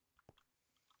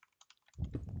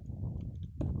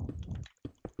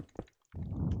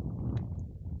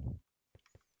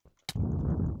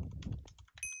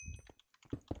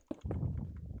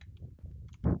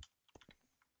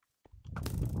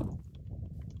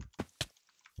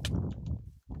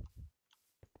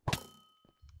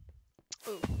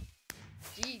 Ooh,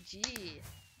 GG.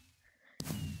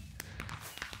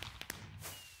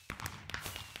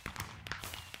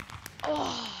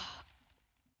 Oh.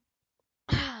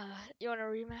 You want a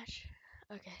rematch?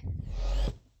 Okay.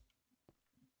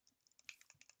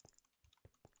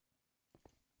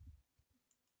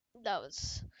 That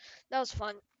was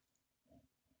fun.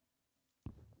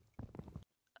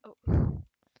 Oh,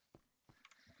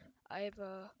 I have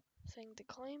a thing to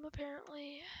claim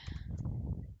apparently.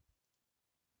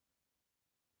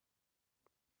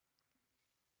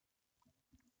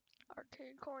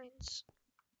 Arcade coins.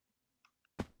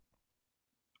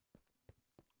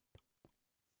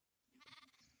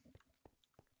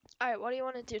 Alright, what do you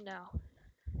want to do now?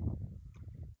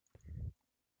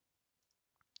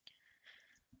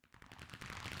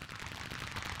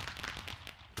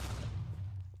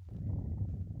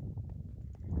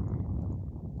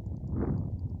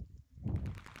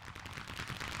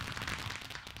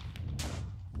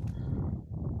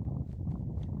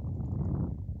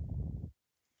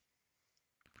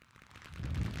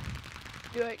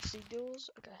 UHC duels?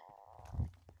 Okay.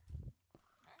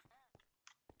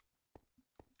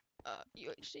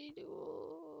 UHC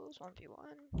duels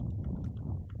 1v1.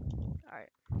 Alright.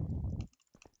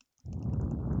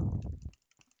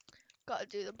 Gotta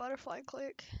do the butterfly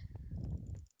click.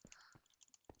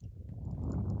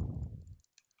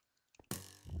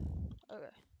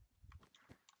 Okay.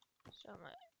 So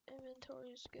my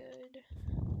inventory is good.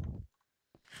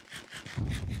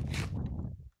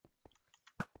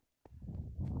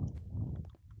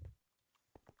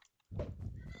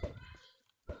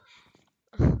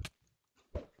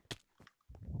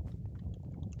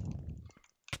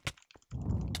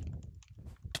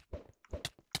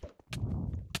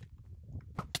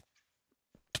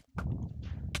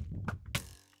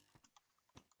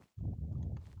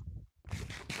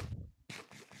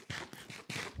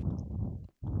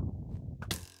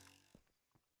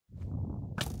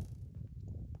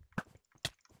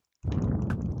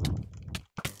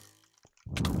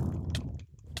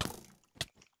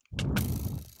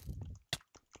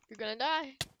 You're gonna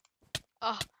die.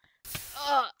 Ah.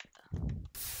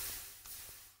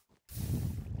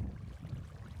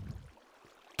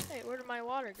 Hey, where did my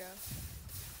water go?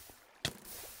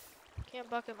 Can't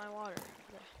bucket my water.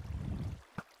 Okay.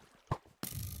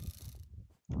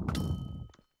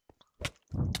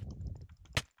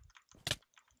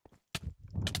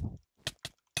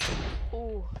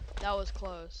 Ooh, that was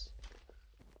close.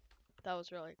 That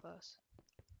was really close.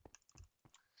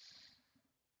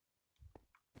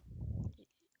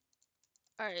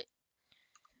 Alright.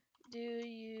 Do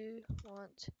you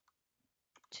want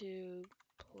to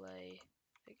play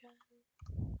again?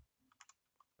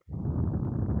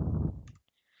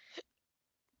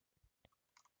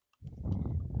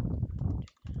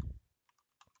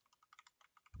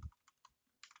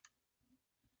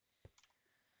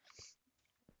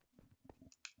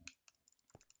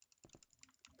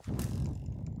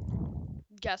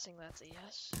 Guessing that's a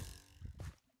yes.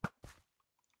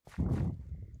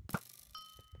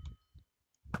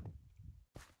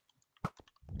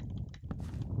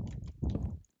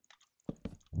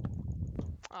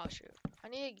 Oh shoot. I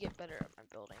need to get better at my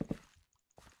building.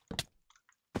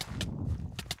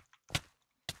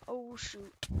 Oh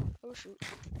shoot. Oh shoot.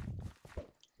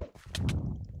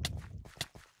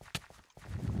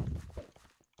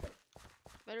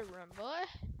 Better run, boy.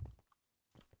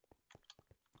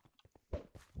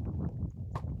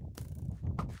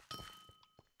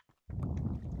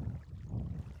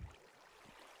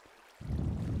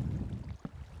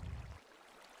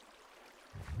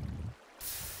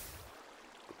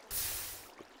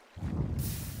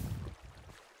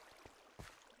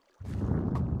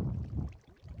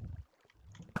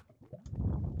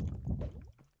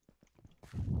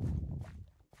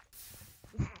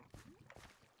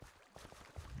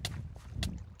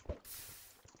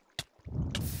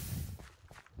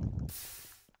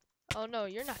 Oh no,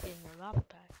 you're not getting your lava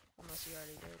pack. Unless you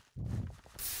already did.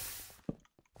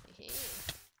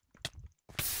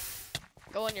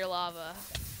 Go in your lava.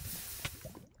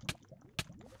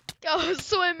 Go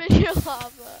swim in your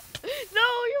lava.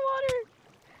 No, your water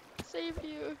saved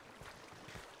you.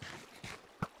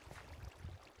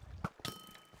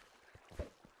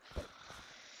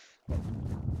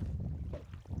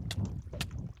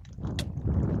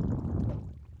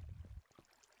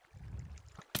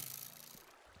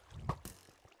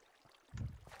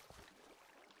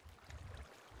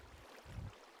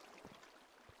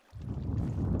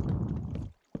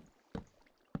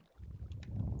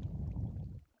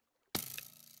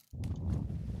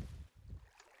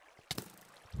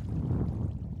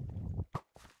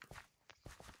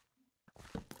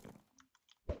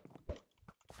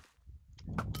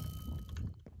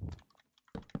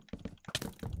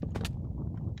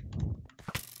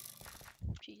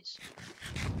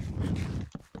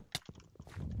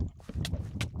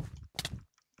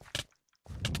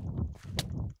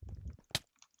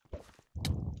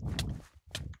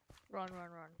 Run,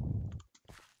 run, run.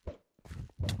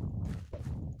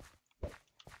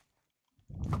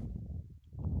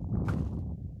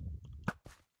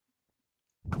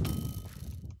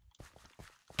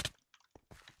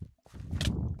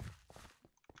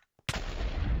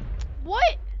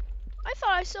 What? I thought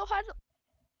I still had.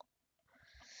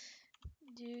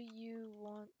 Do you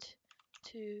want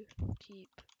to keep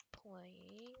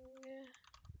playing?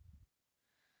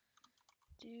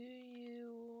 Do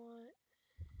you want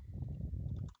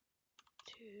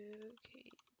to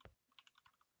keep?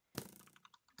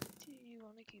 Do you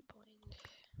want to keep playing?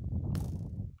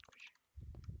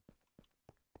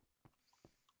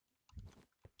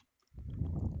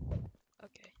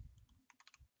 Okay.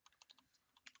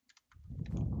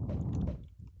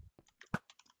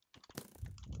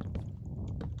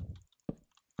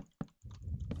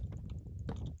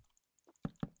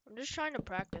 I'm just trying to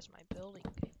practice my building.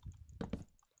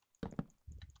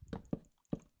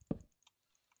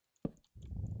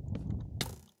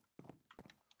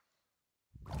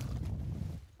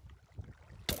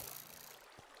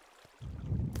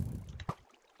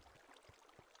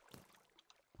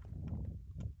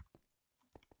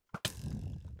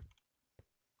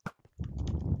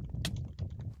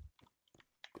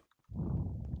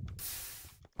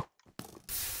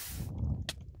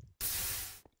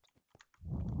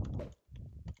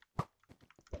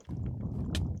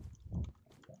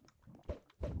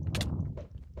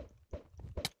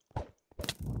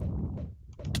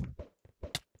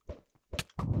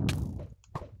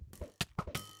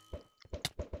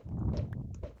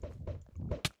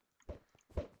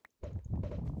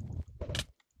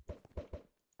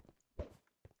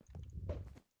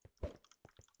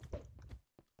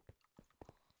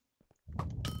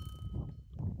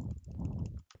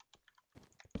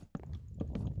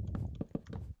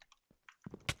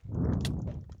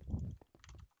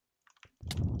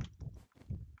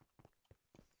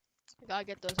 I gotta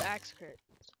get those axe crits.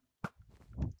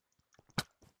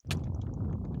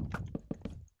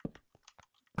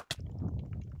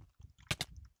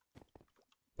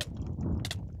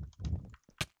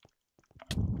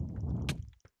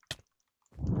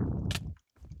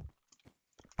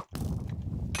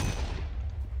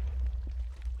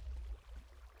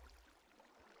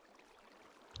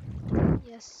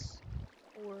 Yes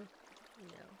or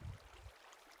no.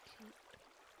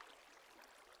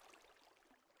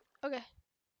 Okay.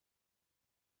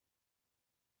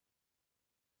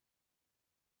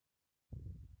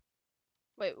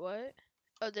 Wait, what?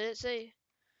 Oh, did it say?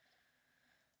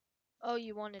 Oh,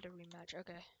 you wanted a rematch.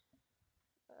 Okay.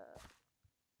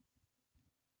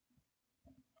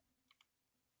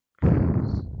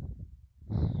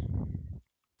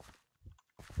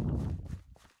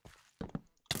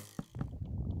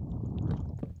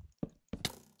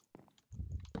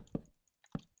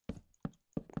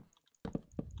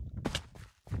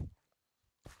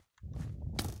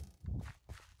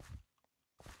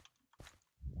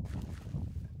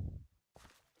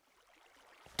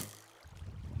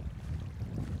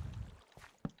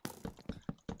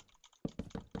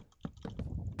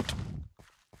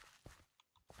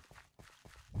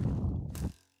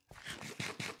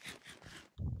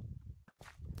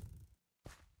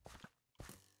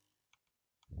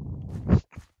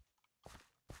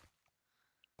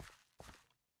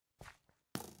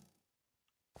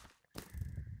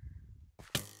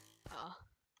 Ah.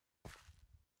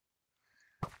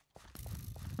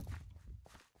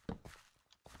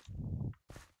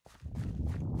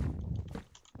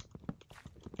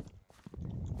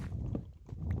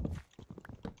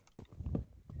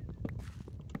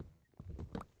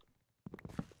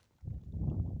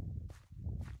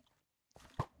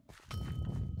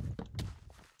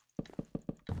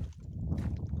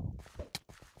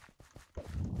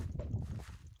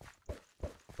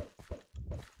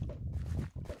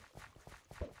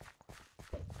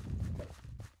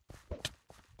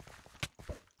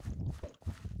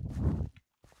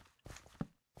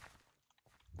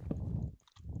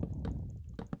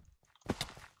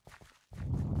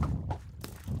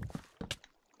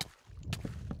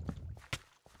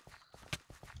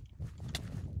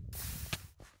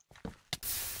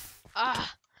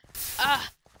 Ah.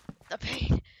 Ah. The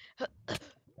pain.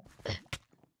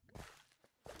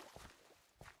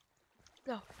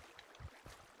 Go.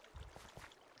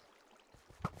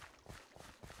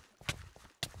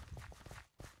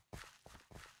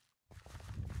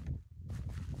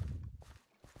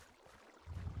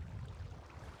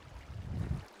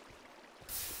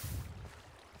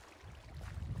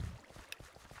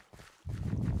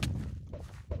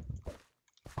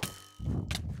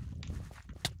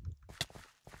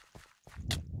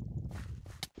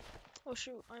 Oh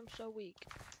shoot, I'm so weak.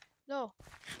 No.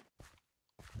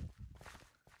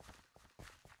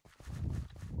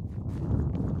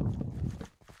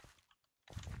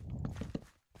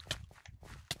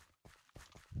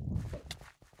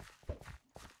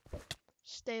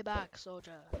 Stay back,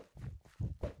 soldier.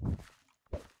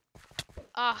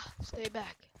 Ah, stay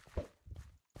back.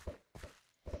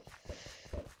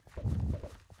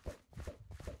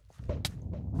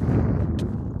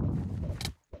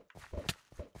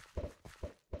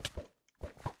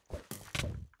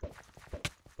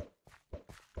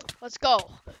 Let's go.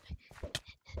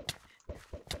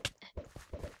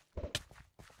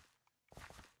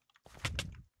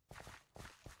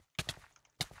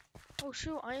 Oh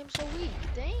shoot, I am so weak.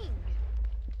 Dang.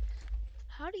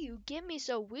 How do you get me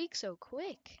so weak so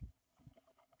quick?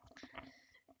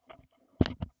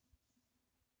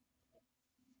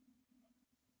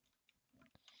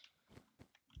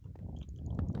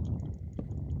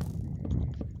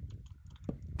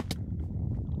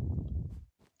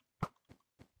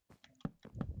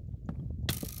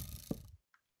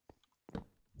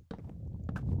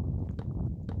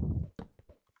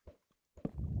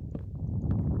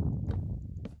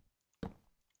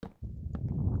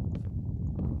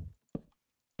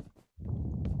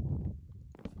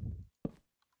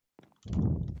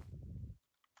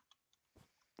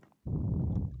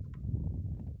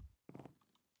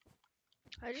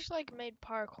 I just like made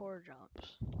parkour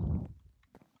jumps.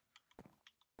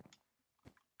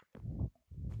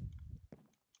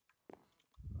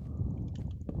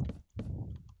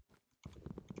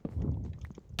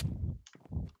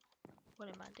 What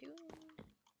am I doing?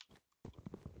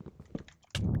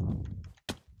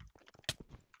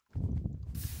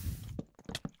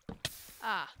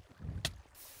 Ah.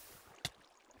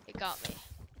 It got me.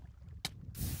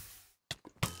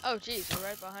 Oh jeez, you're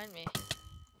right behind me.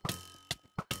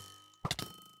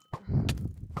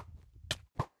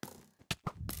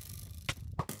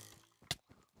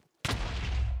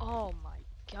 Oh my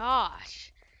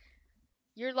gosh.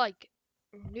 You're like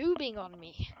noobing on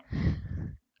me.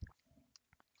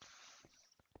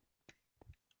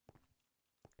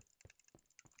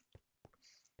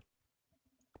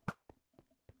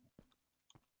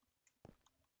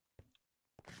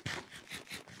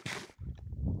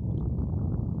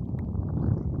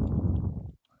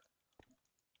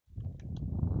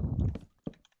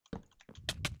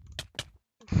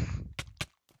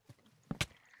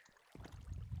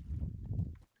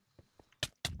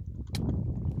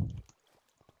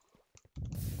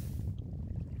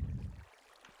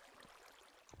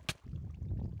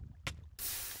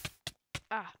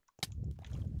 Ah.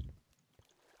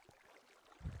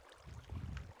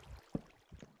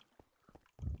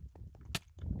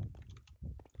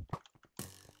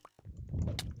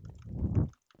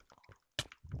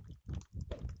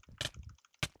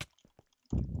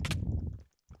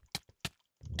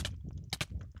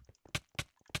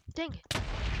 Dang it.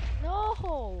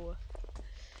 No.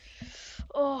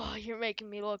 Oh, you're making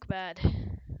me look bad.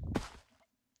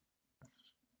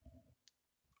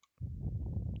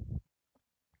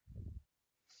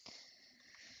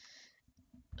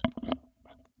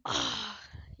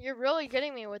 You're really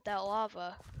getting me with that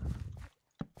lava.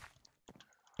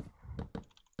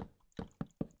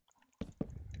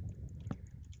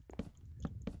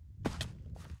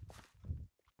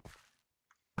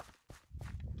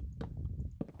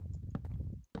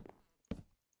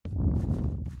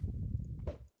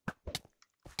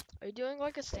 Are you doing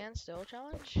like a standstill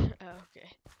challenge? Oh, okay.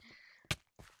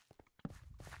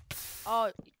 Oh,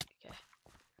 okay.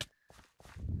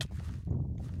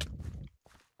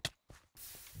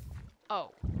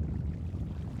 Oh.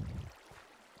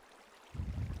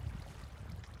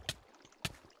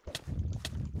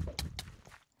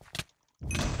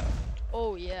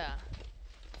 Oh, yeah.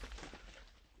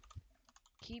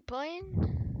 Keep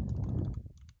playing?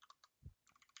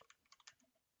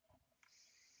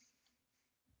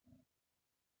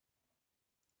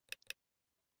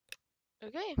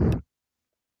 Okay. No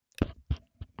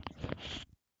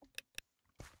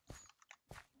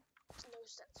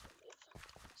sense will be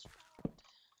affected this round.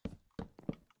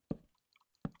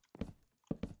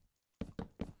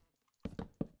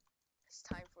 It's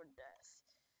time for death.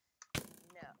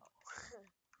 No.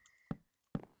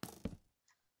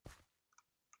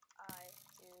 I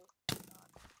do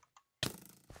not.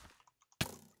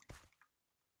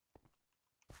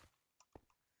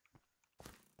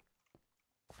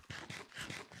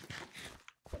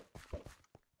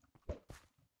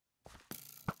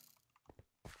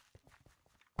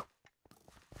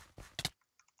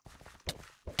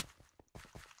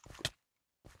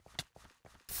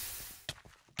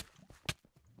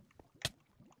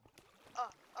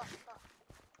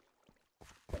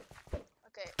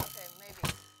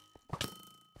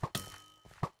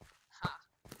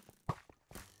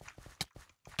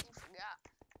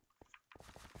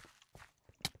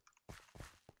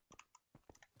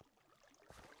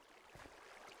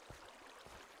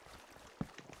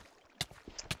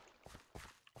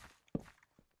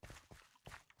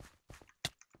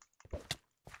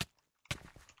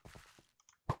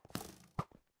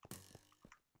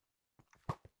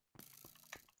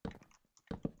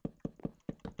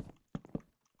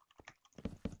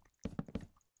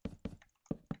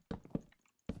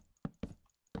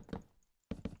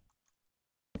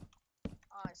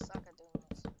 I suck at doing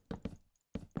this.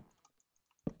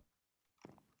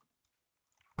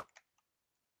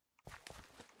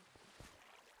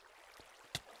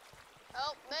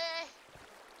 Help me!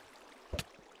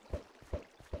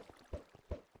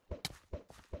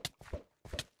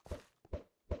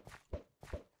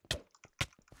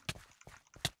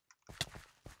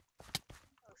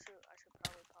 Oh shoot, I should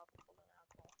probably pop a golden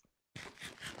apple.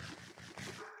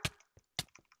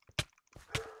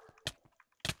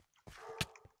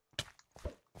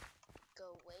 Go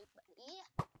away, buddy.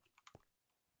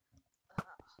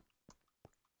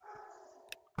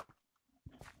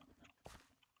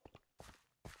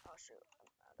 Oh shoot, I'm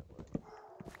out of wood.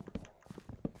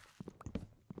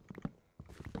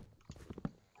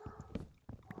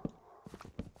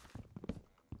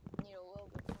 Need a little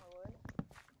bit more wood,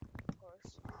 of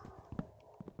course.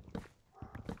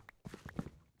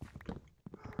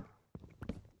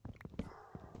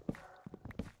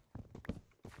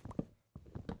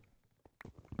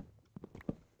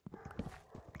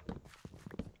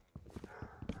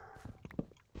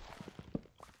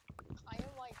 I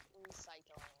am like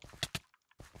recycling.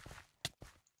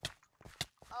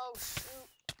 Oh shoot.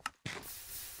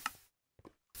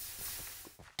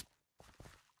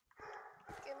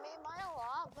 Give me my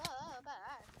lava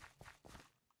back.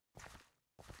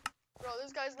 Bro,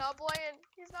 this guy's not playing.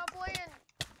 He's not playing.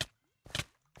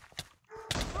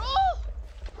 Bro!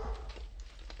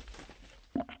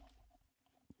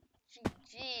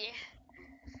 GG.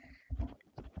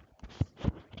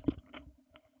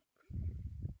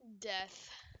 Death.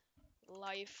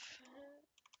 Life.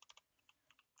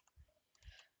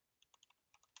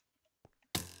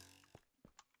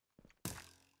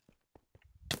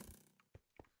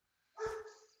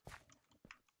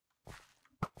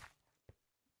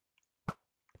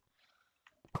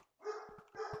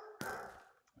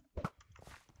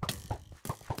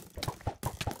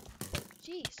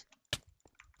 Jeez.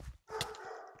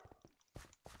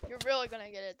 You're really gonna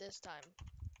get it this time.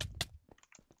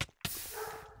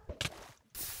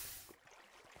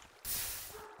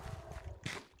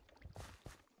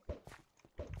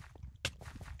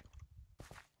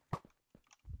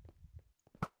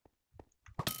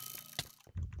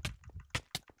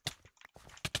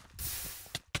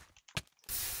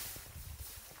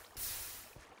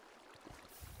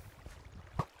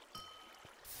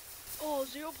 Oh,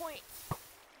 0.8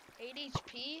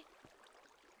 HP?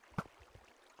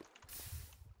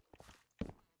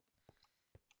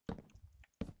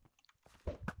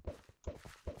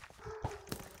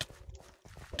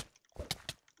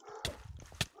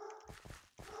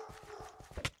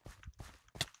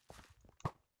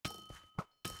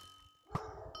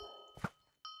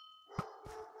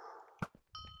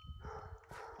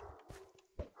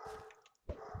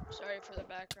 Sorry for the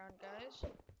background,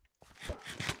 guys.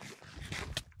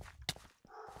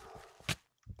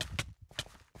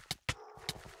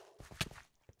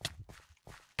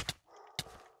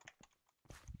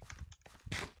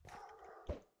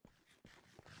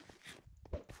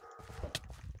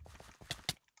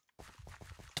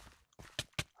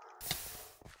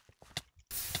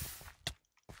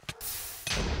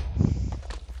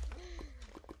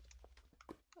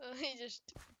 He just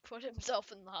put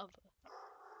himself in lava.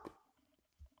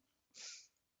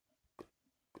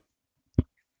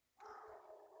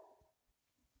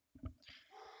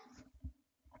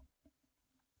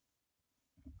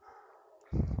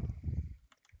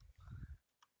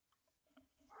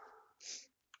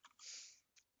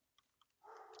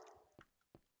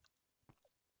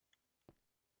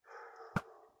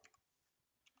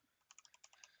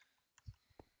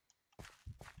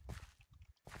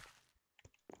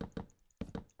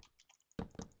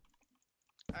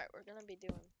 Alright, we're gonna be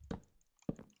doing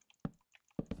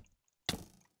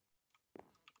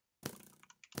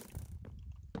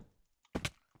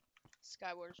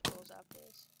Skyward Scrolls after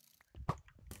this.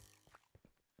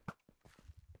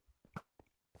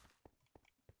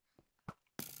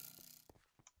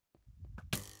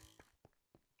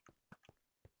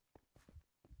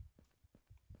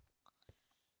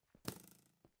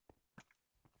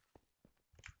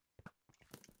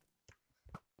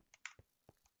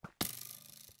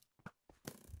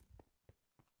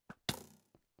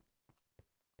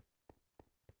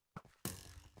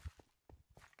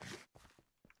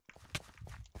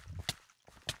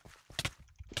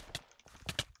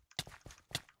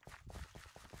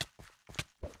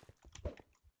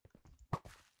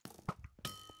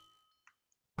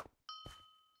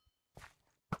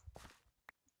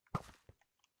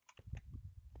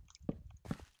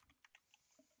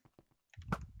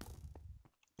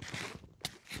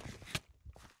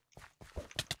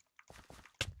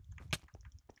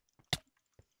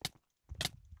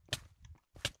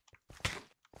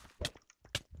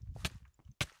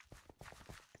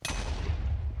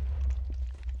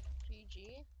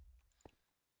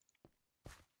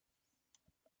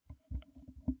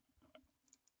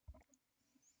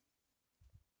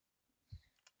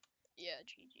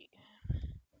 GG.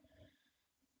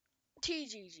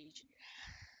 TGGG.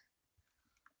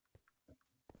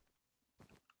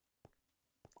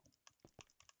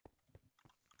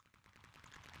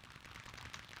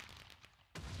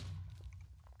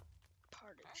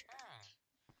 Party chat.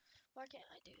 Why can't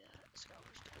I do that?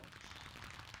 Scholars do.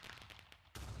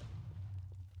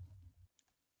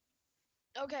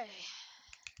 Okay.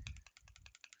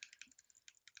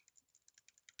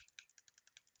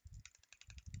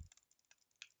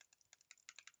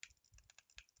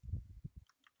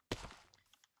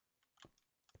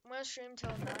 I'm gonna stream till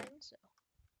 9, so.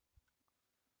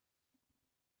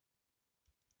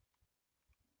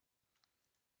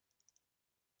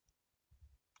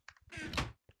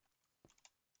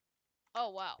 Oh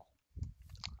wow.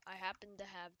 I happen to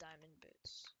have diamond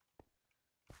boots.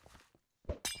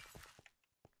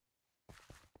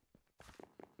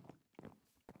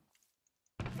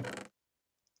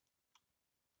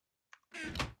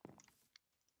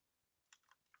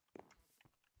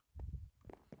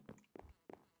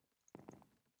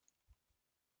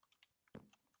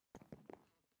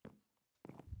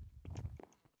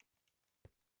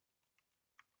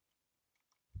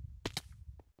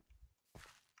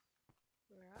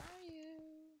 Where are you?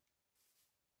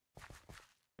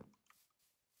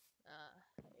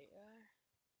 There you are.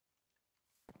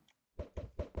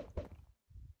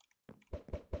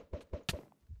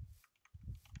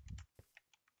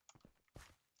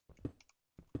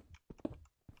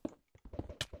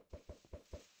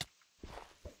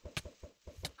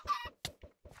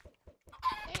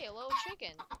 Hey, a little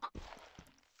chicken.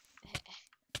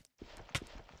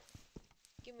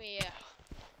 Give me a.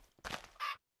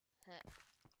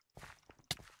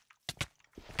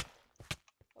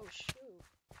 Oh shoot.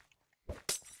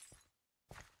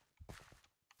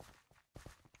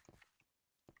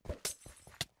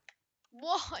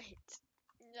 What?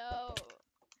 No.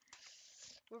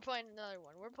 We're playing another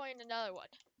one. We're playing another one.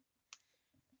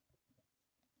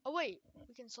 Oh wait,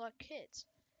 we can select kids.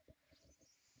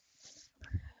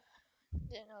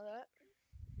 Didn't know that.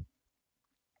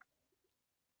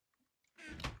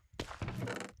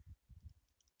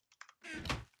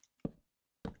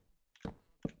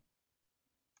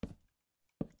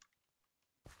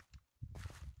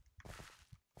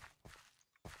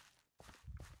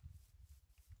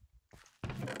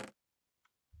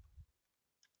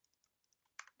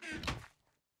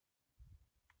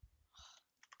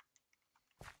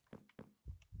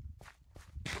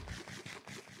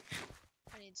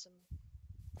 I need some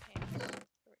pants. There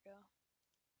we go.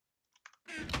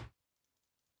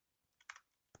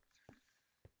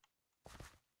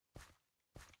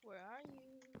 Where are you?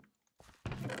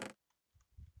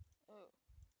 Oh,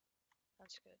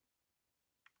 that's good.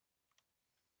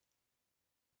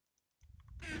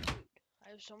 Dude, I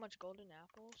have so much golden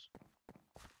apples.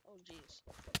 Oh jeez.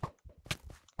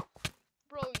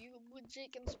 Bro, you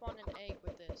legit can spawn an egg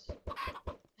with this.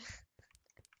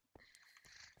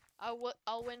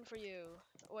 I'll win for you.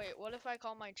 Wait, what if I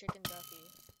call my chicken Duffy?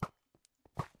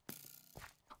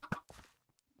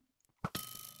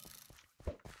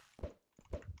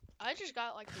 I just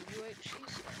got like the UHC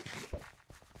stuff.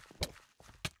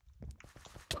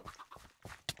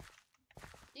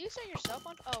 Do you set yourself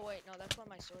on? Oh wait, no, that's what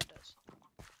my sword does.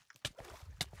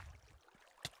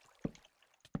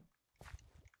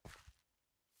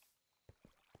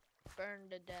 Burn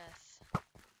to death.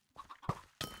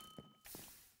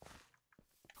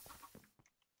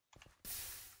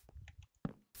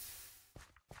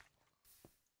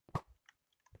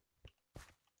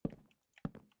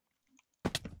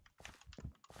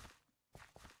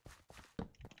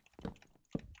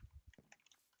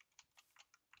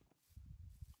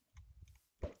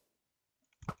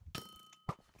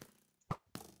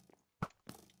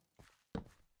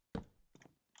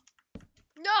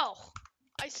 No!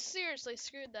 I seriously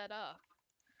screwed that up.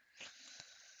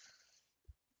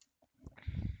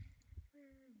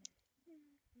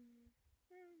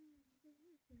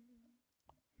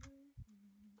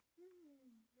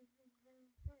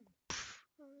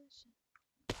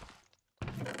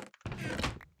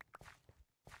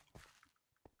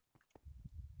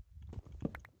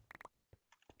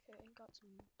 Okay, got some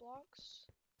blocks.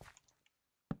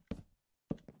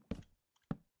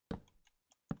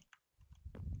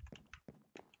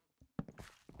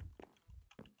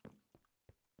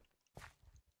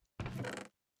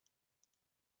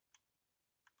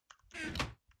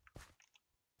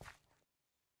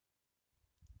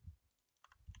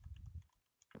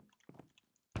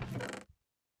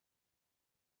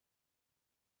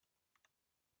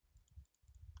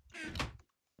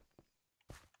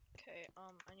 Okay,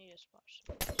 I need a splash.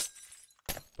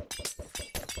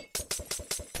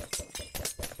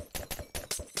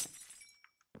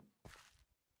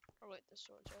 wait, the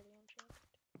sword's already enchanted.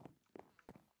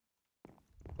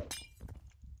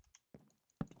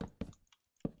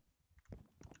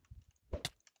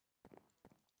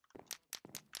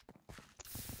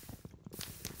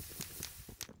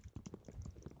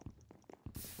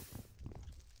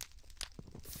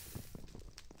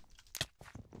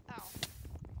 Ow.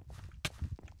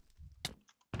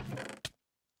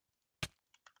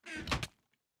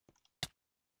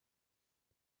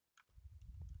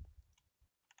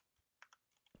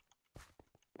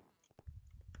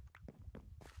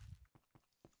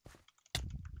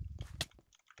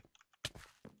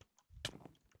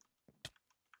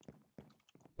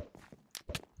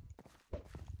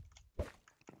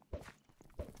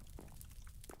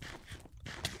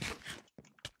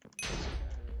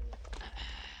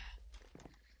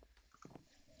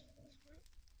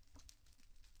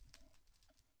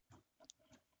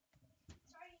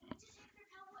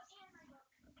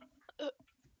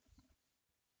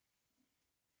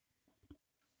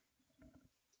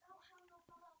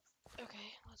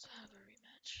 Okay, let's have a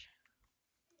rematch.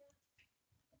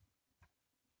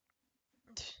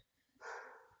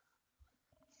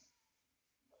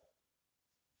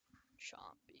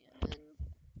 Champion.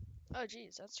 Oh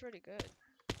geez, that's pretty good.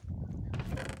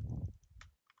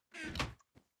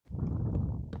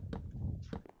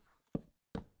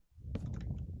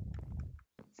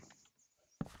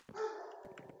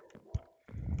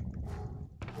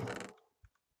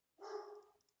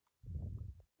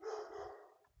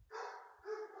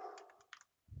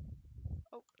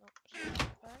 Oh, no,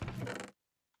 back.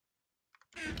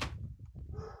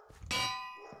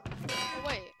 Oh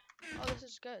wait. Oh, this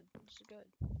is good. This is good.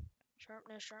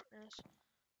 Sharpness, sharpness.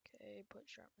 Okay, put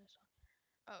sharpness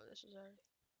on. Oh, this is already.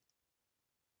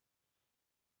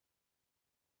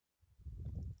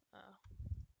 Oh,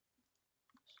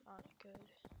 it's not good.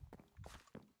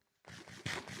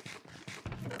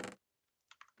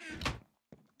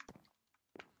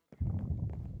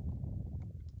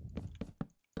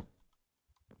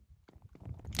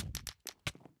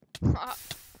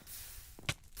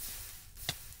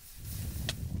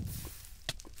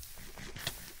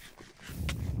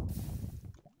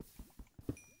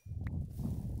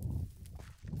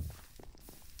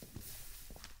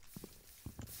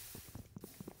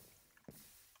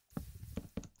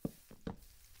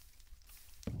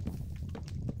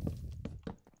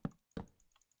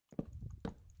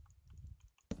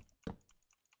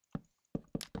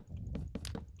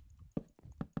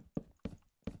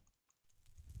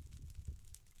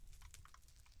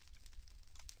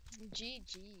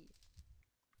 GG.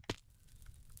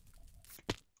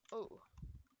 Oh.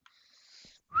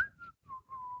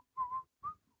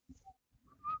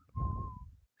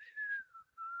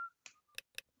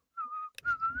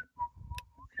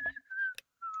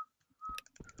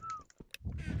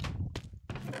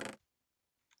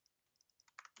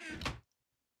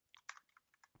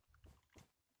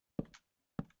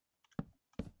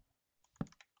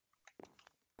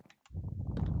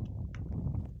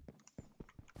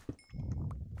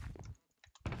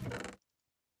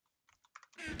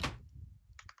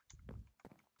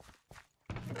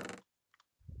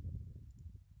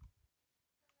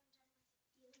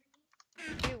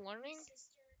 Are you learning?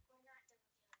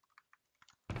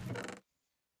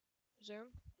 Zoom?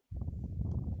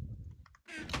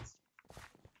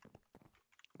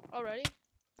 Already?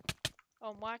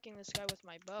 Oh, I'm whacking this guy with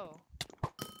my bow.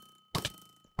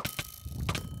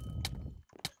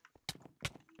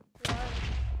 Yeah.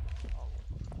 Oh.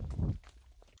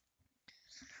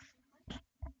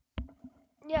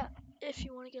 Yeah, if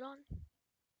you want to get on.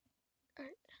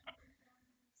 Alright.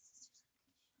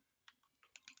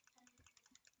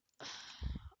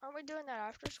 Aren't we doing that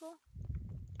after school?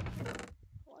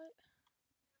 What?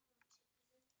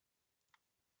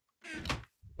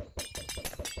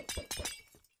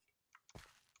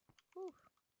 Whew.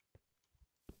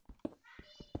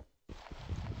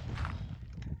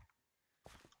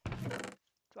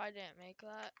 If I didn't make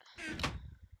that, it'd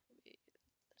be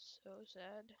so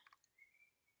sad.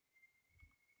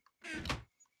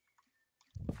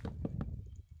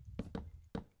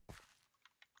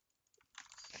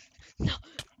 No.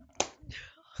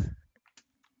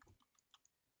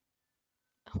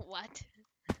 What?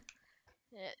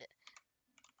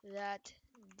 That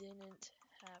didn't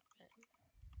happen.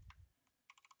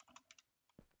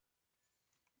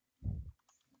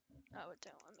 Oh,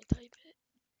 don't let me type it.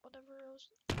 Whatever I was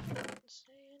gonna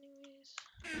say anyways.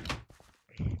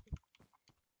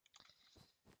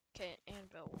 Okay,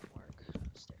 anvil won't work.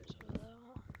 Stairs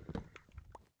though.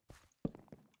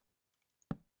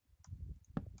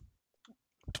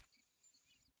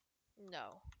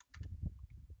 No.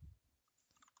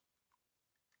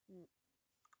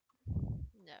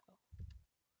 No.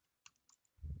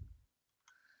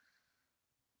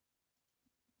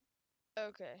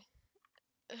 Okay.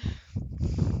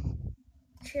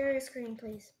 Share your screen,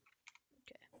 please.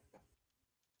 Okay.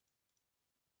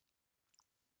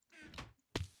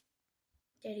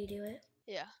 Did he do it?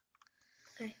 Yeah.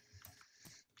 Okay.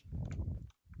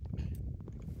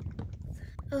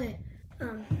 Okay.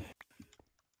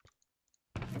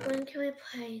 When can we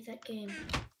play that game?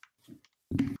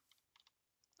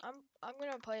 I'm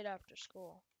gonna play it after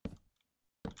school.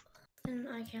 Then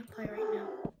I can't play right now.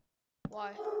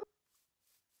 Why?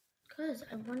 Because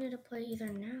I wanted to play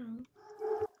either now.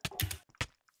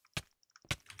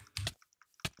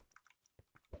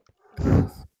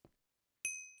 Cause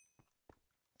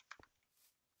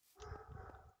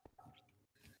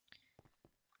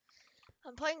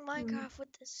I'm playing Minecraft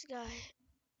with this guy.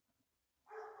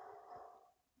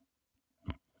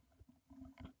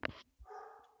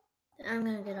 I'm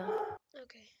gonna get off.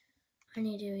 Okay. I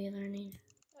need to do e-learning.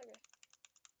 Okay.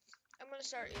 I'm gonna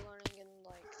start e-learning in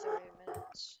like 30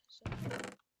 minutes. So.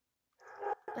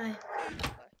 Bye.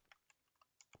 Bye.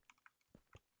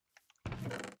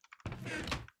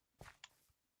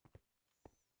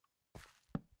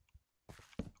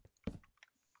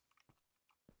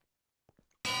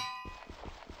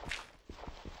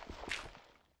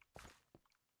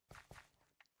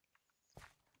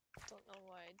 Don't know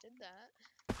why I did that.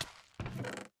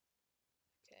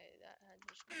 Okay, that had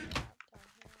just been tapped down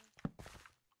here.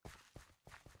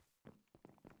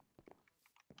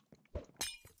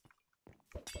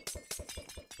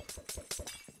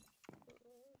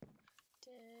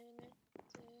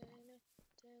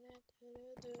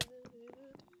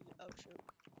 Oh shoot.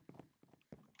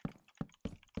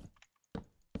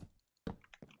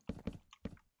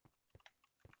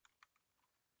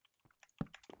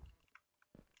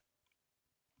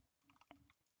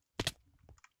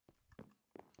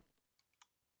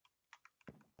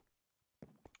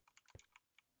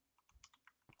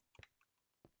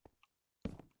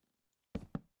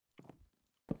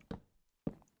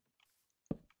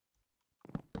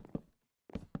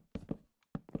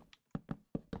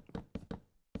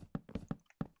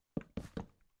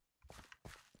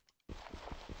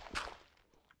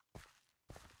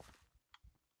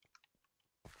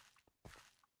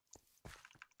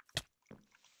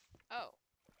 Oh.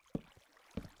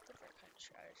 Different kind of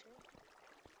strategy.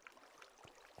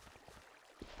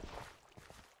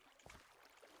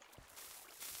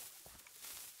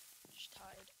 Just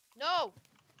tied. No!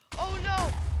 Oh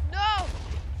no! No!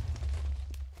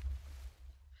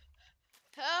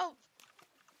 Help!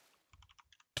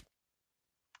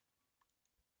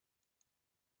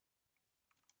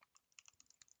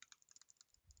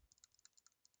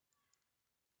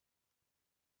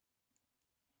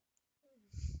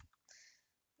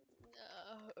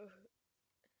 No.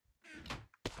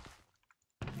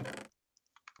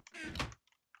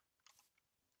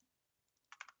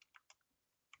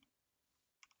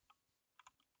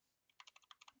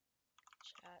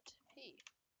 Chat P.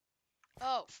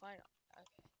 Oh, final.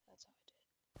 Okay, that's how I did it.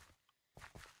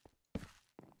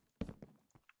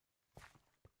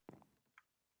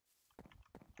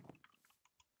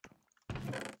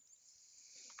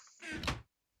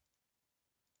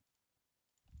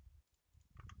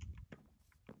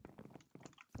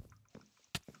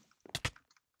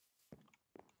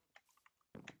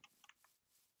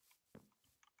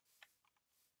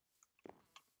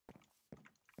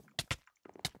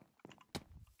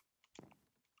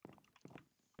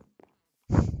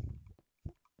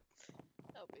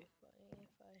 That'll be funny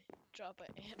if I drop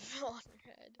an anvil on your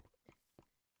head.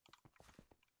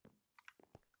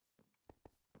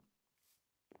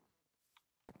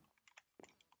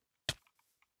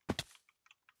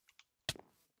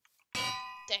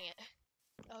 Dang it.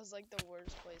 That was like the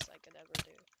worst place I could ever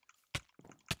do.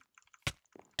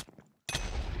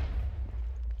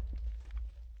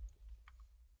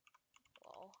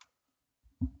 Lol.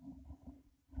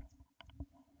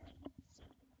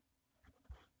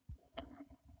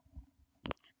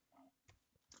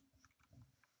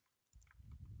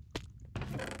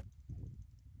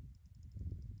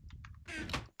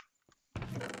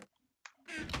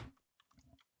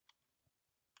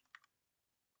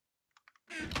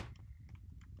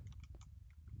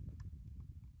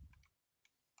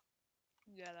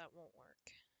 Yeah, that won't work.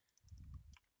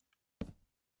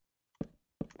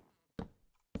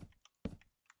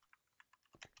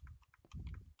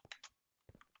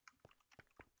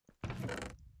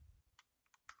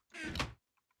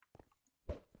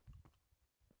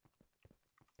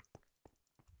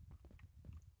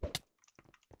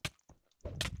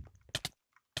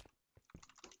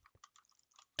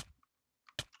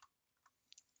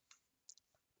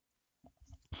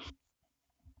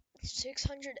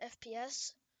 600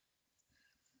 FPS.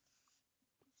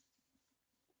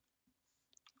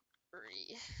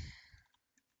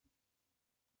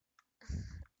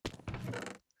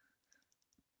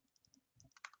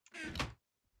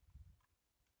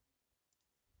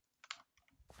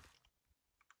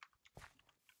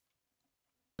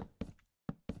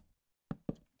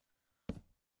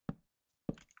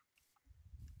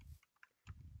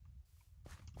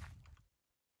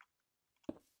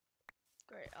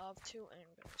 Great, I'll have 2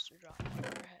 handguns to drop on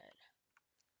your head.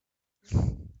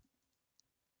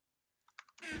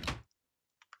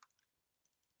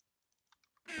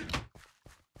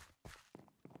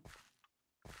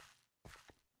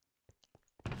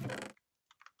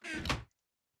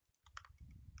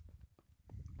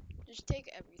 Just take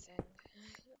everything.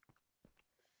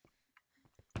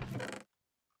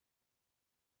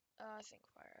 I think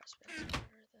fire aspect's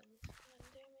better than land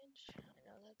damage. I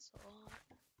know that's a lot.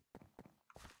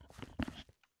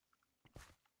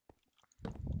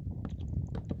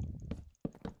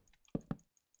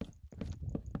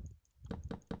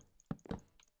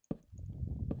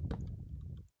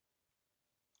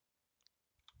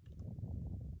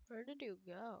 Where did you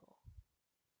go?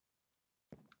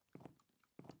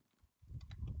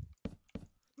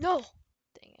 No!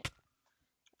 Dang it.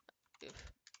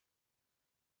 Oof.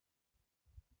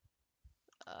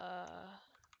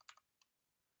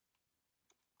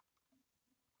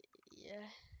 Yeah.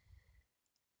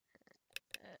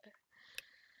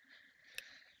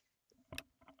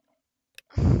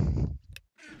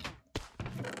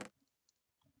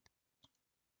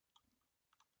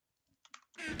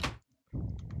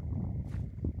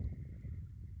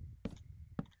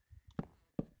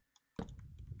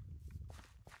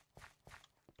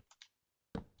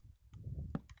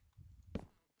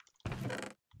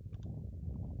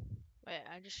 Wait,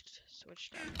 I just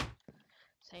switched up.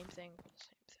 Same thing for the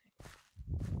same thing.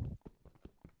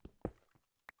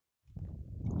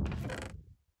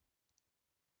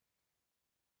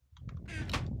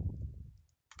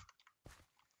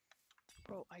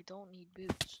 Bro, I don't need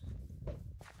boots.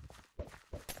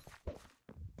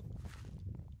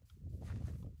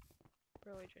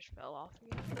 Bro, I just fell off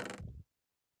again.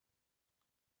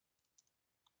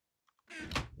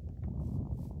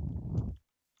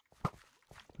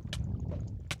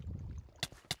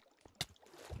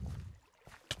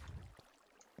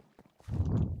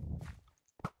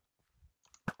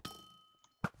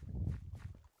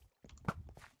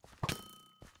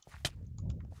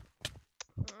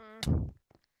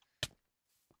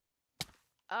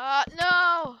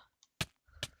 No!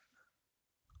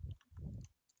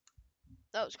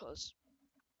 That was close.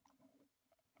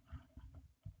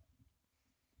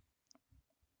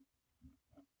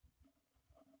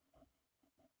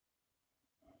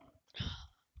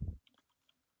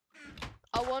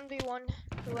 I'll 1v1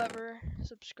 whoever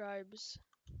subscribes.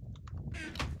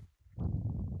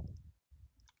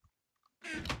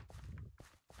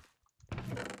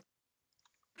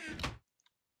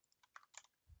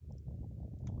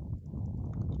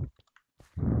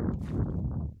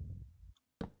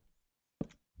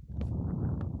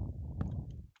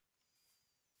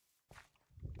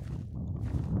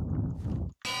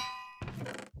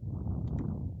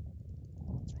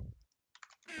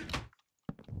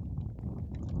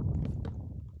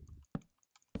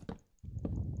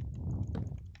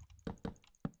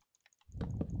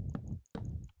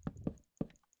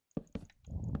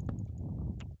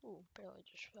 Ooh, barely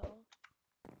just fell.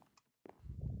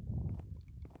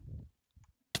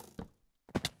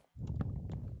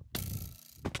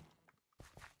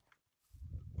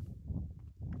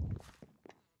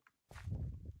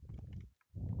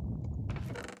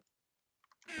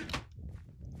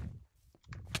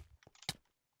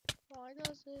 Why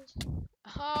does this?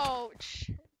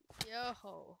 Ouch! Yo!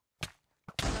 Oh,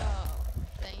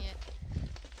 dang it.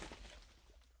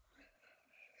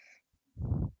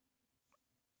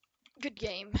 Good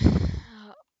game.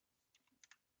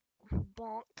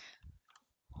 Bonk.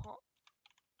 Honk.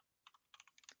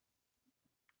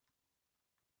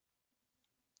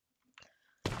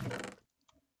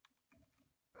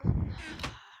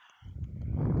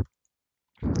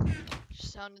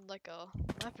 Just sounded like a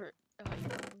leopard.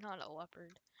 Not a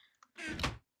leopard.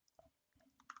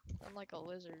 Sounded like a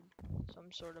lizard.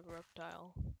 Some sort of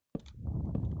reptile.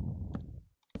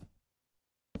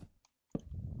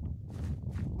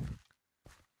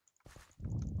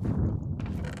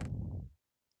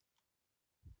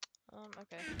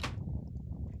 Okay.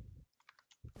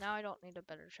 Now I don't need a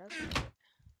better chest plate.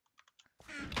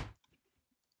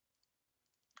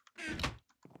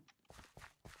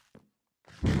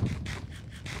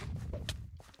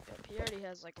 Up here bet he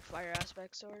has like a fire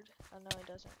aspect sword. Oh no, he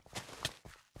doesn't.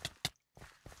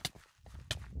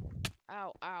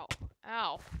 Ow, ow,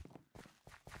 ow.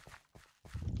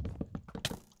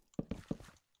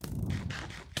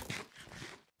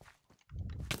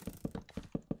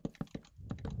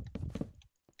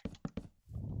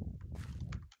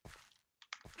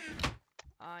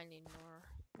 I need more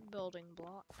building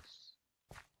blocks.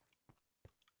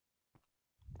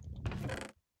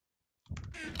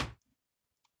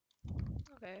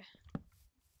 Okay.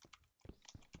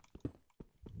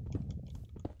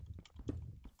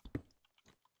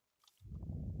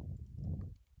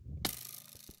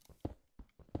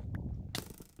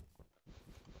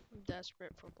 I'm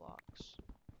desperate for blocks.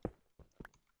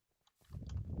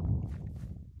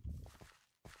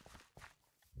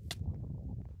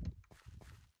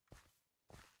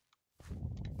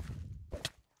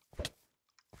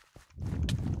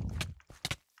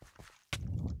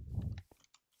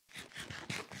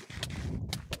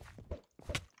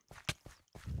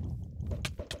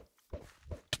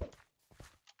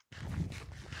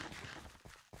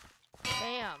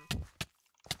 Bam!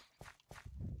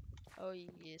 Oh,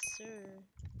 yes, sir.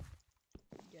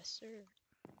 Yes, sir.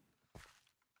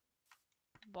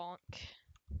 Bonk.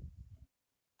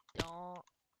 Donk.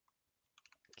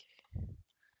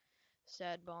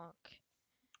 Sad bonk.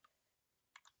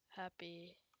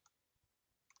 Happy.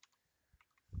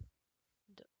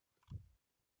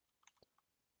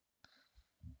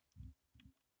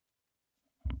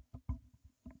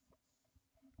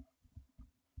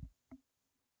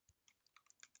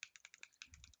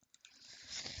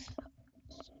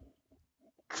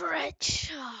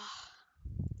 Stretch.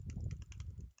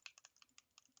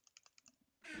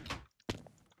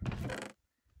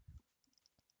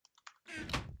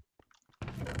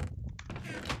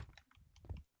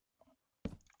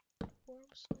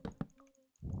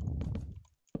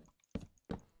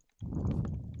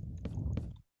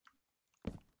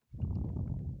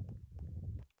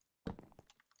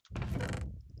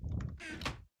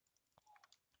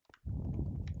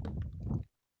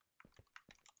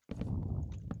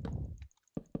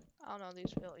 I don't know,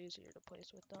 these feel easier to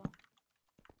place with though.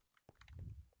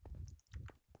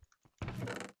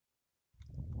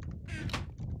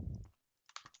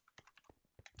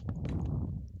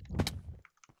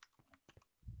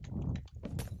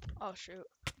 Oh shoot.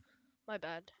 My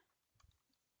bad.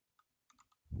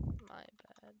 My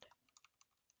bad.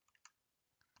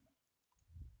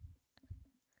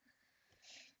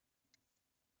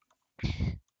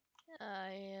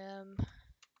 I am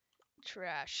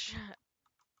trash.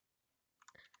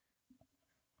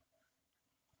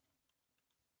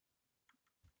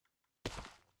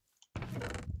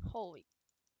 Holy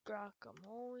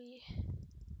guacamole.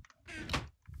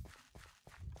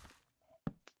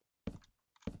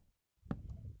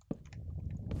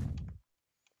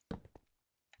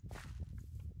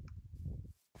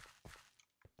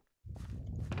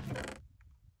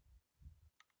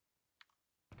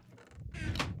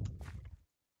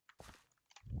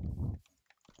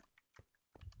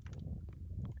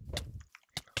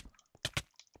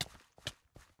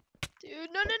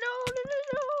 Dude, no, no, no, no, no,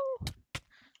 no.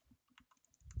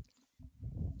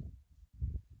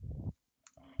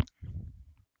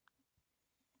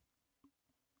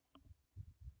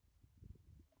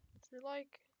 Is there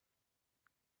like...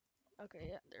 Okay,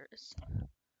 yeah, there is.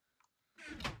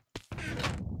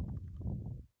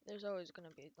 There's always gonna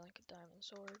be like a diamond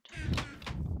sword.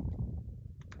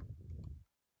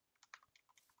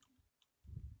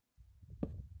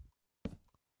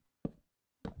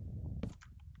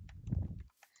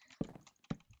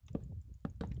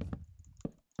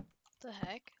 The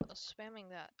heck? I was spamming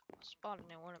that spot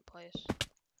and it wouldn't place.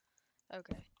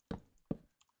 Okay.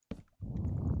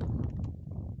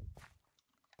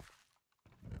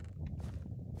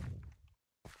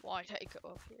 Why'd I go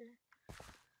up here?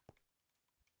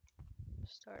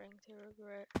 Starting to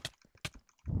regret.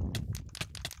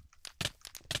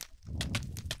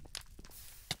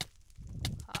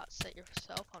 Set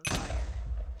yourself on fire.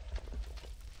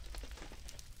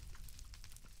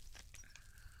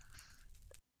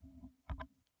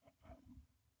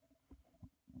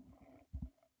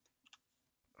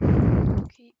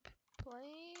 Keep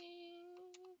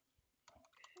playing.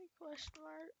 Okay, question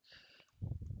mark.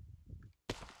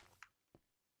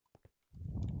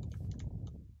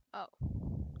 Oh.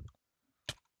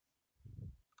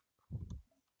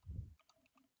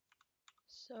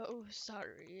 So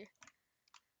sorry.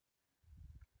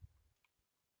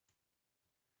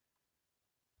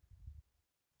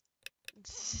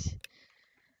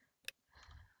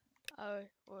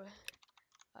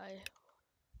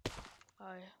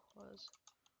 I was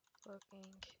looking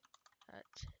at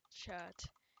chat,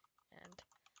 and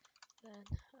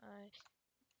then I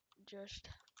just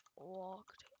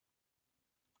walked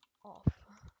off.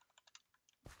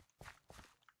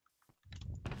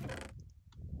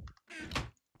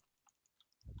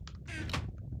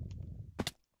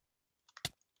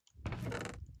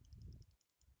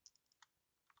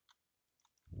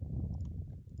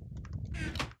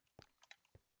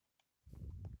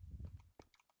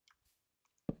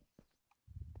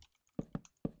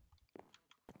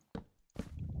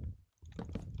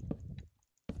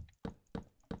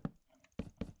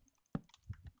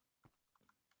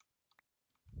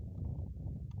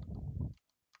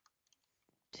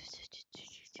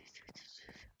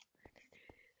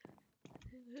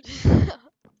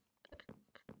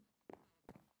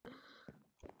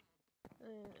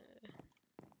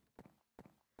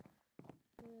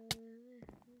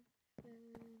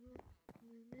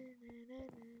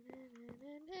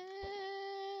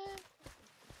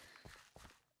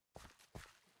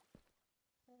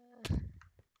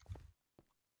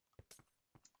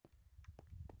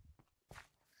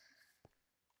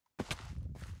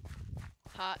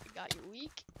 Hot, got you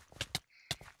weak.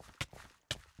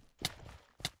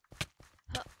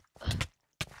 Huh.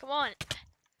 Come on.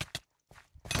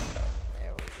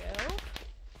 There we go.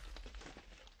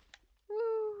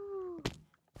 Woo.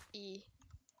 E.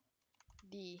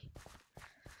 D.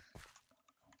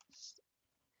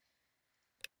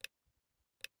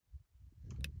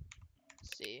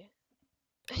 C.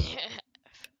 B.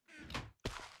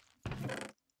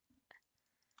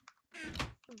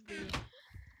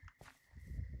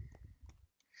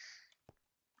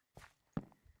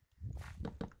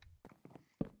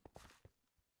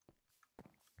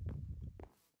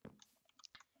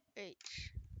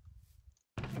 H.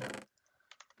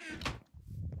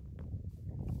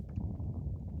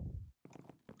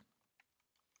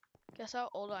 Guess how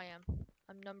old I am.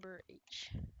 I'm number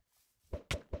H.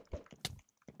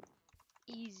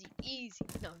 Easy, easy.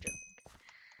 No, I'm joking.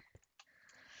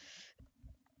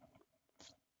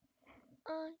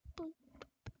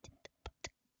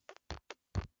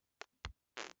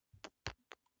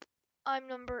 I'm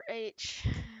number H.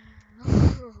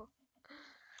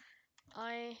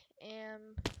 I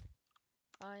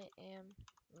am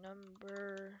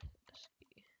number.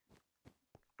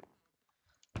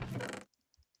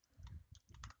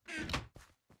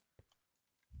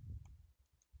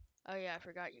 Oh yeah, I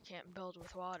forgot you can't build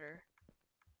with water.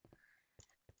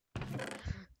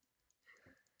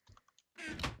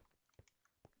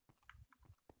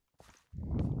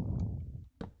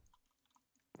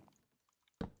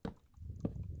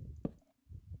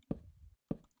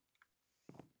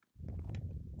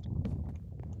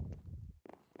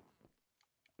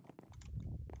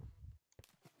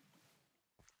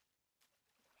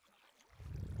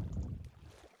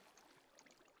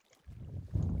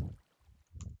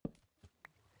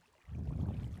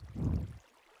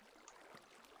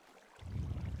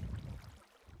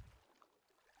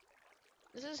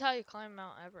 This is how you climb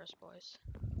Mount Everest, boys.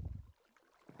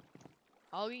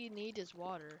 All you need is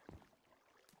water.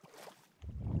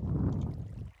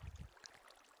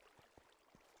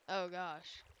 Oh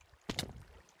gosh.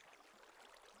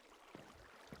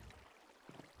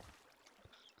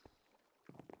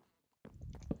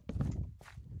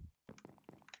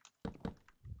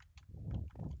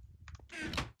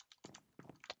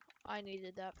 I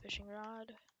needed that fishing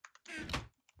rod.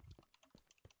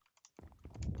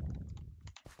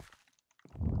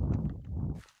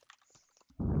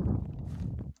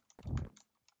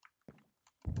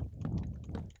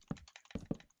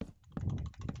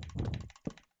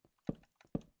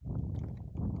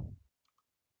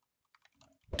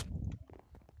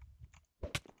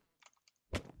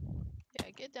 Yeah,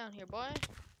 get down here, boy.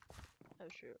 Oh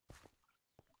shoot.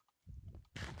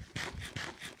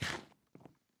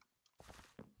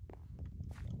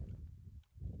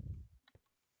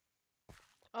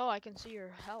 Oh, I can see your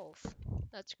health.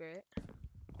 That's great.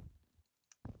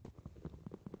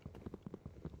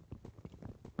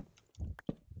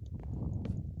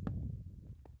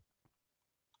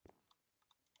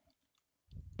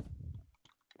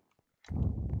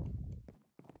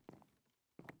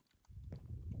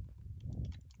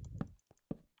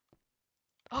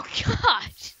 Oh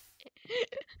gosh!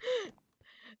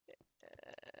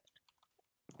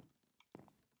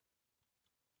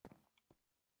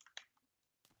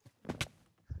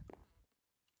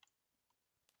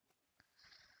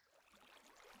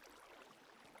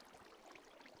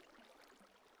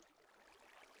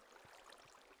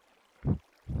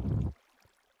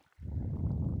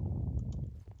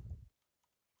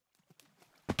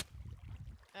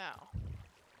 Ow.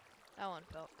 That one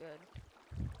felt good.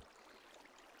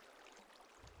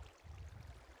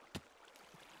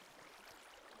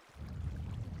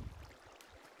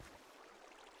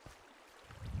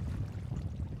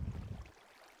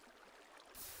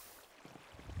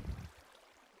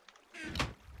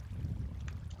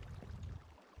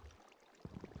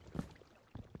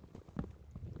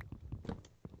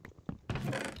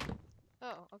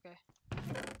 Okay.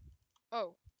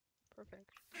 Oh,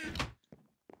 perfect.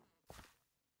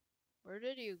 Where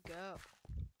did you go?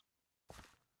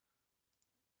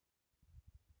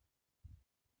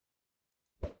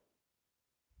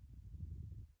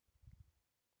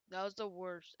 That was the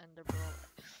worst ender pearl.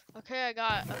 Okay, I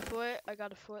got a foot. I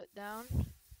got a foot down.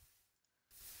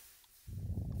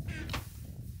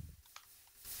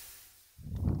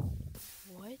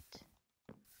 What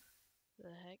the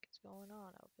heck is going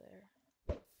on out there?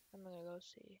 I'm gonna go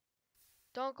see.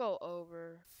 Don't go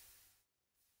over.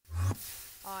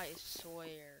 I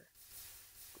swear.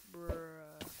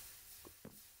 Bruh.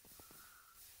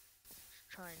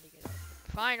 Trying to get up.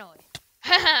 Finally.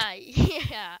 Haha,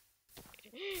 yeah.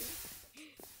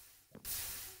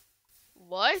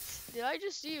 What? Did I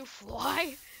just see you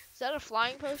fly? Is that a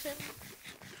flying potion?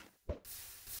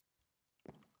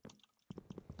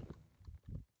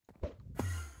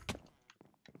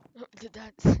 Did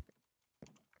that?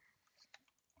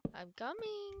 I'm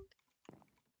coming.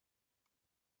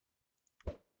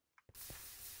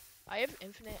 I have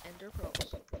infinite ender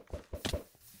pearls.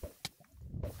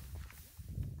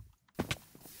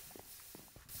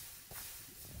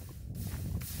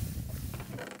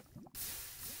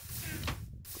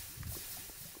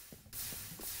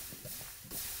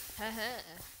 Haha.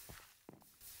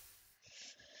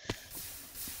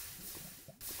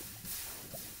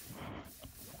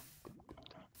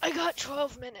 I got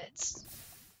 12 minutes.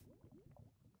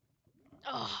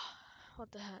 Oh, what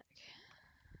the heck?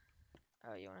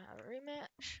 Oh, you wanna have a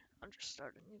rematch? I'll just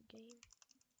start a new game.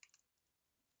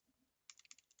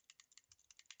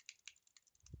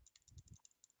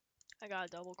 I got a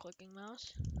double clicking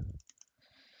mouse.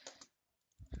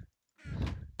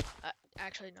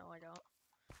 Actually, no, I don't.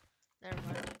 Never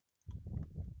mind.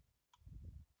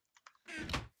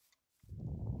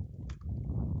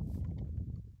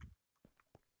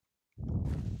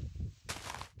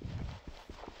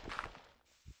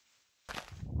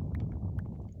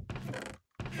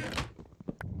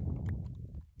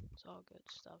 It's all good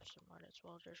stuff, so might as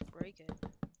well just break it.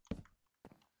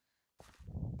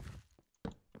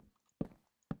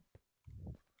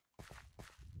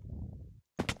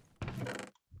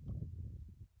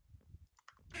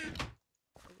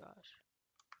 Oh gosh.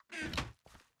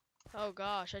 Oh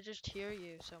gosh, I just hear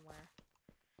you somewhere.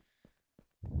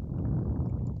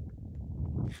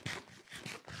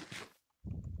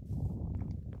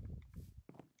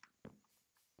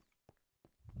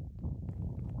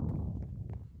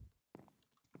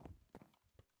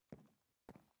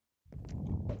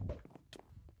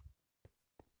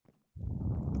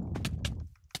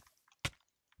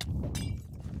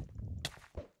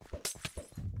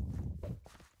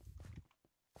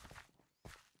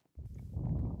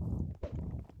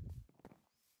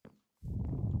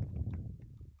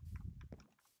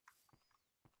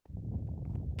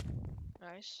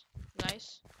 Nice.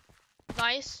 Nice.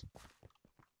 Nice.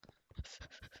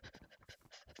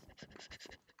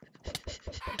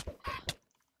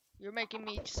 You're making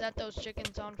me set those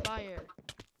chickens on fire.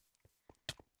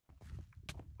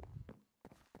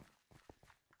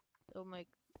 It'll make...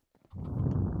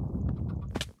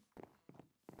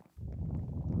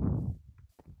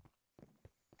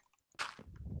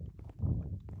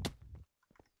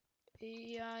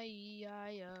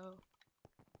 E-I-E-I-O.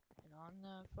 And on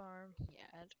the farm, he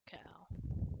had a cow.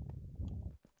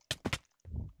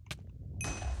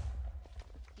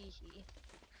 Hee hee.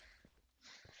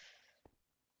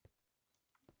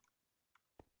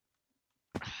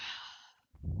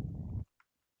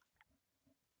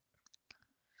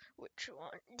 Which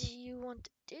one do you want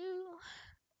to do?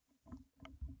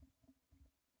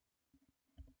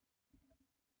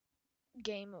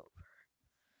 Game over.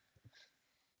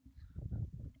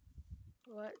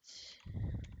 What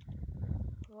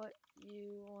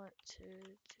you want to do?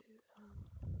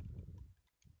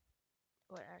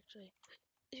 What actually?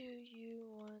 Do you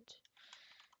want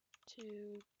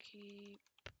to keep?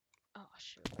 Oh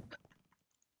shoot.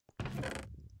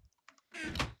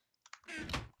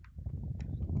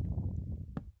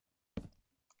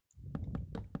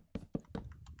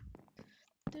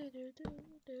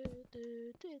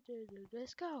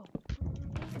 Let's go.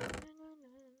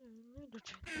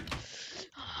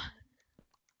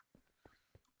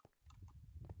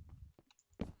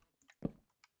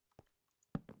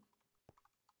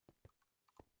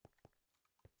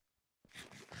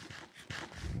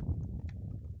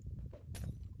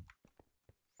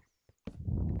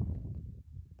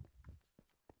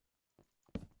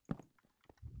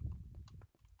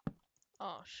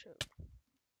 Oh shoot.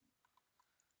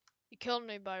 You killed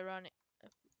me by running.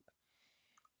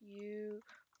 You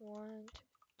want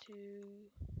to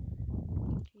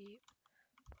keep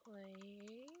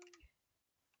playing.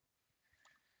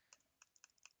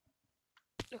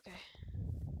 Okay.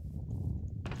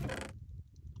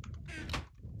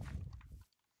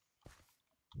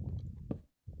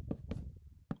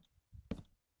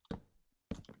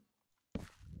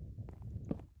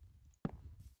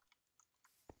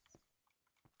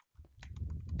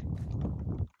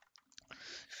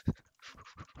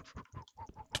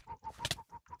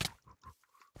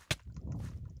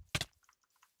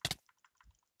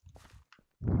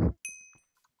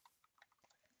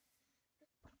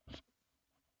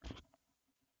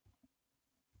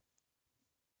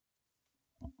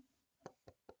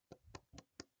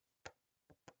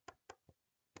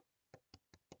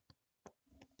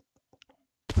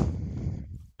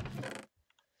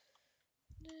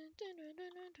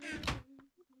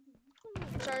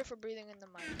 Sorry for breathing in the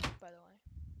mic, by the way.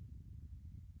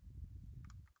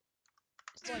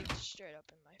 It's like straight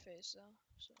up in my face though,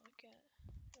 so I can't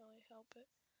really help it.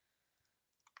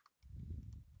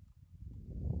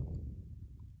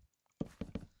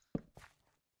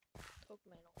 Poke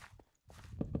metal.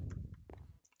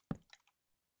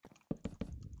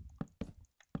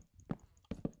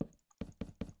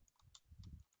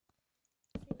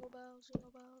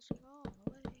 Jingle bells, sing all the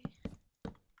way.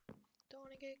 Don't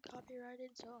wanna get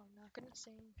copyrighted, so I'm not gonna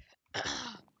sing.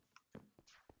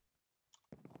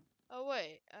 Oh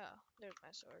wait, oh, there's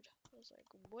my sword. I was like,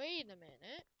 wait a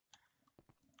minute.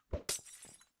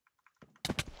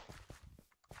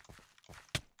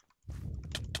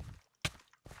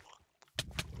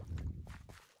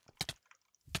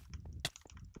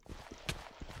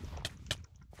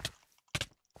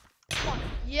 Come on,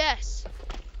 yes!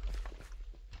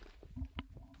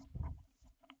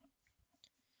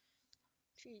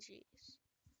 GG's.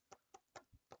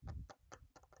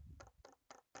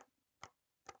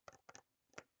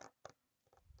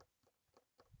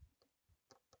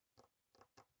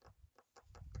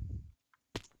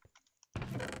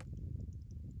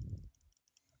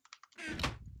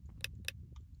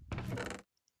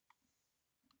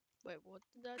 Wait, what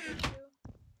did that just do?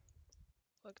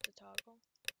 Click the toggle.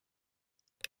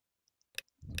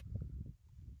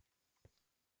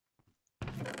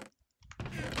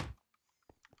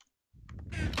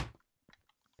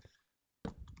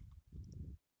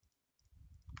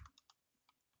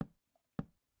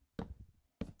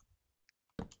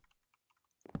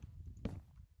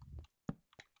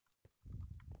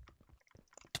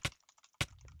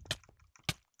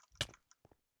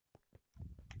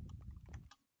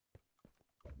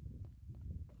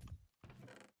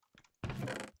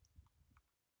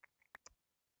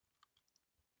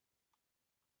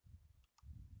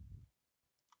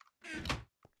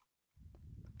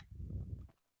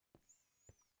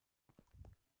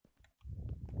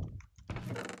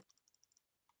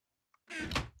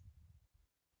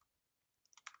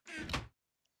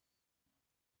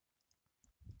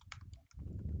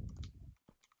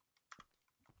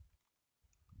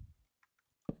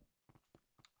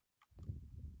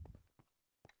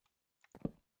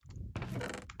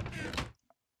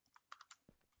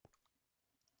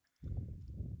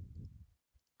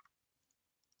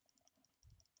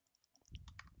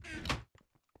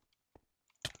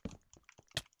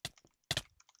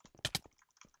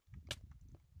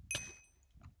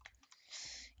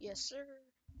 Yes, sir.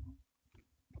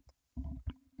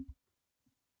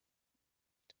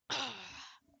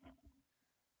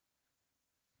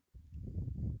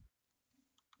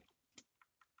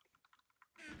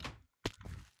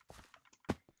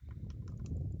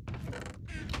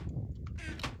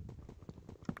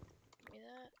 Give me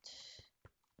that.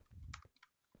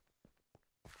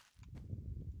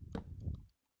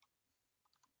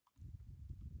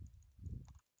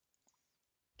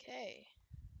 Okay.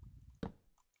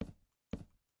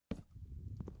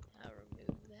 I'll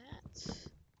remove that.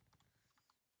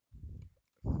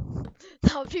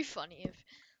 That would be funny if,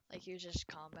 like, he was just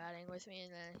combating with me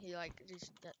and then he, like,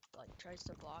 just, like, tries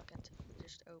to block and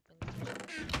just opens the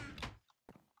chest.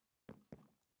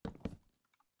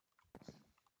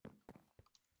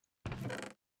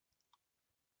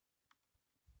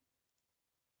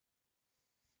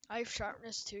 I have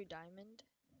sharpness 2 diamond.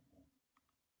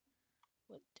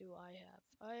 What do I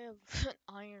have? I have an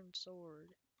iron sword.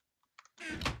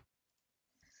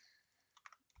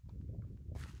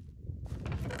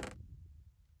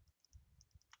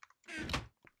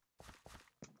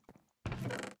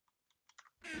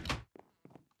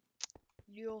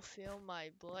 You'll feel my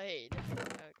blade.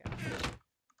 Oh gosh.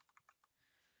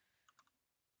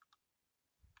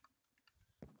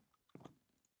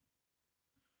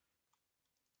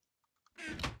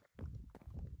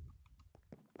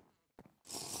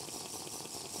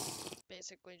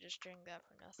 basically just doing that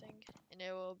for nothing, and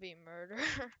it will be murder.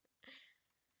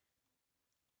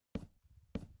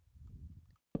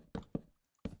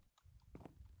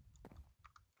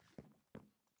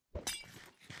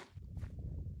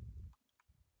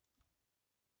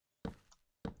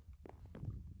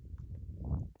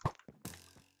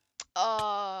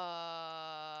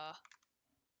 uh,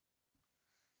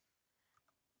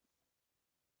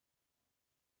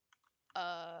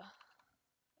 uh,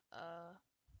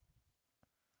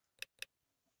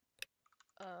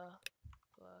 uh,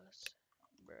 plus,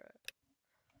 bruh.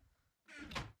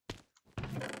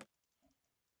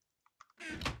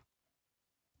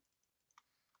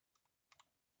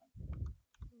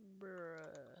 Bruh.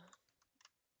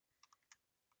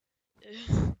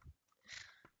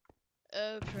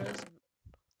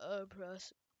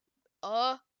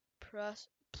 Press,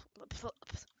 press,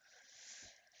 press.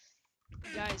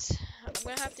 Guys, I'm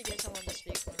gonna have to get someone to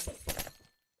speak for me.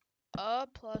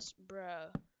 Plus bruh.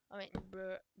 I mean,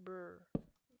 brr.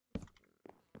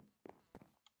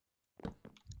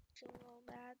 Jingle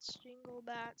bats, jingle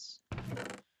bats.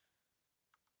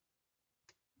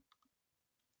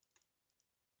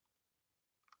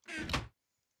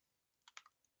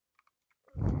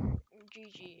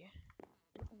 GG.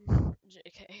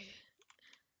 JK.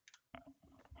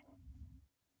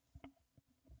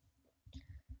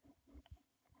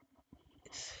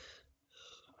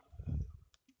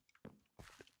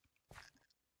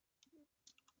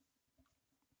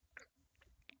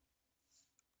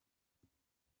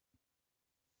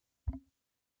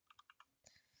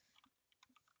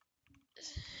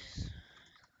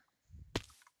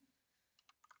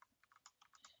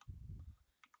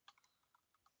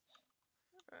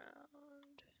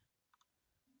 Round.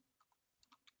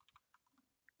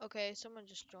 Okay, someone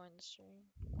just joined the stream.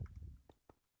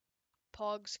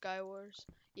 Pog Skywars.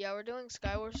 Yeah, we're doing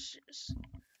Skywars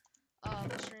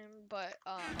stream, but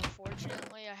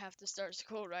unfortunately I have to start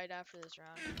school right after this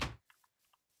round.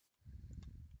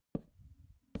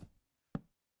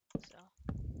 So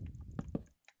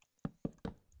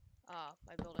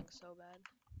my building's so bad.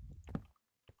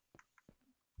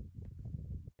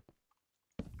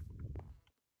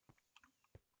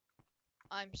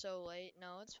 I'm so late.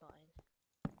 No, it's fine.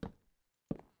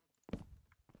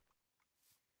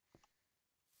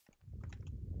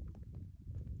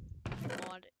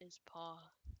 Mod is paw.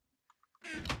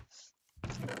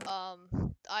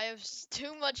 I have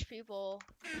too much people.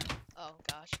 Oh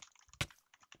gosh.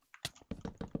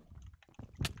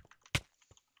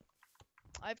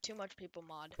 I have too much people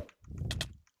mod.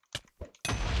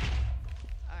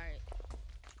 Alright.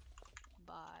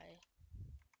 Bye.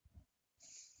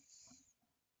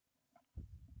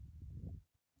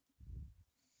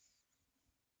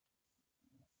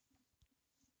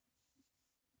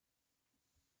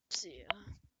 See ya.